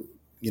me the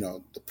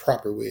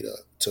proper way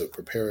to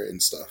prepare it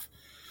and stuff.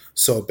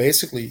 So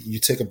basically, you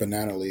take a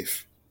banana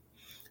leaf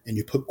and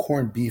you put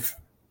corned beef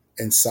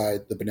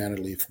inside the banana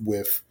leaf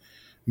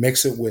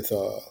mix it with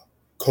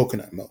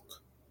coconut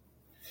milk,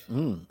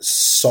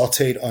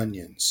 sauteed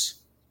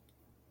onions,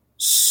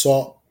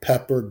 salt,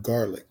 pepper,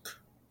 garlic,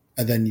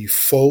 and then you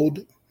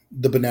fold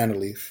the banana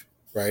leaf,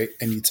 right?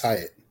 And you tie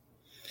it.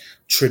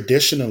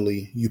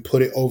 traditionally you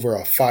put it over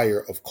a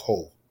fire of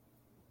coal.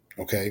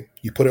 Okay.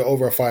 You put it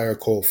over a fire of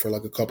coal for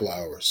like a couple of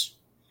hours.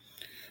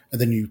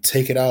 And then you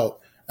take it out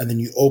and then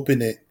you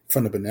open it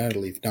from the banana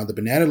leaf. Now the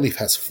banana leaf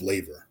has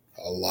flavor,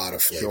 a lot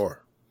of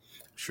flavor.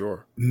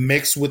 Sure.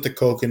 Mixed with the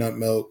coconut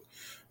milk,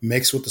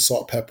 mixed with the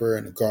salt, pepper,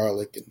 and the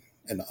garlic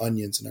and the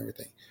onions and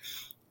everything.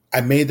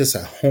 I made this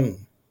at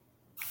home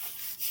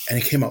and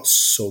it came out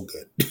so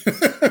good.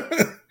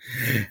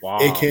 Wow.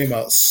 It came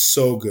out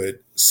so good.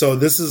 So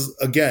this is,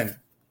 again,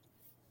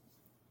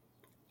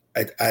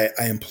 I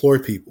implore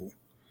people,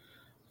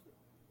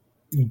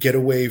 get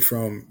away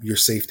from your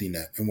safety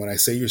net. And when I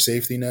say your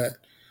safety net,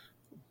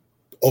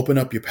 open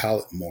up your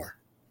palate more,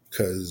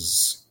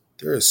 because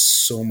there is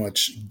so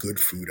much good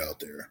food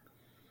out there,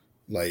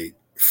 like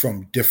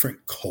from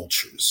different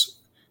cultures.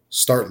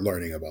 Start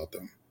learning about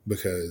them,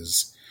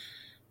 because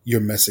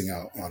you're missing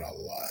out on a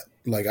lot.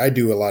 Like, I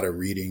do a lot of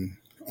reading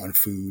on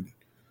food.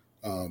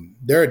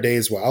 There are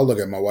days where I'll look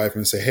at my wife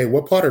and say, hey,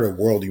 what part of the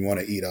world do you want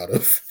to eat out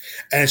of?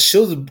 And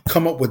she'll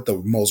come up with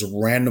the most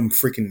random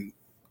freaking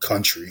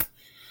country.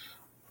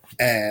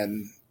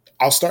 And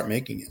I'll start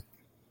making it.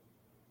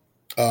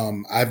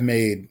 I've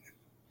made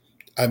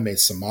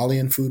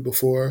Somalian food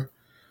before.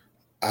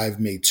 I've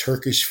made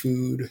Turkish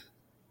food.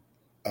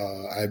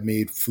 I've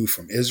made food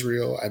from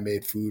Israel. I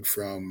made food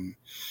from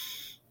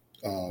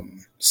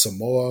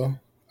Samoa.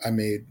 I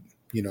made,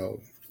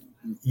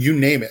 you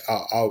name it.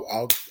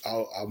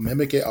 I'll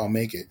mimic it. I'll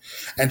make it.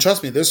 And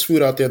trust me, there's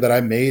food out there that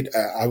I made.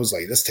 I was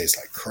like, this tastes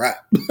like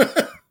crap,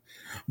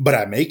 but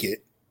I make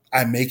it.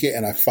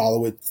 And I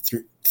follow it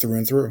through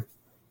and through.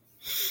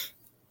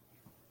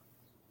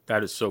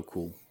 That is so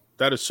cool.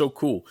 That is so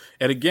cool.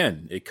 And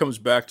again, it comes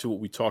back to what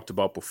we talked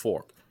about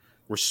before,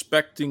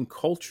 respecting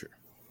culture,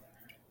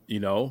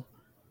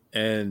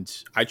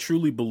 and I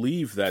truly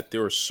believe that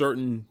there are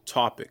certain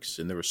topics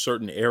and there are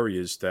certain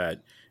areas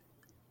that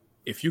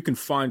if you can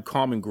find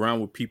common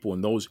ground with people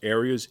in those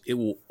areas, it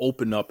will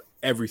open up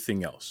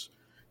everything else.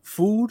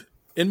 Food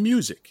and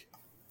music.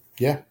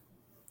 Yeah.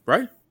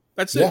 Right?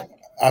 That's it. Yeah,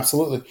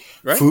 absolutely.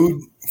 Right?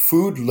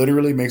 Food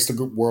literally makes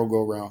the world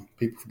go round.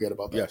 People forget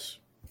about that. Yes.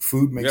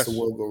 Food makes the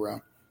world go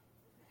round.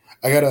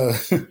 I got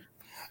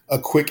a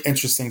quick,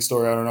 interesting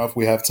story. I don't know if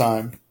we have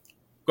time.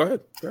 Go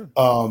ahead.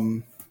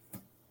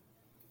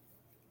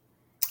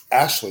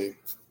 Ashley,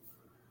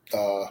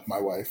 my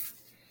wife,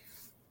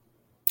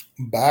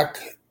 back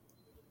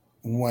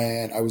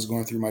when I was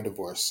going through my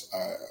divorce,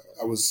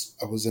 I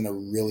was in a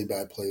really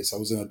bad place. I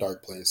was in a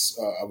dark place.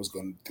 I was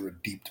going through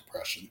a deep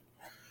depression,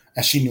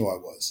 and she knew I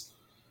was.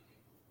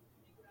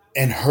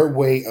 And her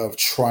way of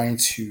trying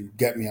to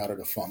get me out of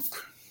the funk,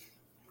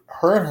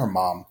 her and her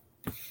mom,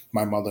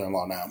 my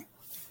mother-in-law now,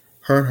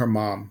 her and her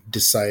mom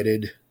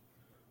decided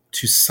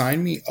to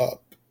sign me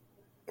up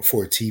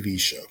for a TV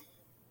show.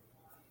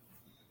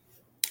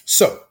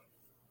 So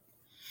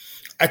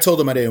I told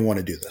them I didn't want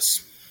to do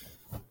this,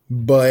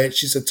 but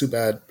she said, too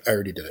bad, I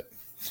already did it.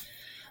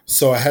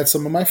 So I had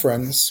some of my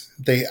friends,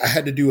 I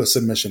had to do a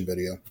submission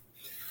video.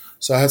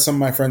 So I had some of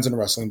my friends in the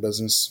wrestling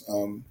business,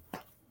 do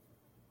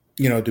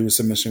a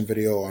submission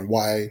video on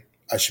why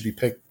I should be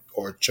picked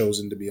or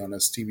chosen to be on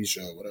this TV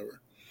show,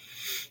 whatever.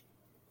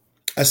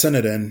 I sent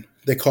it in.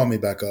 They called me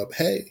back up.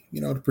 Hey,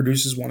 the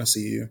producers want to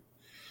see you.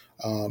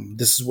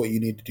 This is what you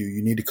need to do.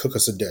 You need to cook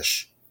us a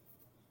dish.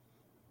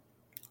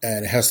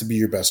 And it has to be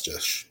your best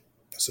dish.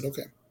 I said,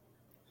 okay.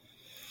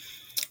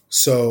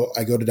 So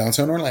I go to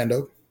downtown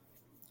Orlando.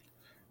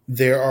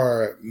 There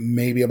are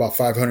maybe about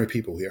 500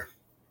 people here.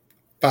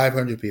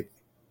 500 people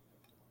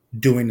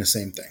doing the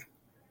same thing.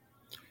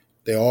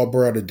 They all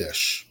brought a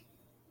dish.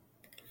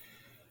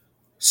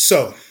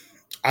 So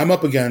I'm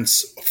up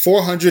against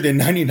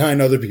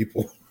 499 other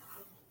people.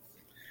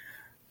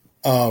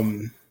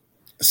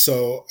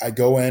 So I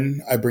go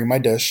in, I bring my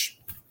dish,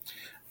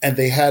 and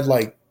they had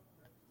like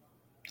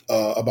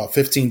about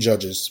 15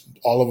 judges.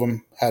 All of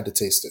them had to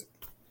taste it.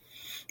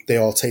 They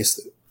all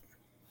tasted it.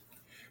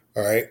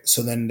 All right.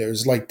 So then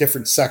there's like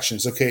different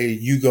sections. Okay,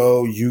 you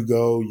go.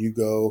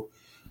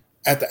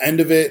 At the end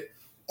of it,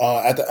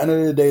 at the end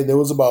of the day, there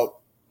was about,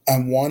 I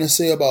want to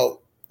say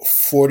about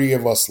 40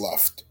 of us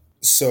left.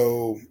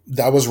 So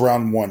that was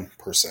round one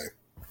per se.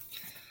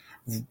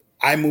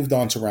 I moved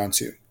on to round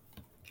two.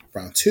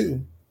 Round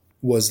two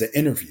was the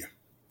interview.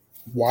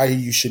 Why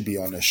you should be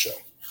on this show.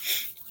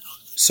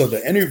 So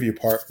the interview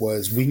part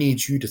was, we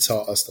need you to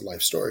tell us the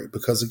life story,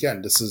 because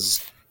again, this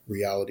is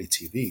reality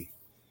TV.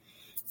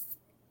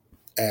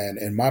 And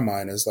in my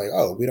mind, it's like,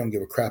 oh, we don't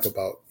give a crap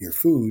about your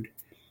food.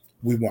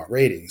 We want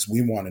ratings.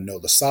 We want to know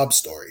the sob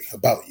story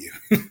about you.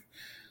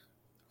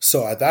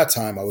 So at that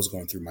time, I was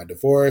going through my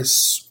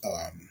divorce.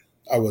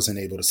 I wasn't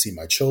able to see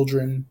my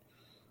children.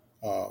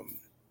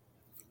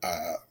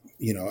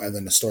 And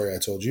then the story I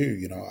told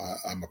you,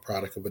 I'm a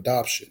product of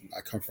adoption.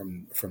 I come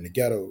from the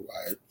ghetto.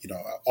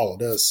 All of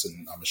this,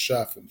 and I'm a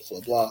chef and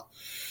blah, blah.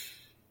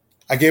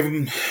 I gave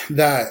him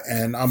that,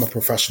 and I'm a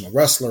professional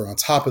wrestler on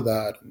top of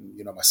that. And,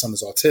 my son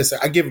is autistic.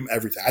 I give him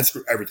everything. I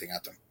threw everything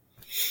at them.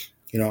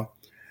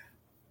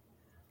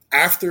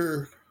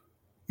 After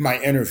my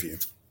interview.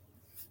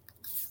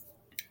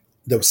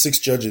 There were 6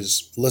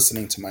 judges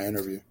listening to my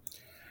interview.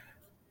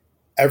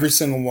 Every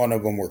single one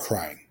of them were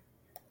crying,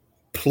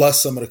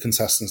 plus some of the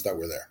contestants that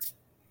were there.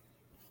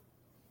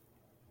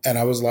 And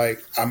I was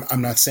like,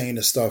 I'm not saying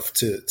this stuff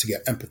to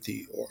get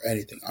empathy or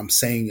anything. I'm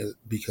saying it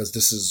because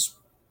this is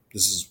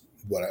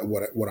what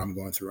I'm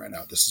going through right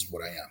now. This is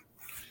what I am.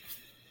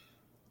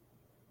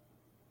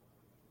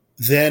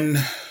 Then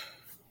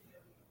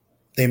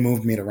they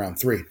moved me to round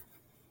 3.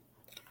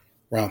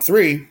 Round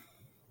 3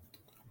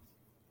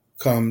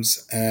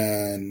 comes,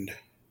 and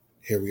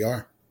here we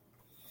are.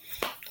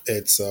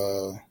 It's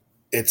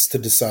to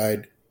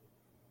decide,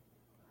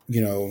 are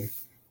you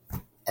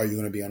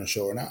going to be on a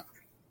show or not?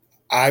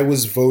 I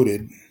was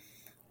voted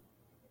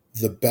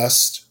the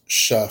best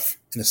chef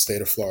in the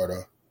state of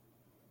Florida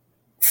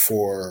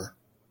for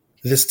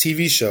this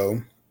TV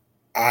show.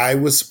 I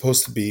was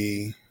supposed to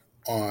be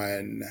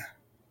on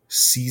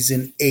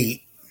season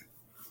 8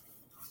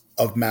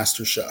 of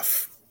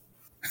MasterChef.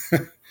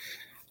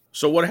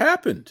 So what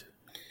happened?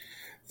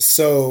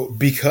 So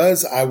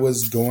because I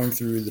was going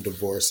through the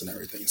divorce and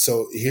everything.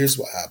 So here's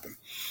what happened.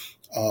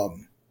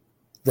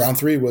 Round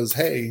 3 was,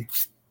 hey,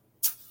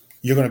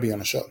 you're going to be on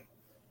a show.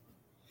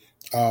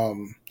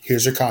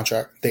 Here's your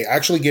contract. They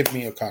actually gave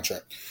me a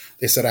contract.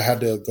 They said I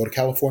had to go to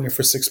California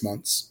for 6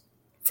 months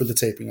for the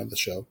taping of the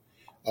show.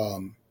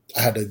 I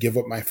had to give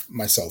up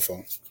my cell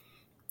phone.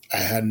 I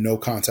had no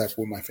contact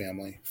with my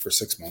family for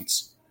 6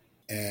 months.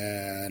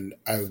 And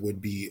I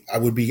would be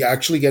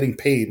actually getting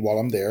paid while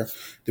I'm there.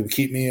 They would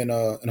keep me in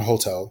a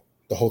hotel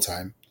the whole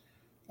time.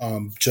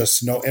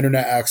 Just no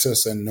internet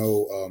access and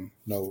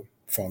no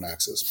phone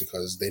access,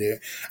 because they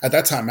didn't, at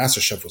that time,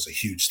 MasterChef was a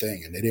huge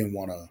thing and they didn't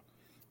want to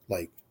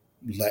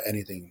let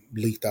anything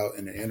leaked out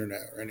in the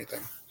internet or anything.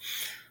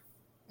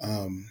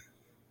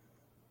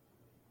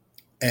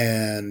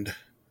 And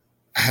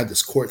I had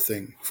this court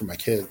thing for my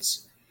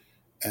kids,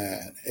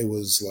 and it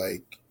was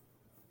like,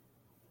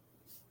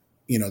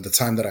 the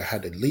time that I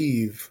had to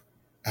leave,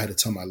 I had to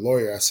tell my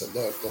lawyer, I said,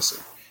 look,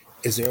 listen,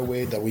 is there a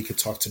way that we could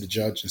talk to the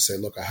judge and say,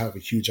 look, I have a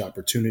huge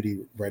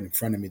opportunity right in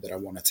front of me that I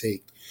want to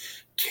take.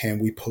 Can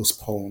we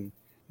postpone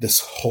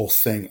this whole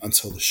thing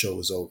until the show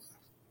is over?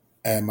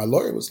 And my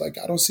lawyer was like,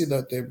 I don't see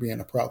that there being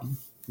a problem,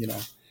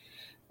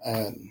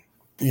 And,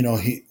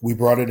 we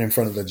brought it in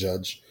front of the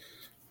judge.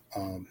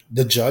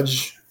 The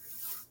judge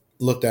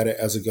looked at it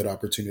as a good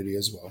opportunity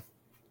as well.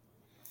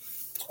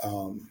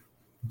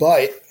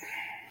 But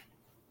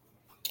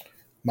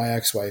my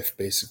ex-wife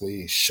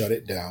basically shut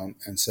it down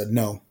and said,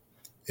 no,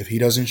 if he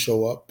doesn't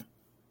show up,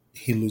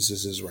 he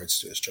loses his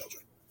rights to his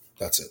children.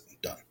 That's it.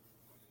 Done.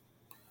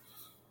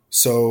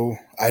 So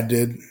I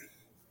did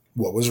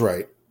what was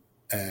right,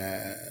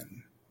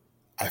 and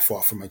I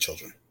fought for my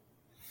children.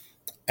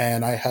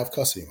 And I have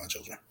custody of my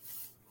children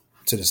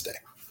to this day.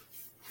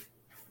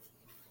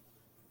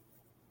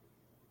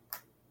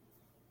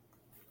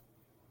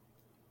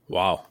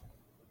 Wow.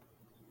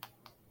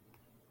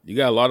 You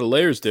got a lot of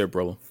layers there,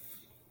 bro.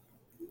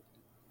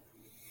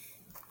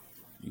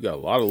 You got a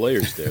lot of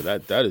layers there.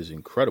 That is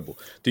incredible.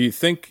 Do you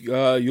think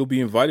you'll be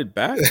invited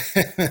back?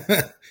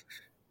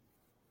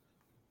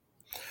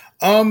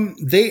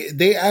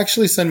 They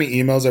actually send me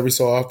emails every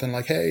so often,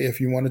 like, hey, if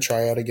you want to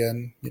try out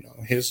again,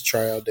 here's a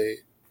tryout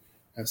date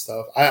and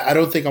stuff. I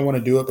don't think I want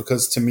to do it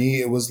because to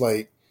me it was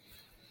like,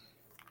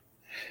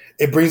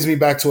 it brings me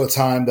back to a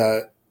time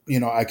that,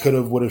 I could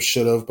have, would have,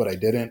 should have, but I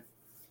didn't.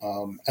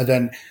 And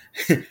then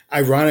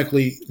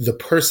ironically, the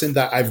person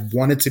that I've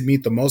wanted to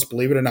meet the most,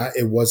 believe it or not,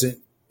 it wasn't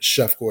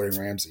Chef Gordon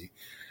Ramsay.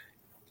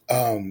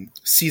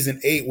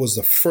 Season 8 was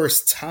the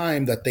first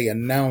time that they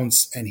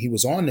announced, and he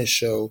was on this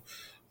show,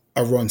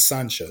 Aaron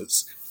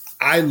Sanchez.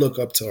 I look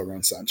up to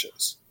Aaron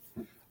Sanchez.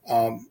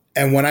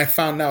 And when I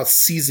found out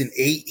season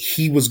 8,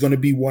 he was going to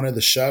be one of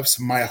the chefs,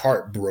 my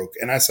heart broke.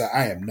 And I said,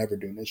 I am never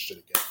doing this shit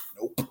again.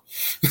 Nope.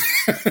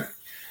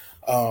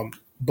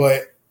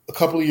 But a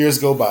couple of years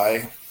go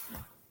by,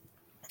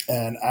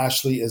 and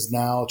Ashley is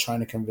now trying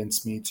to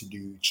convince me to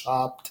do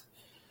Chopped.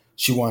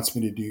 She wants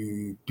me to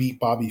do Beat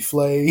Bobby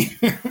Flay.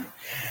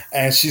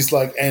 And she's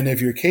like, and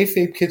if your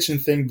Kayfabe Kitchen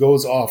thing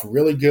goes off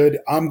really good,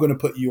 I'm going to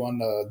put you on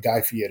the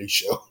Guy Fieri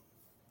show.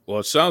 Well,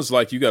 it sounds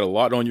like you got a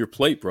lot on your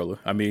plate, brother.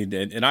 I mean,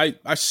 and I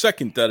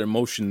second that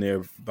emotion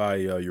there by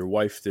your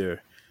wife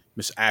there,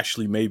 Miss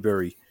Ashley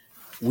Mayberry.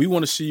 We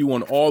want to see you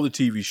on all the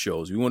TV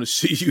shows. We want to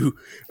see you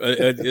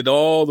at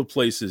all the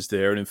places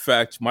there. And in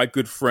fact, my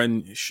good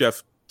friend,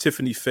 Chef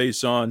Tiffany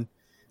Faison,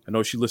 I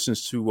know she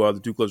listens to the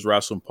Duke Loves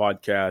Wrestling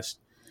podcast.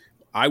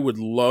 I would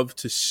love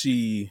to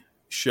see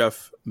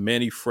Chef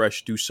Manny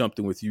Fresh do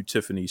something with you,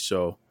 Tiffany.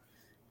 So,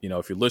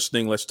 if you're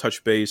listening, let's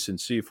touch base and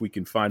see if we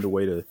can find a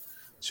way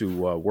to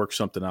work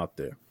something out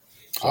there.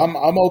 So.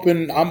 I'm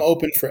open. I'm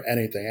open for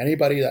anything.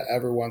 Anybody that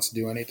ever wants to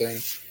do anything,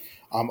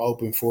 I'm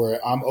open for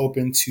it. I'm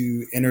open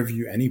to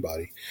interview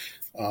anybody.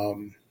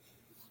 And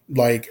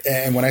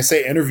when I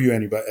say interview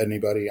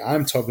anybody,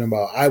 I'm talking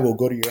about I will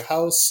go to your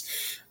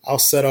house, I'll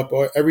set up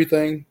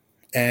everything,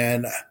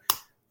 and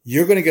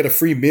you're going to get a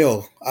free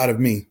meal out of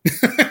me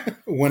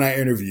when I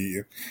interview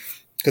you.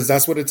 because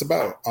that's what it's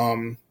about.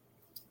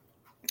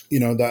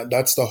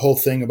 That's the whole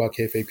thing about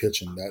Kayfabe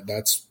Kitchen.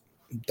 That's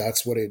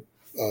what it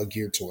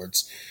geared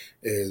towards,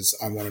 is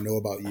I want to know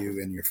about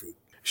you and your food.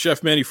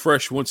 Chef Manny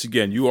Fresh, once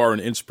again, you are an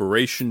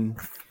inspiration.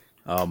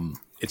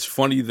 It's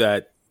funny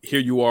that here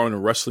you are on a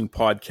wrestling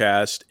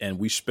podcast, and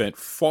we spent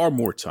far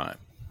more time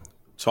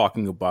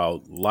talking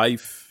about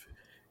life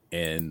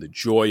and the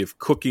joy of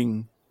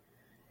cooking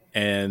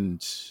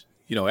and,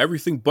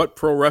 everything but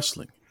pro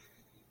wrestling.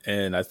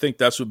 And I think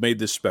that's what made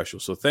this special.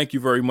 So thank you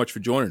very much for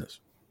joining us.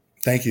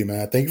 Thank you,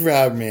 man. Thank you for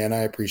having me, and I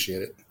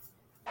appreciate it.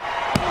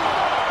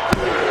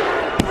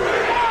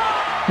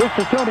 This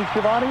is Tony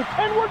Schiavone,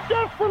 and we're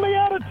desperately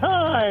out of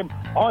time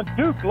on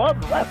Duke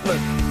Loves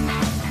Wrestling.